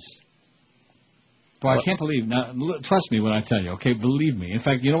foods. Boy, I can't believe. Now, trust me when I tell you, okay? Believe me. In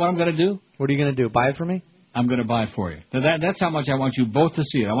fact, you know what I'm going to do? What are you going to do? Buy it for me? I'm going to buy it for you. That's how much I want you both to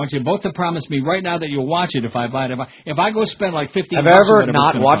see it. I want you both to promise me right now that you'll watch it if I buy it. If I go spend like $15. Have I ever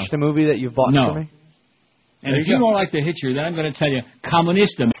not watched a movie that you've bought for me? And if you don't like The Hitcher, then I'm going to tell you,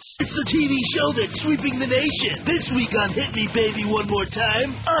 Comunista. It's the TV show that's sweeping the nation. This week on Hit Me Baby One More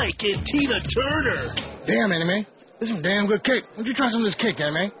Time, Ike and Tina Turner. Damn, Anime. This is some damn good cake. Why don't you try some of this cake,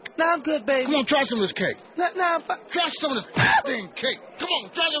 Anime? No, I'm good, baby. Come on, try some of this cake. No, try some of this dang cake. Come on,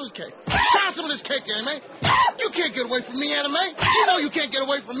 try some of this cake. Try some of this cake, Anime. You can't get away from me, Anime. You know you can't get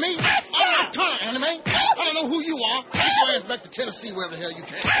away from me. I'm not tired, Anime. I don't know who you are. Get your ass back to Tennessee, wherever the hell you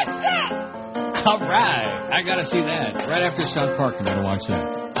can. All right. I got to see that. Right after South Park, I'm going to watch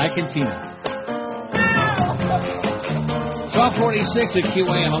that. Ike and Tina. 1246 at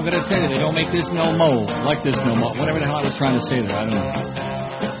QAM. I'm going to tell you, they don't make this no more. Like this no more. Whatever the hell I was trying to say there. I don't know.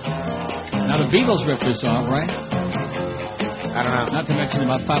 Now, the Beatles ripped this off, right? I don't know. Not to mention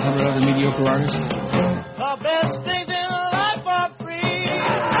about 500 other mediocre artists. The best things in life are free,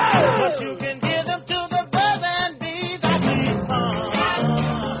 but you can give them to the birds and bees. I need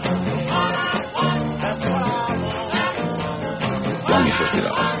That's what I want. Lend me $50.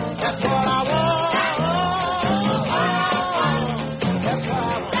 That's what I want.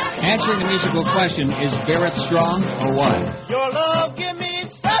 Answering the musical question, is Barrett strong or what? Your love give me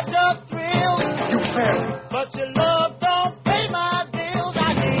such a thrill. You failed. But your love don't pay my bills.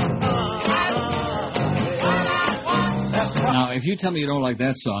 I need Now, if you tell me you don't like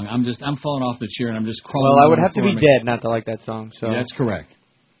that song, I'm falling off the chair and I'm just crawling. Well, I would have to be dead not to like that song. So yeah, that's correct.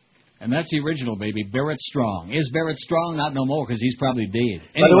 And that's the original, baby. Barrett Strong. Is Barrett Strong? Not no more, because he's probably dead.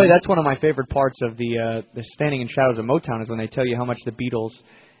 Anyway. By the way, that's one of my favorite parts of the Standing in Shadows of Motown is when they tell you how much the Beatles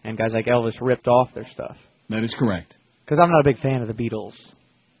and guys like Elvis ripped off their stuff. That is correct. Because I'm not a big fan of the Beatles.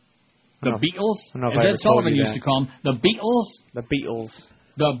 The Beatles? As Ed Sullivan used to call them the Beatles? The Beatles.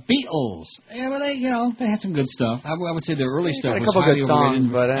 The Beatles. Yeah, well, they had some good stuff. I would say their early stuff was couple highly good songs,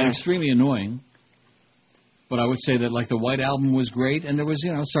 overrated and extremely annoying. But I would say that, like, the White Album was great, and there was,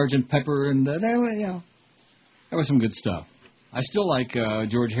 Sgt. Pepper, and there was some good stuff. I still like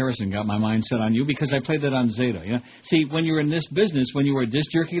George Harrison, Got My Mind Set on You, because I played that on Zeta. See, when you're in this business, when you were a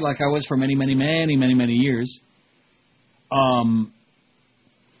disc jockey, like I was for many, many, many, many, many years, I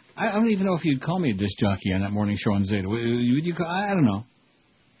don't even know if you'd call me a disc jockey on that morning show on Zeta. I don't know.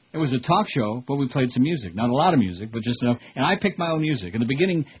 It was a talk show, but we played some music. Not a lot of music, but just enough. And I picked my own music. In the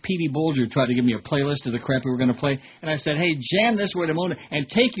beginning, Petey Bolger tried to give me a playlist of the crap we were going to play. And I said, hey, jam this word a moment and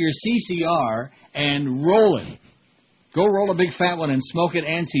take your CCR and roll it. Go roll a big fat one and smoke it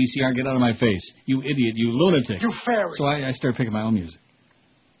and CCR. Get out of my face. You idiot. You lunatic. You fairy. So I started picking my own music.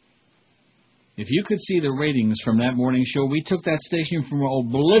 If you could see the ratings from that morning show, we took that station from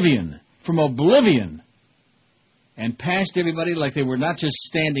oblivion. And passed everybody like they were not just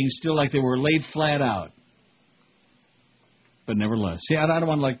standing still, like they were laid flat out. But nevertheless. See, I don't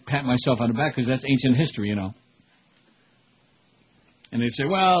want to, pat myself on the back because that's ancient history, And they say,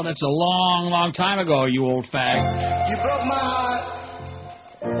 well, that's a long, long time ago, you old fag. You broke my heart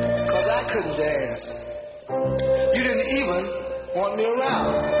because I couldn't dance. You didn't even want me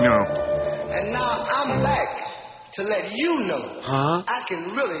around. No. And now I'm back to let you know I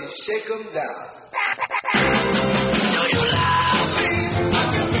can really shake them down.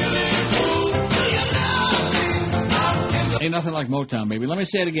 Ain't nothing like Motown, baby. Let me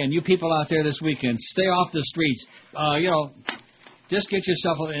say it again. You people out there this weekend, stay off the streets. Just get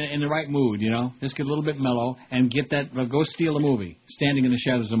yourself in the right mood, Just get a little bit mellow and get that. Go steal a movie, Standing in the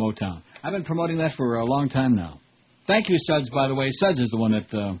Shadows of Motown. I've been promoting that for a long time now. Thank you, Suds, by the way. Suds is the one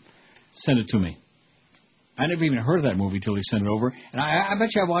that sent it to me. I never even heard of that movie till he sent it over. And I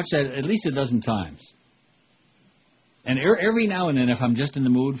bet you I've watched that at least a dozen times. And every now and then, if I'm just in the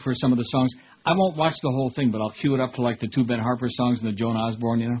mood for some of the songs, I won't watch the whole thing, but I'll cue it up to, the two Ben Harper songs and the Joan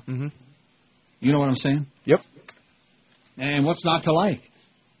Osborne, Mm-hmm. You know what I'm saying? Yep. And what's not to like?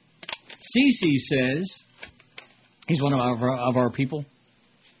 CeCe says, he's one of our people,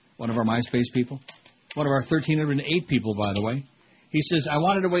 one of our MySpace people, one of our 1,308 people, by the way. He says, I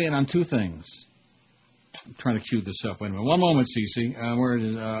wanted to weigh in on two things. I'm trying to cue this up. Wait a minute. One moment, CeCe. Where it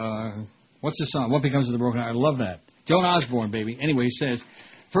is? What's the song? What Becomes of the Broken Heart? I love that. Joan Osborne, baby. Anyway, he says,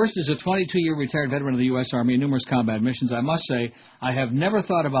 first, as a 22-year retired veteran of the U.S. Army and numerous combat missions, I must say I have never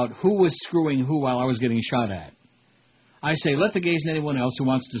thought about who was screwing who while I was getting shot at. I say, let the gays and anyone else who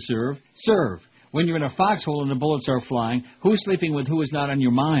wants to serve, serve. When you're in a foxhole and the bullets are flying, who's sleeping with who is not on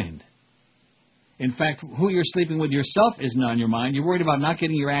your mind. In fact, who you're sleeping with yourself isn't on your mind. You're worried about not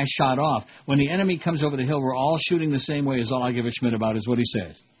getting your ass shot off. When the enemy comes over the hill, we're all shooting the same way is all I give a Schmidt about, is what he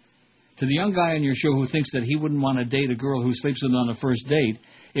says. To the young guy on your show who thinks that he wouldn't want to date a girl who sleeps with him on the first date,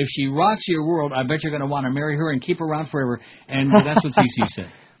 if she rocks your world, I bet you're going to want to marry her and keep her around forever. And that's what CeCe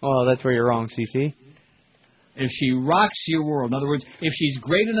said. Well, that's where you're wrong, CeCe. If she rocks your world, in other words, if she's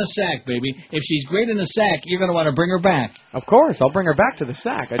great in a sack, baby, if she's great in a sack, you're going to want to bring her back. Of course, I'll bring her back to the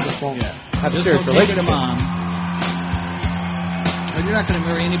sack. I just won't have a serious relationship. To Mom. But you're not going to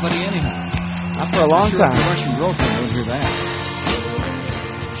marry anybody anyhow. Not for a long time. Your Russian girlfriend won't hear that.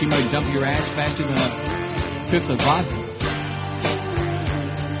 She might dump your ass faster than a fifth of vodka.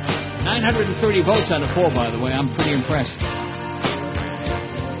 930 votes on the poll, by the way. I'm pretty impressed.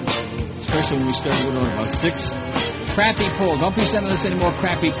 Especially when we started with about 6. Crappy polls. Don't be sending us any more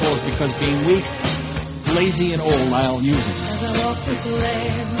crappy polls because being weak, lazy, and old, I'll use it. As I walk this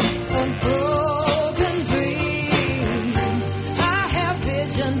land of broken dreams, I have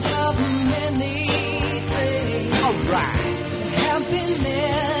visions of many things. All right.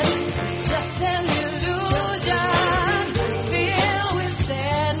 Happiness, just an illusion, filled with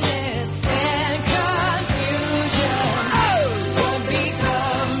sadness and confusion. What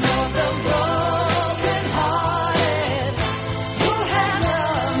becomes of the broken-hearted who had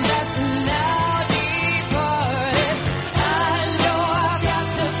love that's now departed? I know I've got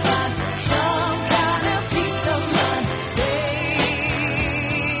to find some kind of peace of mind,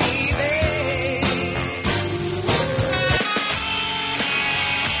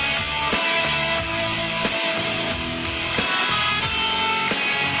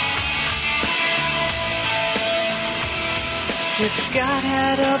 If God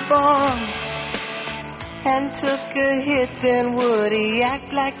had a bomb and took a hit, then would he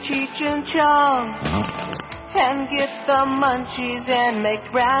act like Cheech and Chong and get the munchies and make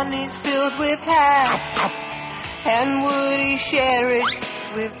brownies filled with hash? And would he share it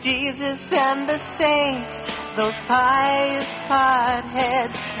with Jesus and the saints, those pious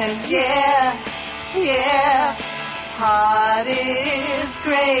potheads. And yeah, yeah, pot is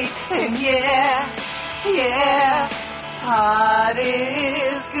great. And yeah, yeah, pot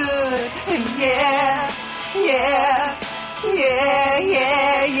is good. And yeah, yeah, yeah,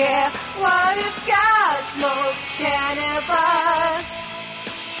 yeah, yeah. What if God smokes cannabis?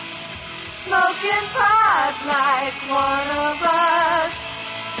 Smoking pot like one of us.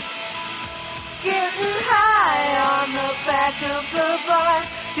 Getting high on the back of the bus.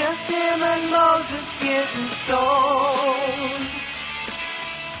 Just him and Moses getting stoned.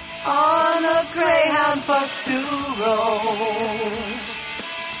 On a Greyhound bus to Rome.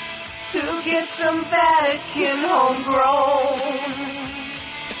 To get some Vatican homegrown.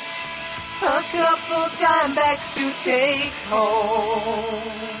 A couple dimebacks to take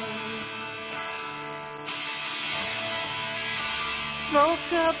home.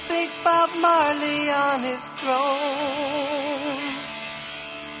 Smoke a big Bob Marley on his throne.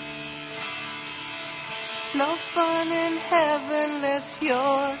 No fun in heaven unless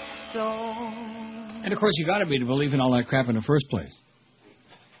you're stoned. And of course, you got to be to believe in all that crap in the first place.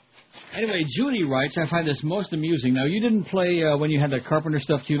 Anyway, Judy writes, I find this most amusing. Now, you didn't play when you had that Carpenter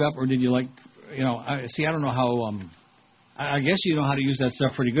stuff queued up, or did you I don't know how, I guess you know how to use that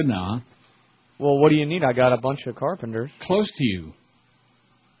stuff pretty good now, huh? Well, what do you need? I got a bunch of Carpenters. Close to you.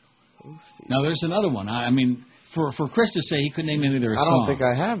 Now, there's another one. I mean, for Chris to say he couldn't name any of their songs. I don't think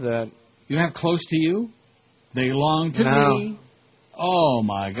I have that. You have Close to You? They long to pee. Oh,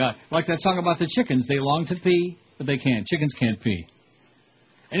 my God. Like that song about the chickens. They long to pee, but they can't. Chickens can't pee.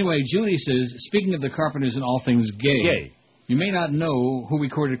 Anyway, Judy says, speaking of the Carpenters and all things gay, you may not know who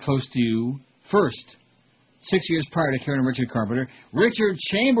recorded Close to You first. 6 years prior to Karen and Richard Carpenter, Richard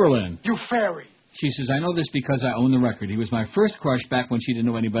Chamberlain. You fairy. She says, I know this because I own the record. He was my first crush back when she didn't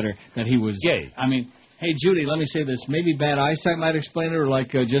know any better that he was gay. I mean, hey, Judy, let me say this. Maybe bad eyesight might explain it, or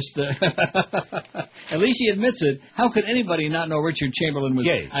just... At least she admits it. How could anybody not know Richard Chamberlain was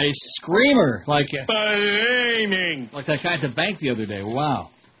gay? A screamer. Like that guy at the bank the other day. Wow.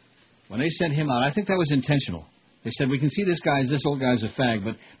 When they sent him out, I think that was intentional. They said, we can see this old guy's a fag,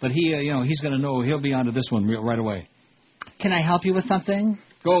 but he, he's going to know, he'll be onto this one right away. Can I help you with something?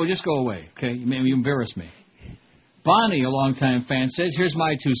 Just go away, okay? You embarrass me. Bonnie, a longtime fan, says, here's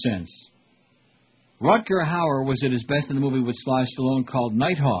my 2 cents. Rutger Hauer was at his best in the movie with Sly Stallone called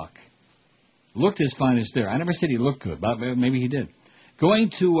Nighthawk. Looked his finest there. I never said he looked good, but maybe he did. Going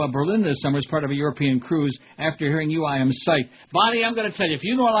to Berlin this summer as part of a European cruise. After hearing you, I am psyched. Bonnie, I'm going to tell you, if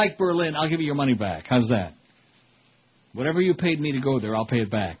you don't like Berlin, I'll give you your money back. How's that? Whatever you paid me to go there, I'll pay it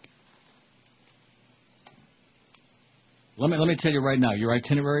back. Let me tell you right now, your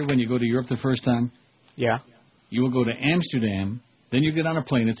itinerary when you go to Europe the first time? Yeah. You will go to Amsterdam, then you get on a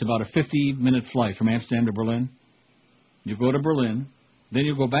plane. It's about a 50-minute flight from Amsterdam to Berlin. You go to Berlin, then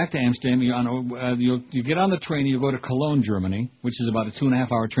you go back to Amsterdam. You get on the train and you go to Cologne, Germany, which is about a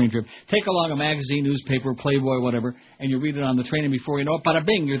 2.5-hour train trip. Take along a magazine, newspaper, Playboy, whatever, and you read it on the train, and before you know it, bada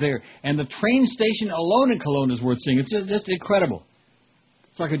bing, you're there. And the train station alone in Cologne is worth seeing. It's just incredible.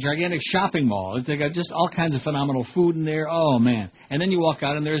 It's like a gigantic shopping mall. They got just all kinds of phenomenal food in there. Oh, man. And then you walk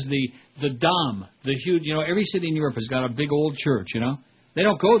out, and there's the Dom, the huge, every city in Europe has got a big old church, They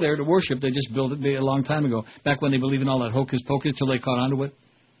don't go there to worship. They just built it a long time ago, back when they believed in all that hocus pocus till they caught on to it.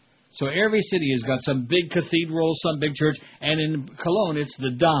 So every city has got some big cathedral, some big church, and in Cologne, it's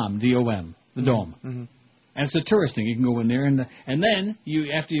the Dom, D-O-M, the Dome. Mm-hmm. And it's a tourist thing. You can go in there, and then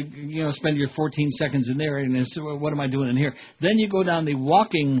after you spend your 14 seconds in there, and say, well, what am I doing in here? Then you go down the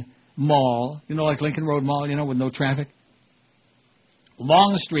walking mall, like Lincoln Road Mall, with no traffic.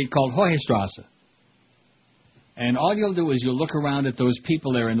 Long street called Hohestrasse. And all you'll do is you'll look around at those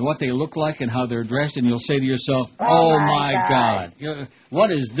people there and what they look like and how they're dressed, and you'll say to yourself, oh my God.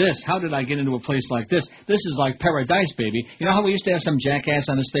 What is this? How did I get into a place like this? This is like paradise, baby. You know how we used to have some jackass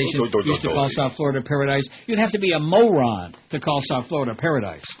on the station who used to call South Florida paradise? You'd have to be a moron to call South Florida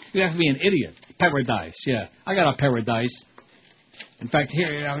paradise. You'd have to be an idiot. Paradise, yeah. I got a paradise. In fact,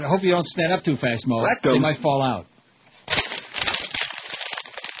 here, I hope you don't stand up too fast, Mo. They might fall out.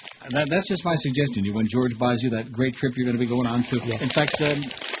 That's just my suggestion. When George buys you that great trip you're going to be going on to. Yeah. In fact,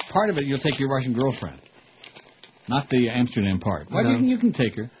 part of it you'll take your Russian girlfriend, not the Amsterdam part. Well, no. You can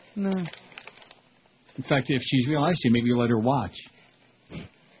take her. No. In fact, if she's real nice to you, maybe you'll let her watch.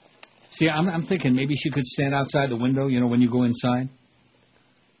 See, I'm thinking maybe she could stand outside the window, when you go inside.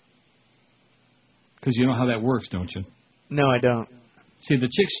 Because you know how that works, don't you? No, I don't. See, the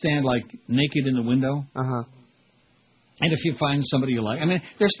chicks stand, naked in the window. Uh-huh. And if you find somebody you like,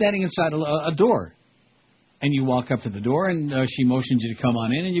 they're standing inside a door. And you walk up to the door, and she motions you to come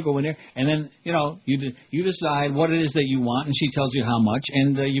on in, and you go in there, and then you decide what it is that you want, and she tells you how much,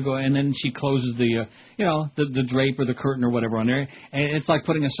 and you go, and then she closes the the drape or the curtain or whatever on there, and it's like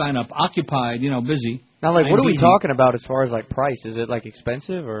putting a sign up, occupied, busy. Now, like, what are we talking about as far as like price? Is it like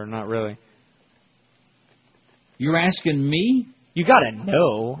expensive or not really? You're asking me? You gotta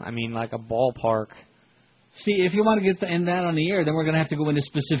know. I mean, like a ballpark. See, if you want to get that on the air, then we're going to have to go into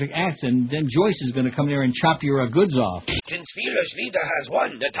specific acts, and then Joyce is going to come there and chop your goods off. Since Fearless Leader has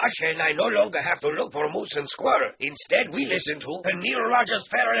won, Natasha and I no longer have to look for Moose and Squirrel. Instead, we listen to the Neil Rogers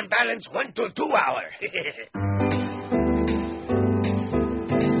Fair and Balance 1 to 2 hour.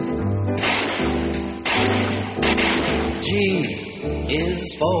 G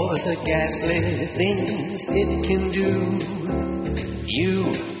is for the ghastly things it can do.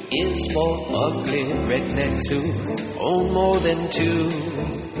 U is for ugly rednecks who own more than 2.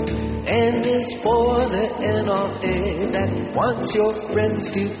 N is for the NRA that wants your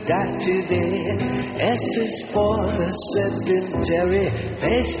friends to die today. S is for the sedentary,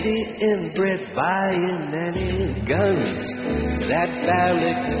 pasty inbred buying any guns. That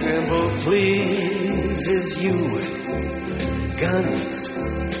phallic symbol pleases you. Guns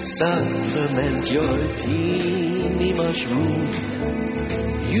supplement your teeny mushroom.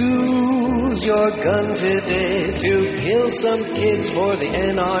 Use your gun today to kill some kids for the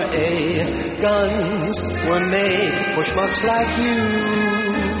NRA. Guns were made for schmucks like you.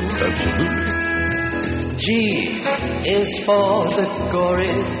 G is for the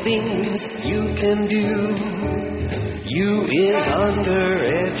gory things you can do. U is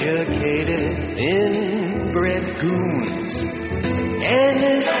undereducated, inbred goons. N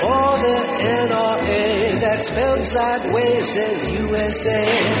is for the NRA, that spelled sideways says USA.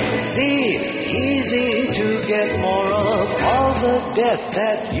 Z, easy to get more of, all the death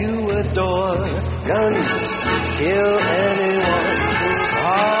that you adore. Guns kill anyone who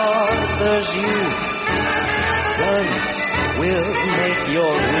bothers you. Guns will make your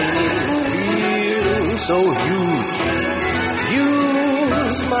weenie feel so huge.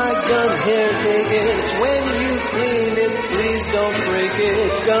 Use my gun here, take it. When you clean it, please don't break it.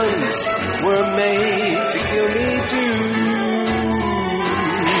 Guns were made to kill me too.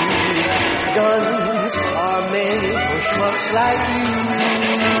 Guns are made for schmucks like you.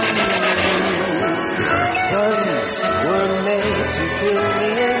 Guns were made to kill me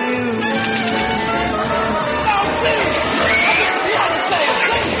and you.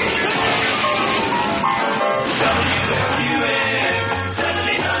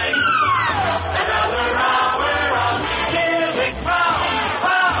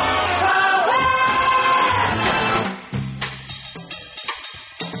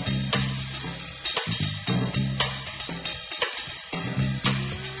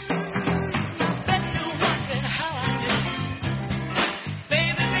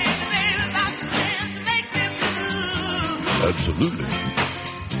 Absolutely.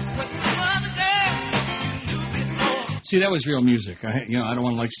 See, that was real music. I don't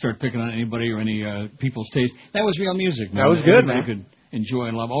want to start picking on anybody or any people's taste. That was real music, man. That was good, Everybody man. could enjoy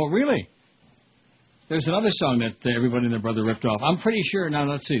and love. Oh, really? There's another song that everybody and their brother ripped off. I'm pretty sure. Now,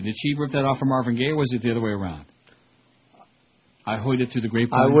 let's see. Did she rip that off from Marvin Gaye, or was it the other way around? I heard it through the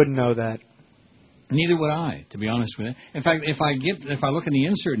grapevine. I wouldn't know that. Neither would I, to be honest with you. In fact, if I look in the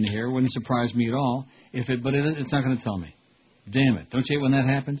insert in here, it wouldn't surprise me at all. It's not going to tell me. Damn it! Don't you hate when that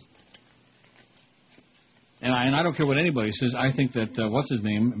happens? And I don't care what anybody says. I think that what's his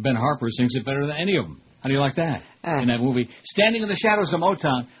name, Ben Harper, sings it better than any of them. How do you like that? In that movie, Standing in the Shadows of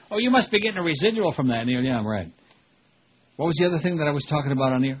Motown. Oh, you must be getting a residual from that, Neil. Yeah, I'm right. What was the other thing that I was talking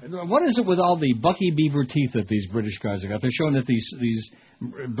about on here? What is it with all the Bucky Beaver teeth that these British guys have got? They're showing that these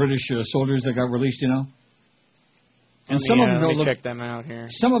British soldiers that got released, And some of them don't look. Check them out here.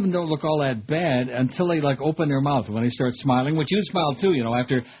 Some of them don't look all that bad until they open their mouth when they start smiling, which you smile too,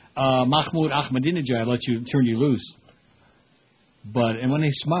 after Mahmoud Ahmadinejad let you turn you loose. And when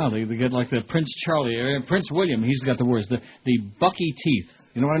they smile, they get like the Prince Prince William. He's got the worst, the Bucky teeth.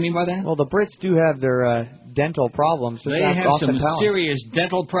 You know what I mean by that? Well, the Brits do have their dental problems. So they have some serious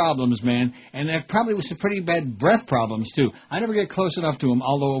dental problems, man, and they probably some pretty bad breath problems too. I never get close enough to them,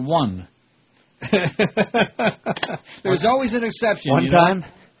 although one. There's always an exception.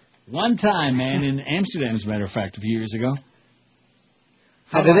 One time, man, in Amsterdam, as a matter of fact, a few years ago.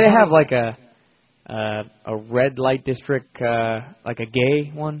 Now, do they have like a red light district, like a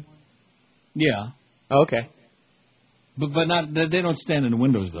gay one? Yeah. Oh, okay. But not. They don't stand in the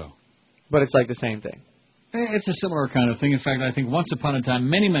windows though. But it's like the same thing. It's a similar kind of thing. In fact, I think once upon a time,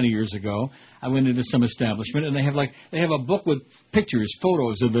 many years ago, I went into some establishment and they have a book with pictures,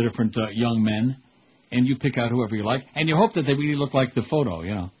 photos of the different young men, and you pick out whoever you like, and you hope that they really look like the photo,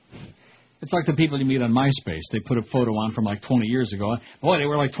 you know. It's like the people you meet on MySpace. They put a photo on from like 20 years ago. Boy, they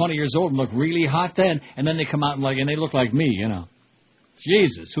were like 20 years old and looked really hot then, and then they come out and they look like me, you know.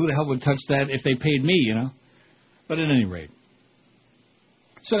 Jesus, who the hell would touch that if they paid me, you know? But at any rate.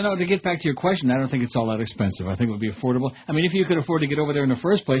 So, no, to get back to your question, I don't think it's all that expensive. I think it would be affordable. I mean, if you could afford to get over there in the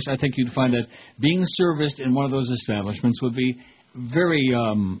first place, I think you'd find that being serviced in one of those establishments would be very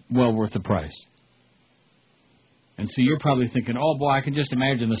well worth the price. And so you're probably thinking, oh, boy, I can just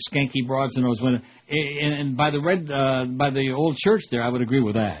imagine the skanky broads in those windows. And by the old church there, I would agree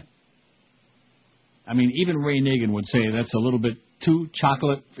with that. I mean, even Ray Nagin would say that's a little bit too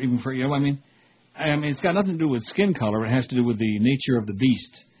chocolate, even for, you know what I mean? I mean, it's got nothing to do with skin color. It has to do with the nature of the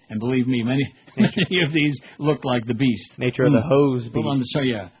beast. And believe me, many of these look like the beast. Nature of the hose beast. So,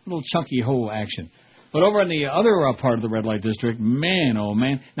 yeah, a little chunky hoe action. But over in the other part of the red light district, man, oh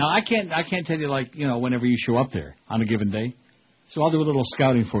man. Now I can't tell you like, you know, whenever you show up there on a given day. So I'll do a little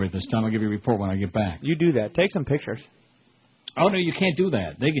scouting for you this time. I'll give you a report when I get back. You do that. Take some pictures. Oh no, you can't do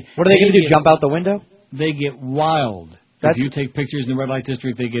that. What are they going to do? Jump out the window? They get wild. If you take pictures in the red light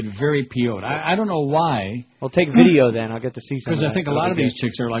district, they get very PO'd. I don't know why. Well, take video then. I'll get to see some. Because I think a lot of these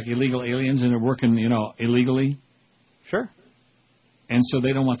chicks are like illegal aliens and they're working, you know, illegally. Sure. And so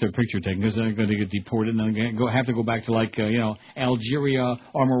they don't want their picture taken because they're going to get deported and then have to go back to like, you know, Algeria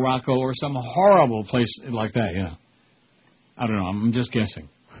or Morocco or some horrible place like that, you know. I don't know. I'm just guessing.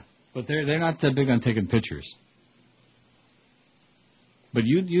 But they're not big on taking pictures. But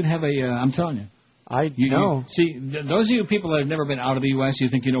you'd have I'm telling you. You know. See, those of you people that have never been out of the U.S., you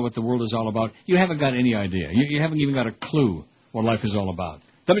think you know what the world is all about. You haven't got any idea. You haven't even got a clue what life is all about.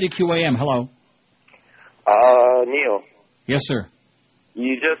 WQAM, hello. Neil. Yes, sir.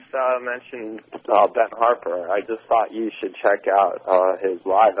 You just mentioned Ben Harper. I just thought you should check out his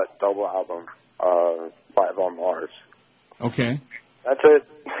live at double album, Live on Mars. Okay. That's it.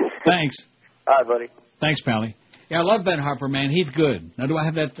 Thanks. All right, buddy. Thanks, Pally. Yeah, I love Ben Harper, man. He's good. Now, do I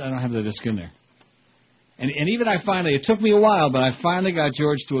have that? I don't have the disc in there. And even it took me a while, but I finally got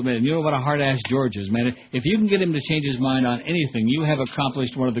George to admit it. You know what a hard-ass George is, man. If you can get him to change his mind on anything, you have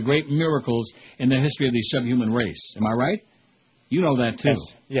accomplished one of the great miracles in the history of the subhuman race. Am I right? You know that, too.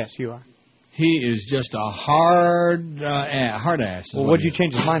 Yes, you are. He is just a hard ass. Well, what'd you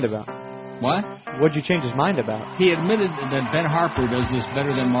change his mind about? What? What'd you change his mind about? He admitted that Ben Harper does this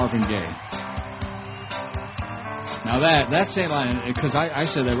better than Marvin Gaye. Now that same line, because I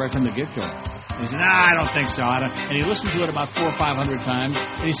said that right from the get-go. He said, I don't think so. And he listened to it about 400 or 500 times.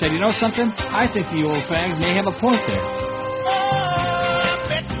 And he said, you know something? I think the old fag may have a point there. Oh,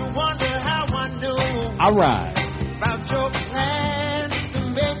 bet you wonder how I knew All right. about your plans to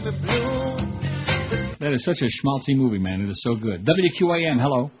make me blue. That is such a schmaltzy movie, man. It is so good. WQAM,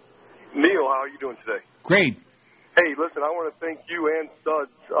 hello. Neil, how are you doing today? Great. Hey, listen, I want to thank you and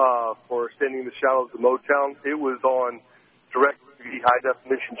Studs for Standing in the Shadows of Motown. It was on DirecTV High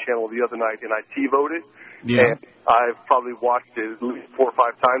Definition channel the other night, and I TiVoed it. Yeah. And I've probably watched it at least 4 or 5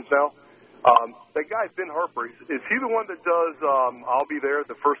 times now. That guy, Ben Harper, is he the one that does I'll Be There,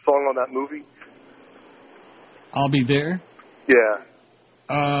 the first song on that movie? I'll Be There? Yeah.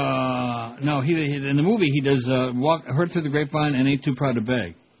 No, he in the movie he does Heard Through the Grapevine and Ain't Too Proud to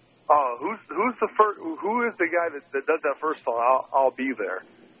Beg. Who is the guy that does that first song, I'll Be There?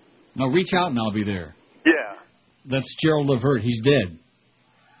 No, Reach Out and I'll Be There. Yeah. That's Gerald Levert. He's dead.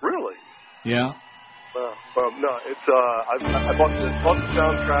 Really? Yeah. No, it's I bought the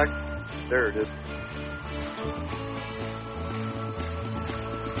soundtrack. There it is.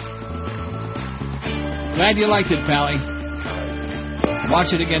 Glad you liked it, Pally.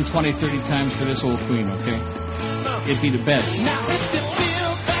 Watch it again 20, 30 times for this old queen, okay? It'd be the best. Now if you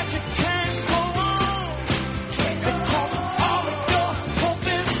feel that you can't go on, because all of your hope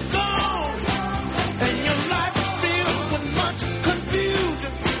is gone, and your life is filled with much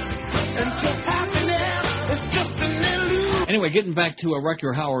confusion, and your happiness is just an illusion. Anyway, getting back to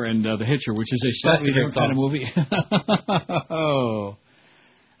Rutger Hauer and The Hitcher, which is a slightly different kind of movie. Oh,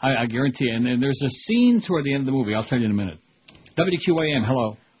 I guarantee you. And then there's a scene toward the end of the movie. I'll tell you in a minute. WQAM,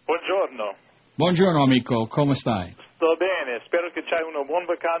 hello. Buongiorno. Buongiorno, amico. Come stai? Sto bene. Spero che c'hai una buona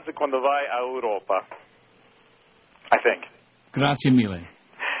vacanza quando vai a Europa. I think. Grazie mille.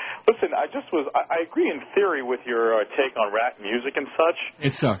 Listen, I agree in theory with your take on rap music and such.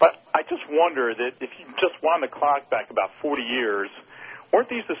 It sucks. But I just wonder that if you just wound the clock back about 40 years, weren't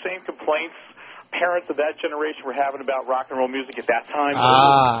these the same complaints parents of that generation were having about rock and roll music at that time?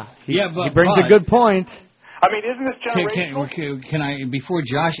 Yeah, but he brings a good point. I mean, isn't this generational? Can I, before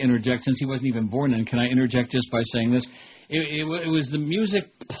Josh interjects, since he wasn't even born then, can I interject just by saying this? It was the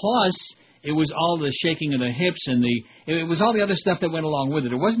music plus It was all the shaking of the hips and it was all the other stuff that went along with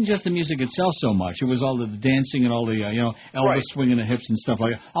it. It wasn't just the music itself so much. It was all the dancing and all the, Elvis swinging the hips and stuff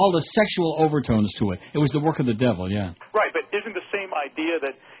like that. All the sexual overtones to it. It was the work of the devil, yeah. Right, but isn't the same idea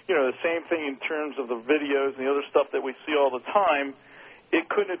that, the same thing in terms of the videos and the other stuff that we see all the time, it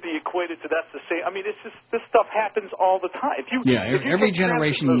couldn't be equated to that's the same. I mean, it's just, this stuff happens all the time. If you every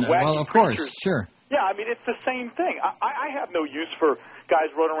generation, well, of course, sure. Yeah, I mean, it's the same thing. I have no use for guys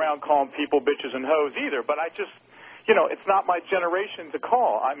running around calling people bitches and hoes either, but I just, it's not my generation to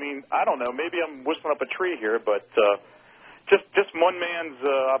call. I mean, I don't know. Maybe I'm whistling up a tree here, but just one man's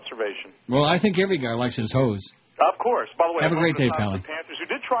observation. Well, I think every guy likes his hose. Of course. By the way, have a great day, pal. Panthers, who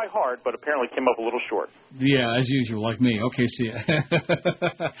did try hard, but apparently came up a little short. Yeah, as usual, like me. Okay, see ya.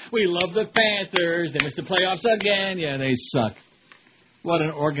 We love the Panthers. They missed the playoffs again. Yeah, they suck. What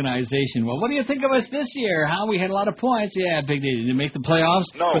an organization. Well, what do you think of us this year? Huh? We had a lot of points. Yeah, big deal. Did they make the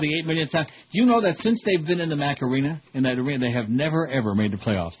playoffs for the 8 millionth time? Do you know that since they've been in the Mac Arena, they have never, ever made the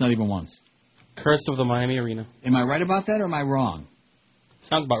playoffs? Not even once. Curse of the Miami Arena. Am I right about that, or am I wrong?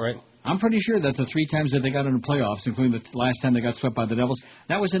 Sounds about right. I'm pretty sure that the 3 times that they got in the playoffs, including the last time they got swept by the Devils,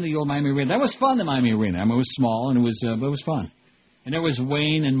 that was in the old Miami Arena. That was fun, the Miami Arena. I mean, it was small, and it was fun. And there was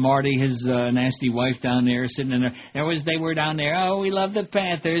Wayne and Marty, his nasty wife, down there sitting in there. They were down there. Oh, we love the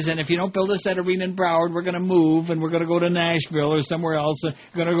Panthers, and if you don't build us that arena in Broward, we're going to move, and we're going to go to Nashville or somewhere else.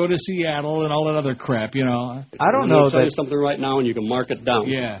 We're going to go to Seattle and all that other crap, I don't know. I'll tell you something right now, and you can mark it down.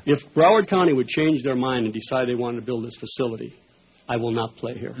 Yeah. If Broward County would change their mind and decide they wanted to build this facility, I will not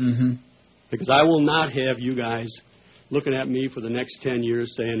play here. Mm-hmm. Because I will not have you guys looking at me for the next 10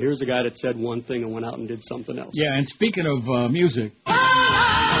 years saying, here's a guy that said one thing and went out and did something else. Yeah, and speaking of music,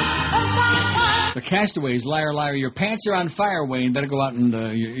 the Castaways, Liar, Liar, your pants are on fire, Wayne. Better go out and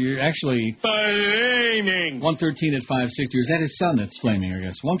you're actually flaming. 113 at 560. Or is that his son that's flaming, I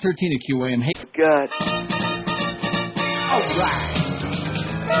guess? 113 at QAM. Hey, God. All right.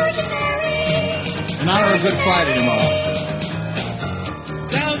 In honor of Good Friday tomorrow.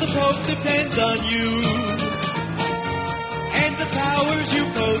 Now the Pope depends on you and the powers you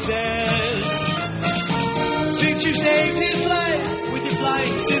possess. Since you saved his life with your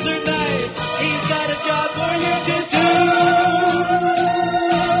flying scissor knife, he's got a job for you to do.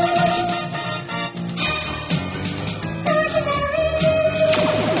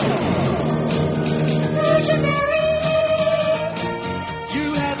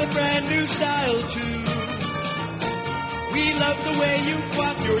 You have a brand new style too. We love the way you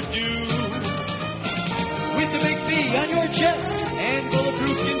flop your due. With the big V on your chest and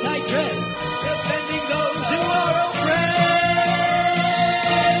bulletproof skin-tight dress, defending those who are oppressed.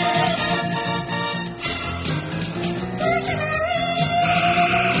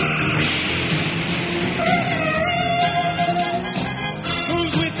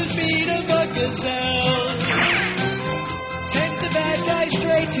 Moves with the speed of a gazelle, sends the bad guy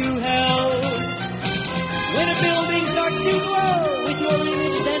straight to hell. When a building starts to glow with your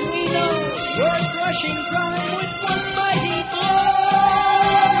image, then we know you're crushing crime with one mighty blow.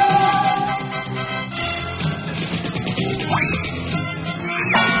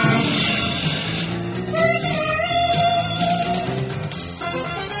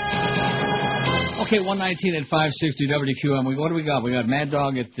 Okay, 119 at 560 WQM. What do we got? We got Mad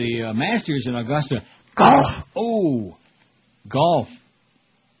Dog at the Masters in Augusta. Golf. Oh, golf.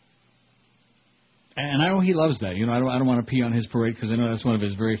 And I know he loves that. I don't want to pee on his parade because I know that's one of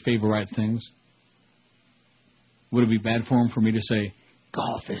his very favorite things. Would it be bad for him for me to say,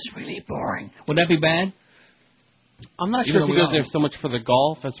 golf is really boring? Would that be bad? I'm not sure if he goes there so much for the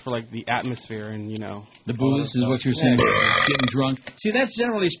golf as for, like, the atmosphere and, The booze is what you're saying? Yeah. Getting drunk. See, that's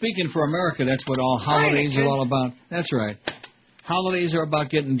generally speaking for America, that's what all holidays are all about. That's right. Holidays are about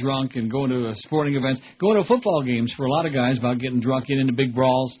getting drunk and going to sporting events. Going to football games for a lot of guys about getting drunk, getting into big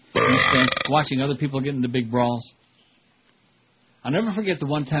brawls, watching other people get into big brawls. I'll never forget the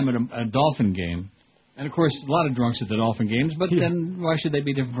one time at a Dolphin game. And, of course, a lot of drunks at the Dolphin games, but then why should they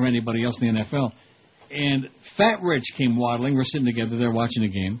be different from anybody else in the NFL? And Fat Rich came waddling. We're sitting together there watching the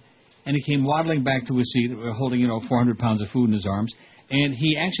game. And he came waddling back to his seat, holding, 400 pounds of food in his arms. And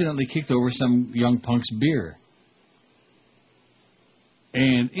he accidentally kicked over some young punk's beer.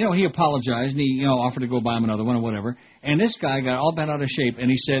 And, he apologized, and he, offered to go buy him another one or whatever. And this guy got all bent out of shape,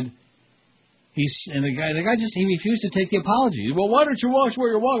 and he said, the guy just, he refused to take the apology. Well, why don't you watch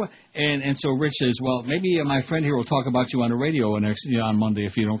where you're walking? And so Rich says, well, maybe my friend here will talk about you on the radio on Monday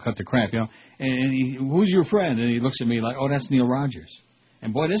if you don't cut the crap, And who's your friend? And he looks at me like, oh, that's Neil Rogers.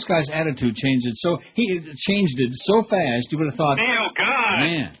 And boy, this guy's attitude changed it so fast, you would have thought, Neil, God!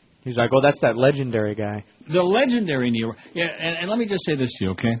 Man. He's like, oh, that's that legendary guy. The legendary Neil. Yeah, and let me just say this to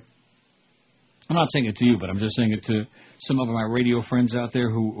you, okay? I'm not saying it to you, but I'm just saying it to some of my radio friends out there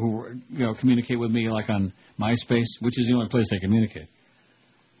who communicate with me like on MySpace, which is the only place they communicate.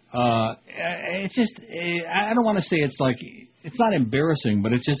 It's just, I don't want to say it's like, it's not embarrassing,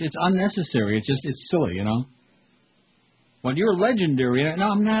 but it's unnecessary. It's silly, you know. When you're legendary, no,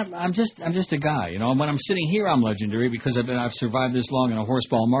 I'm not. I'm just a guy, you know. When I'm sitting here, I'm legendary because I've survived this long in a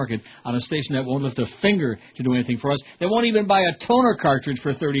horseball market on a station that won't lift a finger to do anything for us. They won't even buy a toner cartridge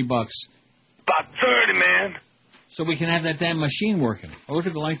for $30. About 30, man. So we can have that damn machine working. Oh, look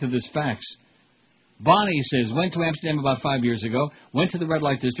at the length of this fax. Bonnie says, went to Amsterdam about 5 years ago, went to the red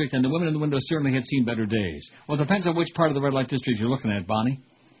light district, and the women in the window certainly had seen better days. Well, it depends on which part of the red light district you're looking at, Bonnie.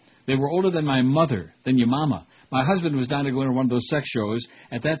 They were older than my mother, than your mama. My husband was down to go into one of those sex shows,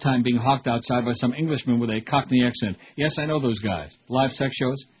 at that time being hawked outside by some Englishman with a Cockney accent. Yes, I know those guys. Live sex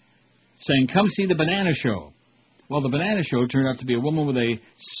shows. Saying, come see the banana show. Well, the banana show turned out to be a woman with a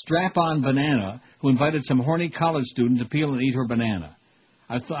strap-on banana who invited some horny college student to peel and eat her banana.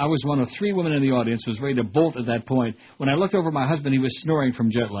 I was one of 3 women in the audience, was ready to bolt at that point. When I looked over at my husband, he was snoring from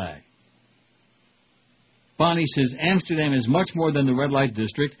jet lag. Bonnie says, Amsterdam is much more than the red light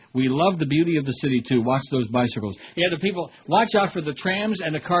district. We love the beauty of the city, too. Watch those bicycles. Yeah, the people, watch out for the trams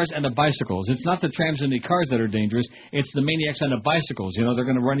and the cars and the bicycles. It's not the trams and the cars that are dangerous. It's the maniacs on the bicycles. You know, they're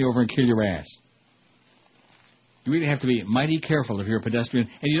going to run you over and kill your ass. You really have to be mighty careful if you're a pedestrian.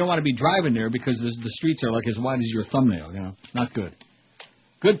 And you don't want to be driving there because the streets are like as wide as your thumbnail, you know. Not good.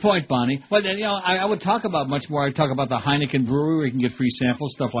 Good point, Bonnie. But, you know, I would talk about much more. I'd talk about the Heineken Brewery where you can get free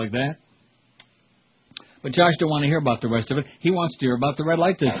samples, stuff like that. But Josh don't want to hear about the rest of it. He wants to hear about the red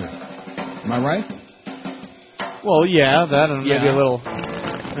light district. Am I right? Well, yeah, that and maybe a little,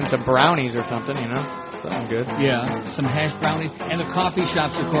 and some brownies or something, you know. Something good. Yeah, some hash brownies. And the coffee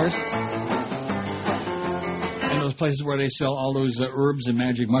shops, of course. And those places where they sell all those herbs and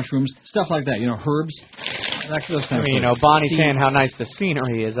magic mushrooms. Stuff like that, you know, herbs. Those kind of you know, Bonnie's saying how nice the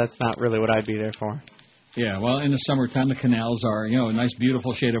scenery is. That's not really what I'd be there for. Yeah, well, in the summertime, the canals are, you know, a nice,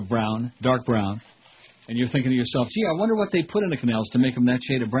 beautiful shade of brown, dark brown. And you're thinking to yourself, gee, I wonder what they put in the canals to make them that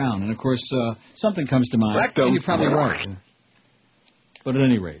shade of brown. And, of course, something comes to mind. And you're probably right. But at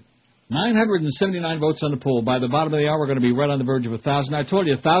any rate, 979 votes on the poll. By the bottom of the hour, we're going to be right on the verge of 1,000. I told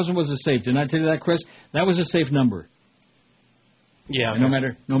you 1,000 was a safe. Didn't I tell you that, Chris? That was a safe number. Yeah.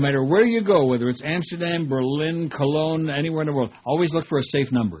 No matter where you go, whether it's Amsterdam, Berlin, Cologne, anywhere in the world, always look for a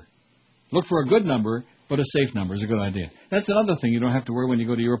safe number. Look for a good number, but a safe number is a good idea. That's another thing you don't have to worry when you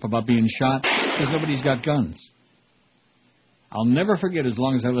go to Europe about being shot, because nobody's got guns. I'll never forget, as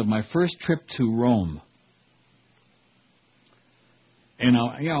long as I live, my first trip to Rome. And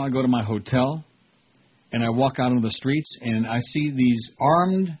I go to my hotel, and I walk out on the streets, and I see these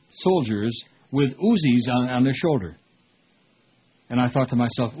armed soldiers with Uzis on their shoulder. And I thought to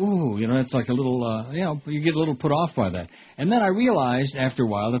myself, ooh, you know, that's like a little, you get a little put off by that. And then I realized after a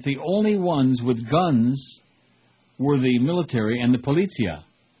while that the only ones with guns were the military and the polizia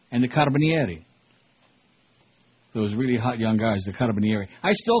and the carabinieri. Those really hot young guys, the carabinieri.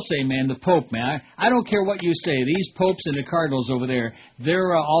 I still say, man, the Pope, man. I don't care what you say. These popes and the cardinals over there,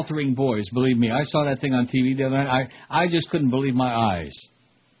 they're altering boys, believe me. I saw that thing on TV the other night. I just couldn't believe my eyes.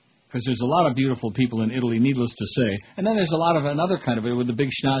 Because there's a lot of beautiful people in Italy, needless to say. And then there's a lot of another kind of it with the big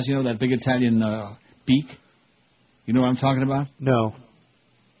schnoz, you know, that big Italian beak. You know what I'm talking about? No.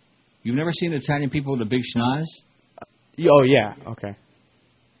 You've never seen Italian people with a big schnoz? Oh, yeah. Okay.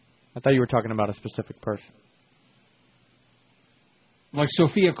 I thought you were talking about a specific person. Like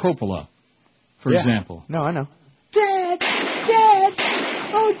Sofia Coppola, for example. No, I know. Dad!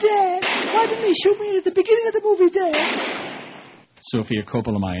 Oh, Dad! Why didn't they shoot me at the beginning of the movie, Dad? Sofia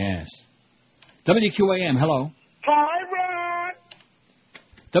Coppola, my ass. WQAM, hello. Pirate!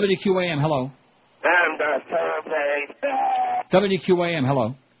 WQAM, hello. And the survey. WQAM,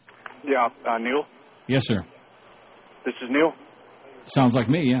 hello. Yeah, Neil? Yes, sir. This is Neil? Sounds like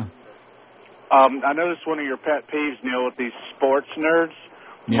me, yeah. I noticed one of your pet peeves, Neil, with these sports nerds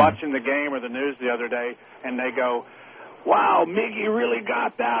watching the game or the news the other day, and they go, wow, Miggy really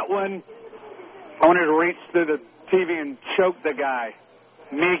got that one. I wanted to reach through the TV and choke the guy.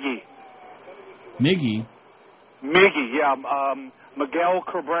 Miggy. Miggy? Miggy, yeah. Miguel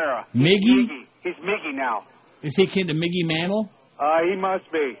Cabrera. Miggy? He's Miggy now. Is he kin to Miggy Mantle? He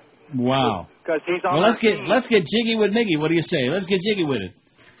must be. Wow. Because he's on. Well, let's get jiggy with Miggy. What do you say? Let's get jiggy with it.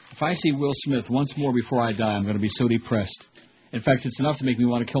 If I see Will Smith once more before I die, I'm going to be so depressed. In fact, it's enough to make me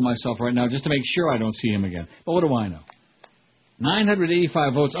want to kill myself right now just to make sure I don't see him again. But what do I know?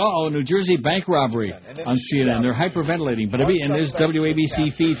 985 votes. Uh-oh, New Jersey bank robbery on CNN. They're hyperventilating. But and there's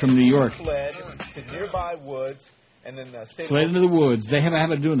WABC feed from New York. Fled to nearby woods And then State Slid into the woods. They have a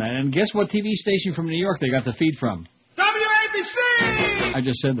habit of doing that. And guess what TV station from New York they got the feed from? WABC! I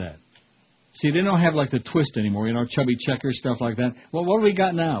just said that. See, they don't have, like, the twist anymore, you know, Chubby Checker, stuff like that. Well, what do we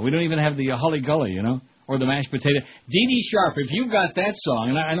got now? We don't even have the Hully Gully, you know, or the mashed potato. Dee Dee Sharp, if you've got that song,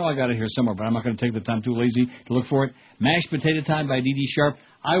 and I know I got it here somewhere, but I'm not going to take the time, too lazy to look for it. Mashed Potato Time by Dee Dee Sharp.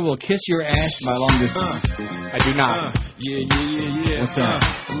 I will kiss your ass by long distance. I do not. Yeah. What's that?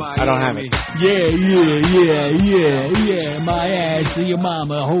 I don't have it. Yeah. My ass, your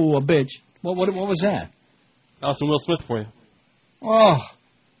mama, a bitch. What was that? Awesome, Will Smith for you. Oh.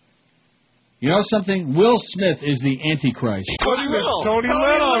 You know something? Will Smith is the Antichrist. Tony Little,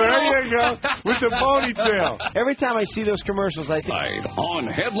 there you go, with the ponytail. Every time I see those commercials, I think... On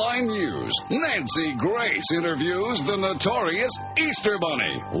Headline News, Nancy Grace interviews the notorious Easter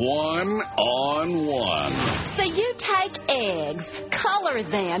Bunny, one-on-one. So you take eggs, color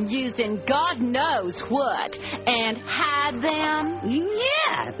them using God knows what, and hide them?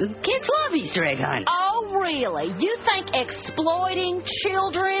 Yeah, kids love Easter egg hunts. Oh, really? You think exploiting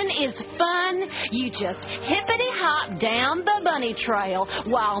children is fun? You just hippity-hop down the bunny trail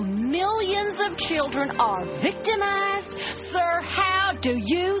while millions of children are victimized? Sir, how do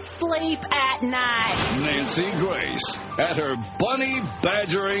you sleep at night? Nancy Grace at her bunny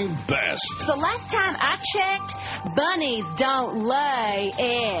badgering best. The last time I checked, bunnies don't lay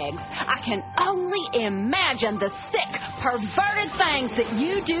eggs. I can only imagine the sick, perverted things that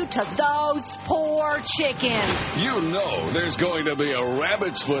you do to those poor chickens. You know there's going to be a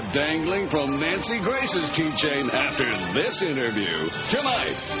rabbit's foot dangling from Nancy Grace's keychain after this interview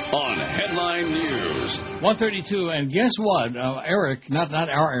tonight on Headline News. 132, and guess what? Eric, not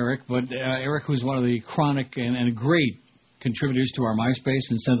our Eric, but Eric, who's one of the chronic and great contributors to our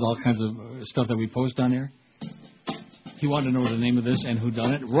MySpace and sends all kinds of stuff that we post on there. He wanted to know the name of this and who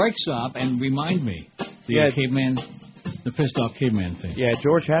done it. Roixop, and remind me, the pissed off caveman thing. Yeah,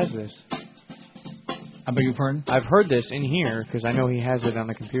 George has this. I beg your pardon? I've heard this in here because I know he has it on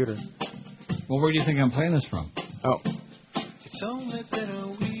the computer. Well, where do you think I'm playing this from? Oh. It's only been a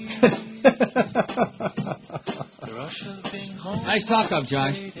week. The rush of being home. Nice talk up,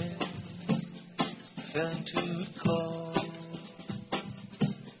 Josh. Fell into a call.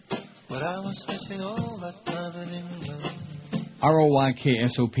 But I was missing all that time in England.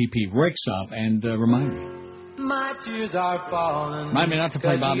 Royksopp, Roixop, and remind me. My tears are falling. Remind me not to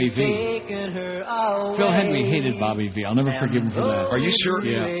play Bobby V. Phil Henry hated Bobby V. I'll never forgive him for that. Are you sure?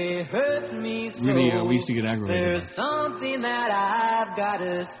 Yeah. Really, we used to get aggravated. There's something that I've got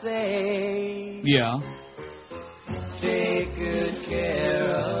to say. Yeah. Take good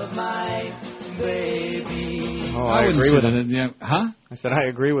care of my baby. Oh, I agree with him. Yeah. Huh? I said I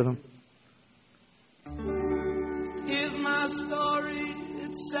agree with him. Here's my story.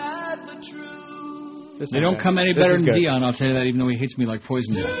 It's sad but true. They don't come any better than Dion, I'll tell you that, even though he hates me like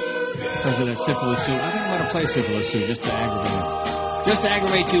poison does. Because of that syphilis suit. I think I'm going to play syphilis suit just to aggravate him. Just to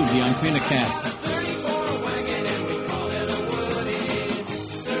aggravate you, Dion. Clean the cat.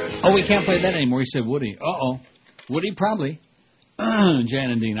 Oh, we can't play that anymore. He said Woody. Uh-oh. Woody, probably.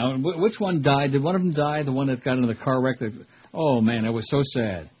 Jan and Dean. Now, which one died? Did one of them die? The one that got into the car wreck? Oh, man, that was so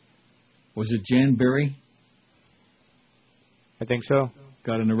sad. Was it Jan Berry? I think so.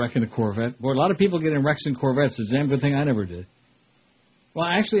 Got in a wreck in a Corvette. Boy, a lot of people get in wrecks in Corvettes. It's a damn good thing I never did. Well,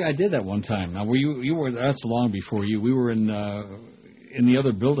 actually, I did that one time. Now, you were that's long before you. We were in the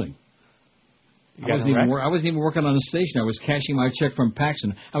other building. I wasn't even working on the station. I was cashing my check from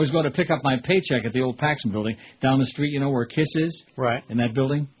Paxson. I was going to pick up my paycheck at the old Paxson building down the street. You know where Kiss is? Right. In that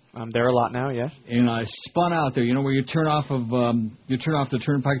building. I'm there a lot now. Yes. And I spun out there. You know where you turn off the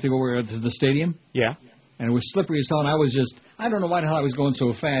turnpike to go to the stadium. Yeah. And it was slippery as hell, and I don't know why the hell I was going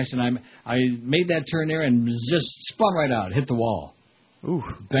so fast, and I made that turn there and just spun right out, hit the wall. Ooh.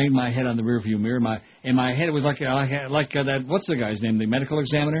 Banged my head on the rearview mirror. In my head, it was like that, what's the guy's name, the medical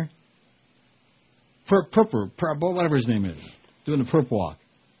examiner? Whatever his name is, doing the perp walk.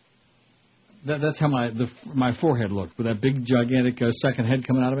 That's how my forehead looked, with that big, gigantic second head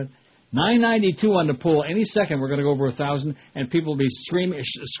coming out of it. 992 on the poll. Any second, we're going to go over 1,000, and people will be screaming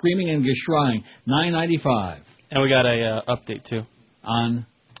and geschrying. 995. And we got a update, too. On?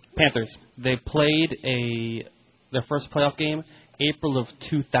 Panthers. They played their first playoff game April of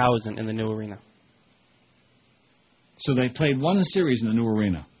 2000 in the new arena. So they played one series in the new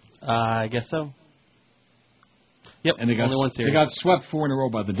arena? I guess so. Yep, and only one series. They got swept 4 in a row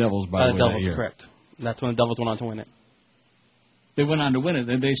by the Devils, by the way, Devils, that year. Correct. That's when the Devils went on to win it. They went on to win it.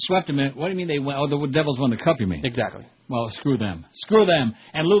 They swept them. What do you mean they went? Oh, the Devils won the cup, you mean? Exactly. Well, screw them. Screw them.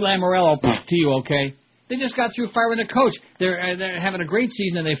 And Lou Lamoriello, to you, okay? They just got through firing a coach. They're having a great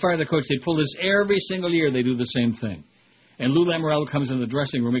season, and they fire the coach. They pull this every single year. They do the same thing. And Lou Lamoriello comes in the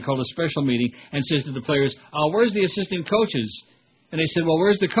dressing room. He called a special meeting and says to the players, "Oh, where's the assistant coaches?" And they said, "Well,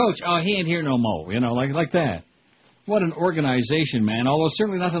 where's the coach?" "Oh, he ain't here no more." You know, like that. What an organization, man. Although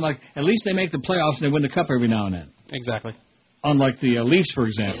certainly nothing like, at least they make the playoffs and they win the cup every now and then. Exactly. Unlike the Leafs, for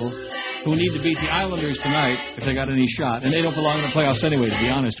example, who need to beat the Islanders tonight if they got any shot. And they don't belong in the playoffs anyway, to be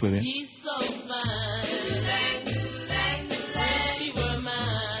honest with you.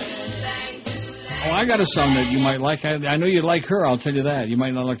 Oh, I got a song that you might like. I know you like her, I'll tell you that. You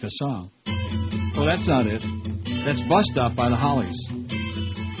might not like the song. Well, that's not it. That's Bus Stop by the Hollies.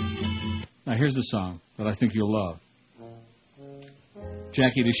 Now, here's the song that I think you'll love.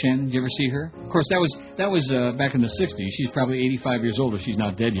 Jackie DeShannon, did you ever see her? Of course, that was back in the 60s. She's probably 85 years old if she's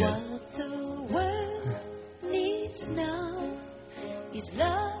not dead yet.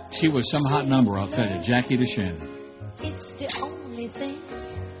 She was some hot number, I'll tell you. Jackie DeShannon. It's the only thing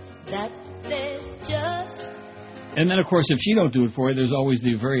that there's just. And then, of course, if she don't do it for you, there's always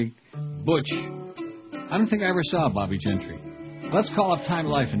the very butch. I don't think I ever saw Bobby Gentry. Let's call up Time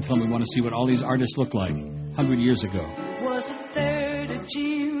Life and tell them we want to see what all these artists looked like 100 years ago. Was the 3rd of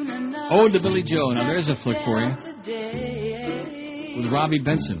June and Ode to Billy Joe. Now, there's a flick for you. With Robbie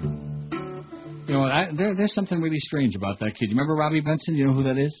Benson. You know, there's something really strange about that kid. You remember Robbie Benson? You know who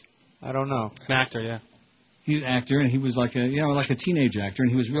that is? I don't know. An actor, yeah. He's an actor, and he was like a teenage actor, and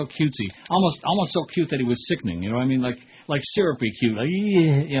he was real cutesy. Almost so cute that he was sickening. You know what I mean? Like syrupy cute. Like,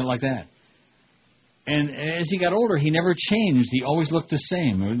 you know, like that. And as he got older, he never changed. He always looked the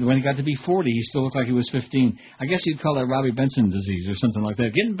same. When he got to be 40, he still looked like he was 15. I guess you'd call that Robbie Benson disease or something like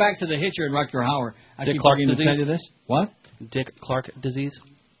that. Getting back to the Hitcher and Rutger Hauer, I keep forgetting to tell you this. What? Dick Clark disease?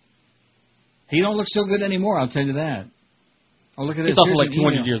 He don't look so good anymore, I'll tell you that. Oh, look at this. He's also like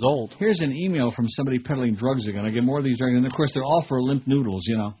 200 years old. Here's an email from somebody peddling drugs again. I get more of these drugs, and of course they're all for limp noodles,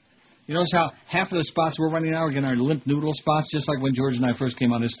 you know. You notice how half of the spots we're running now are getting our limp noodle spots, just like when George and I first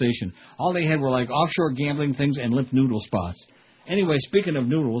came on this station. All they had were like offshore gambling things and limp noodle spots. Anyway, speaking of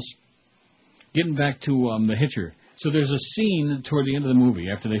noodles, getting back to the Hitcher. So there's a scene toward the end of the movie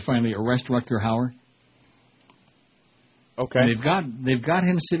after they finally arrest Rutger Hauer. Okay. And they've got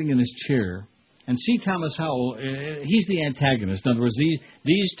him sitting in his chair. And C. Thomas Howell, he's the antagonist. In other words,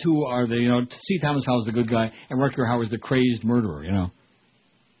 these two are C. Thomas Howell's the good guy, and Rutger Hauer's the crazed murderer, you know.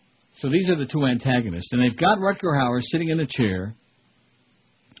 So these are the two antagonists. And they've got Rutger Hauer sitting in a chair,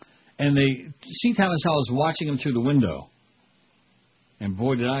 and C. Thomas Howell's watching him through the window. And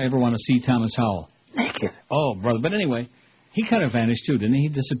boy, did I ever want to see Thomas Howell. Naked. Oh, brother. But anyway, he kind of vanished, too, didn't he? He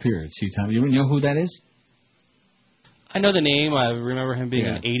disappeared, C. Thomas. You know who that is? I know the name. I remember him being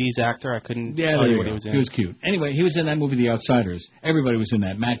an 80s actor. I couldn't tell you what he was in. He was cute. Anyway, he was in that movie, The Outsiders. Everybody was in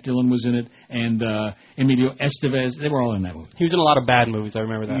that. Matt Dillon was in it, and Emilio Estevez. They were all in that movie. He was in a lot of bad movies. I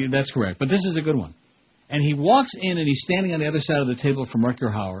remember that. Yeah, that's correct. But this is a good one. And he walks in, and he's standing on the other side of the table from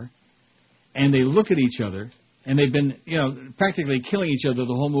Rutger Hauer, and they look at each other, and they've been, practically killing each other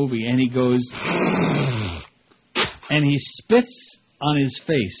the whole movie, and he goes, and he spits on his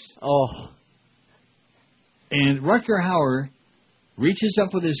face. Oh. And Rutger Hauer reaches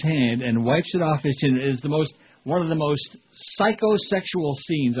up with his hand and wipes it off his chin. It is one of the most psychosexual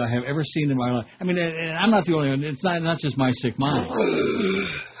scenes I have ever seen in my life. I mean, I'm not the only one. It's not just my sick mind.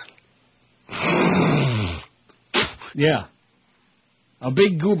 Yeah. A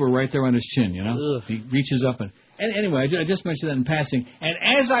big goober right there on his chin, you know? Ugh. He reaches up and anyway, I just mentioned that in passing.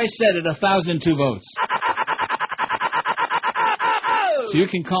 And as I said it, 1,002 votes. So you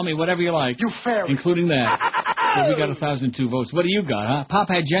can call me whatever you like, including that. So we got 1,002 votes. What do you got, huh? Pop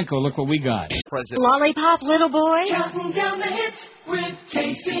Hadjenko, look what we got. Lollipop, little boy. Counting down the hits with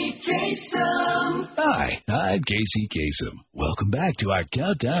Casey Kasem. Hi, I'm Casey Kasem. Welcome back to our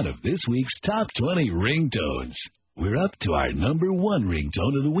countdown of this week's Top 20 Ringtones. We're up to our number 1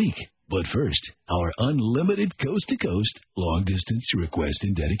 ringtone of the week. But first, our unlimited coast-to-coast long-distance request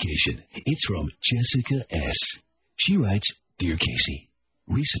and dedication. It's from Jessica S. She writes, Dear Casey,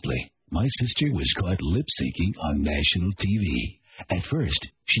 recently, my sister was caught lip-syncing on national TV. At first,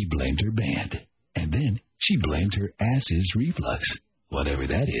 she blamed her band. And then, she blamed her ass's reflux. Whatever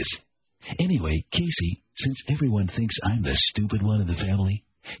that is. Anyway, Casey, since everyone thinks I'm the stupid one in the family,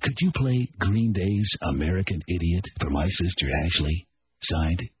 could you play Green Day's American Idiot for my sister Ashley?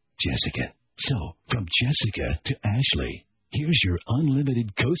 Signed, Jessica. So, from Jessica to Ashley, here's your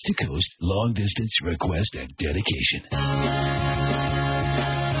unlimited coast-to-coast long-distance request and dedication.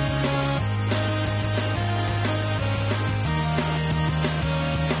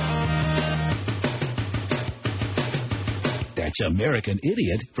 That's American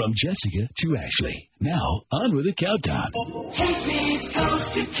Idiot from Jessica to Ashley. Now, on with the countdown. Casey's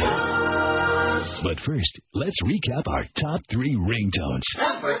Coast to Coast. But first, let's recap our top 3 ringtones.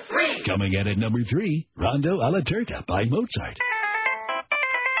 Number 3. Coming in at number 3, Rondo alla Turca by Mozart.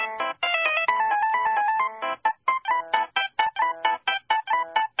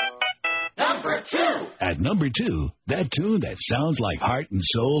 Number 2. At number 2, that tune that sounds like heart and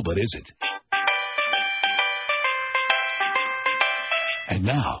soul but isn't. And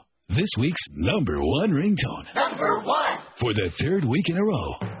now, this week's number 1 ringtone. Number 1. For the 3rd week in a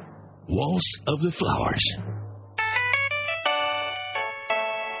row, Waltz of the Flowers.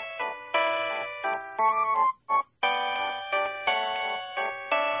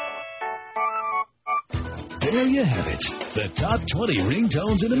 There you have it. The top 20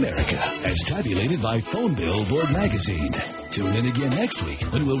 ringtones in America, as tabulated by Phone Bill Board Magazine. Tune in again next week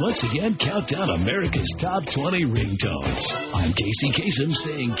when we'll once again count down America's top 20 ringtones. I'm Casey Kasem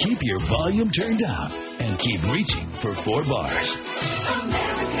saying keep your volume turned down and keep reaching for 4 bars.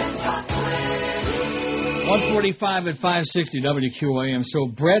 American Top 20. 145 at 560 WQAM. So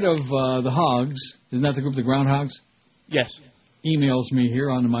Brett of the Hogs, isn't that the group, the Groundhogs? Yes. Emails me here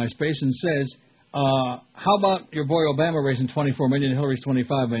on MySpace and says, how about your boy Obama raising 24 million, Hillary's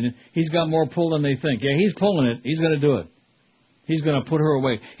 25 million? He's got more pull than they think. Yeah, he's pulling it. He's going to do it. He's going to put her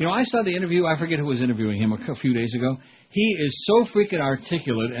away. You know, I saw the interview. I forget who was interviewing him a few days ago. He is so freaking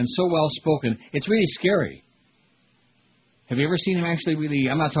articulate and so well-spoken. It's really scary. Have you ever seen him actually really,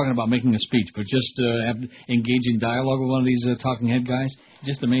 I'm not talking about making a speech, but just engage in dialogue with one of these talking head guys?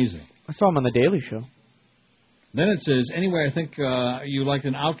 Just amazing. I saw him on The Daily Show. Then it says, anyway, I think you liked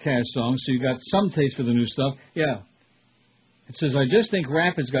an Outkast song, so you got some taste for the new stuff. Yeah. It says, I just think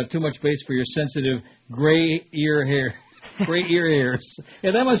rap has got too much bass for your sensitive gray ear hair. Gray ear hairs.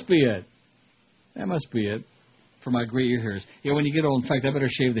 Yeah, that must be it. That must be it. For my gray ear hairs. Yeah, when you get old, in fact, I better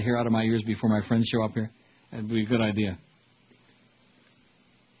shave the hair out of my ears before my friends show up here. That'd be a good idea.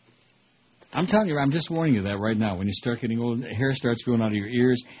 I'm telling you, I'm just warning you that right now. When you start getting old, hair starts growing out of your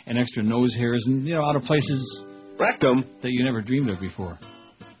ears and extra nose hairs and, you know, out of places rectum that you never dreamed of before.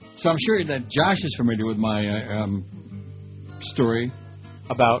 So I'm sure that Josh is familiar with my story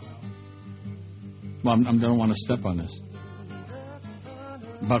about. Well, I don't want to step on this.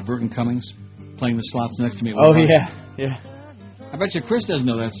 About Burton Cummings playing the slots next to me. Oh, yeah. I bet you Chris doesn't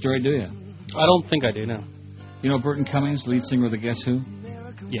know that story, do you? I don't think I do, no. You know Burton Cummings, lead singer of the Guess Who?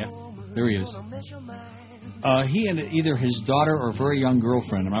 Yeah. There he is. He and either his daughter or very young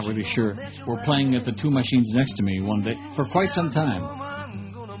girlfriend, I'm not really sure, were playing at the 2 machines next to me one day for quite some time.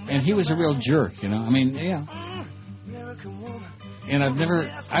 And he was a real jerk, you know. I mean, yeah. And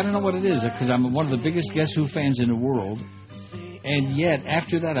I don't know what it is, because I'm one of the biggest Guess Who fans in the world. And yet,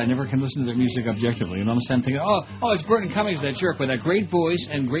 after that, I never can listen to their music objectively. You know what I'm saying? I'm thinking, oh, it's Burton Cummings, that jerk, with that great voice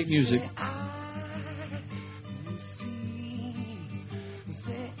and great music.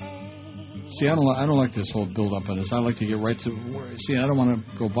 See, I don't like this whole build-up on this. I like to get right to... See, I don't want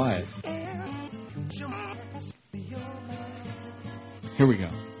to go by it. Here we go.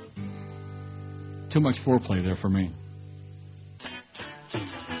 Too much foreplay there for me.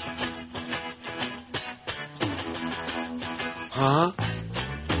 Huh?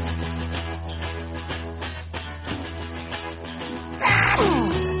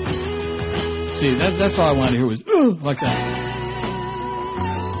 See, that's all I wanted to hear was, like that.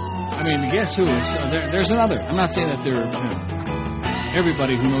 I mean, Guess Who is, there's another. I'm not saying that they're,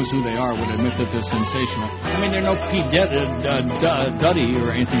 everybody who knows who they are would admit that they're sensational. I mean, they're no P. Duddy or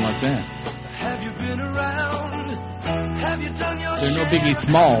anything like that. Have you been around? Have you done your They're no Biggie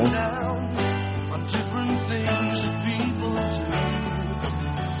Smalls. on different things that people do?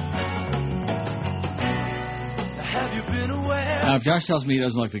 Have you been aware? Now, if Josh tells me he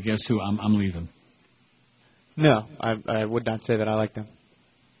doesn't like the Guess Who, I'm leaving. No, I would not say that I like them.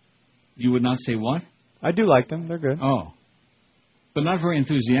 You would not say what? I do like them. They're good. Oh. But not very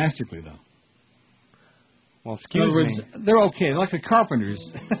enthusiastically, though. Well, excuse In other words, me. they're okay. They're like the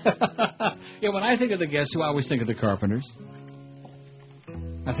Carpenters. Yeah, when I think of the Guess Who, I always think of the Carpenters.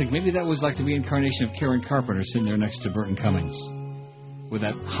 I think maybe that was like the reincarnation of Karen Carpenter sitting there next to Burton Cummings with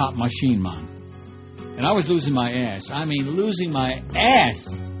that hot machine man. And I was losing my ass. I mean, losing my ass.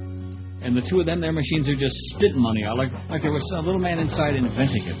 And the two of them, their machines are just spitting money out. Like there was a little man inside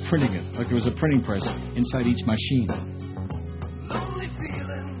inventing it, printing it. Like there was a printing press inside each machine. Lonely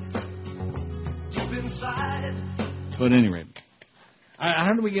feeling deep inside. But at any rate,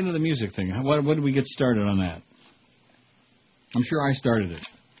 how did we get into the music thing? What did we get started on that? I'm sure I started it.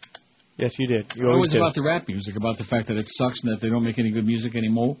 Yes, you did. You it always was did. about the rap music, about the fact that it sucks and that they don't make any good music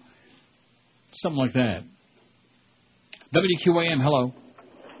anymore. Something like that. WQAM, hello.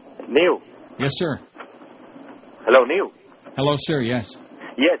 Neil. Yes, sir. Hello, Neil. Hello, sir, yes.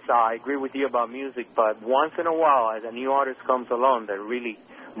 Yes, I agree with you about music, but once in a while, as a new artist comes along that really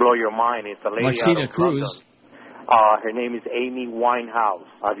blow your mind, it's a lady Marcina out of Cruz. London. Her name is Amy Winehouse.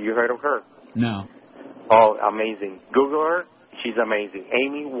 Have you heard of her? No. Oh, amazing. Google her. She's amazing.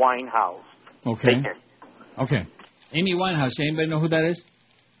 Amy Winehouse. Okay. Take care. Okay. Amy Winehouse. Anybody know who that is?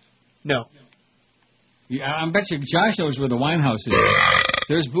 No. Yeah, I bet you Josh knows where the Winehouse is.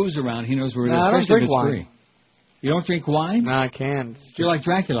 There's booze around. He knows where it is. No, I don't especially if drink it's wine. free. You don't drink wine? No, I can't. You're like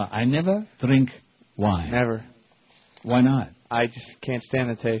Dracula. I never drink wine. Never. Why not? I just can't stand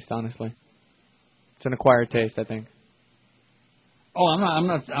the taste, honestly. It's an acquired taste, I think. Oh, I'm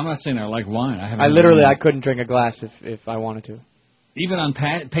not saying I like wine. I couldn't drink a glass if I wanted to. Even on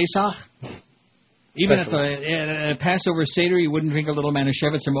Pesach? Even at the Passover Seder, you wouldn't drink a little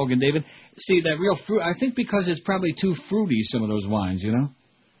Manischewitz or Mogen David? See, that real fruit, I think because it's probably too fruity, some of those wines, you know?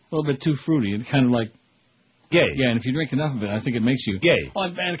 A little bit too fruity. It's kind of like... Gay. Yeah, and if you drink enough of it, I think it makes you... Gay. Oh,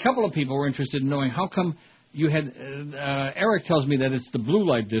 and a couple of people were interested in knowing how come you had... Eric tells me that it's the blue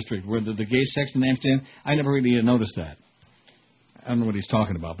light district, where the gay section in Amsterdam. I never really noticed that. I don't know what he's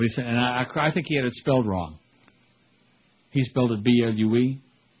talking about. But he said, and I think he had it spelled wrong. He spelled it B-L-U-E.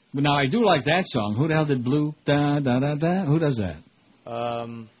 But now, I do like that song. Who the hell did Blue? Da, da, da, da. Who does that?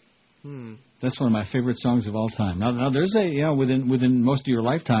 That's one of my favorite songs of all time. Now there's a, within most of your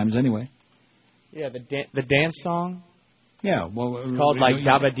lifetimes anyway. Yeah, the dance song? Yeah, well... It's called like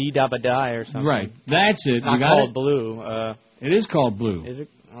Dabba Dee Dabba Die or something. Right, that's it. Not you got called it? Blue. It is called Blue. Is it?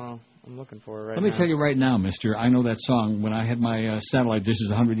 Oh, I'm looking for it right Let now. me tell you right now, mister, I know that song when I had my satellite dishes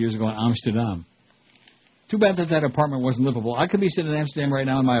 100 years ago in Amsterdam. Too bad that apartment wasn't livable. I could be sitting in Amsterdam right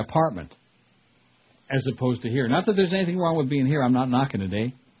now in my apartment as opposed to here. Not that there's anything wrong with being here. I'm not knocking it,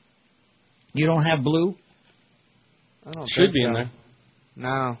 eh? You don't have Blue? I don't Should think be so. in there.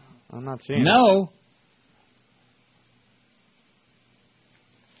 No, I'm not seeing it. No.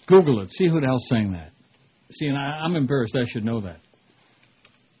 Google it. See who the hell's saying that. See, and I'm embarrassed. I should know that.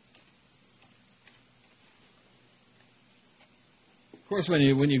 Of course, when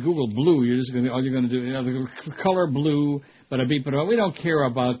you Google blue, you're just going to all you're going to do the color blue. But we don't care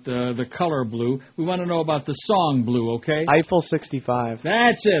about the color blue. We want to know about the song Blue. Okay. Eiffel 65.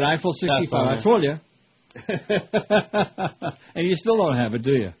 That's it. Eiffel 65. I told you. And you still don't have it,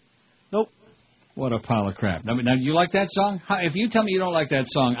 do you? Nope. What a pile of crap. Now, do you like that song? If you tell me you don't like that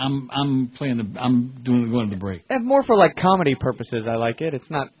song, I'm going to the break. And more for like comedy purposes, I like it. It's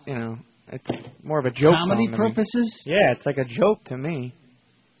not, it's more of a joke. Comedy song to purposes? Me. Yeah, it's like a joke to me.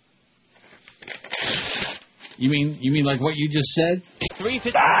 You mean like what you just said?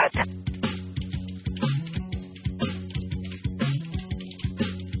 350.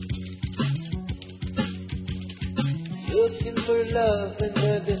 Looking for love in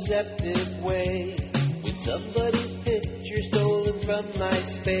a deceptive way, with somebody's picture stolen from my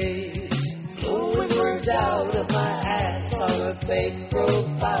space. Pulling words out of my ass on a fake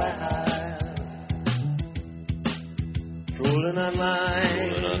profile. Trolling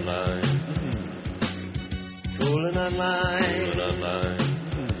online. Trolling online.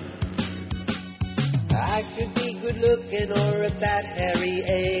 I could be good looking or a bad hairy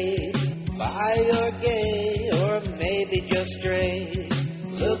ape, bi or gay or maybe just straight.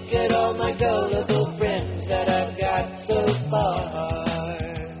 Look at all my gullible friends that I've got so far.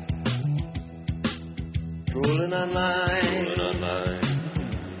 Trolling online.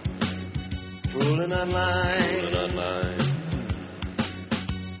 Trolling online.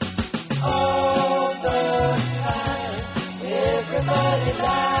 All the time, everybody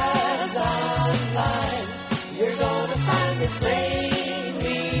lies online. You're gonna find the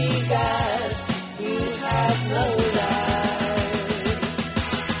mainly guys who have no life.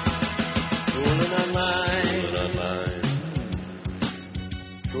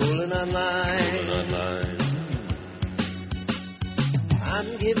 Trolling online. I'm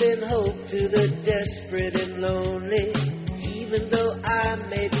giving hope to the desperate and lonely, even though I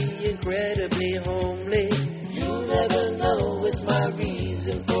may be incredibly homely. You'll never know it's my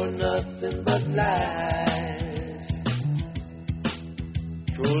reason for nothing but lies.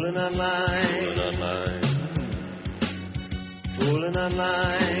 Trolling online. Trolling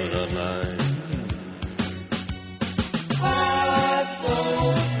online. I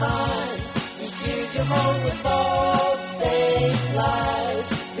don't mind. Just give your home with all fake lies.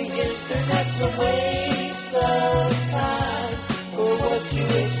 The internet's a waste of time for what you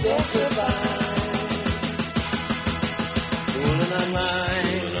expect to find.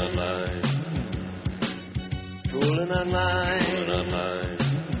 Trolling online.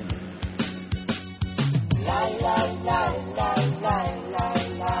 La la la.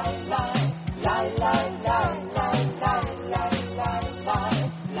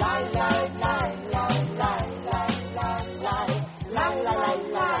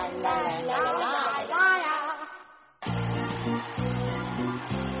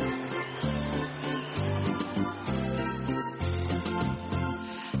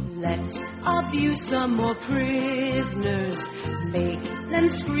 grab you some more prisoners. Make them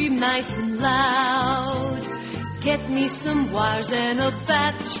scream nice and loud. Get me some wires and a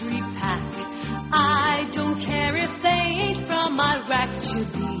battery pack. I don't care if they ain't from my rack.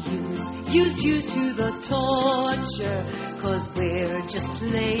 Should be used to the torture. 'Cause we're just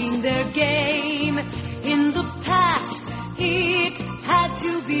playing their game. In the past, it had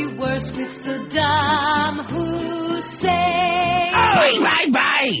to be worse with Saddam Hussein. Bye, bye, bye.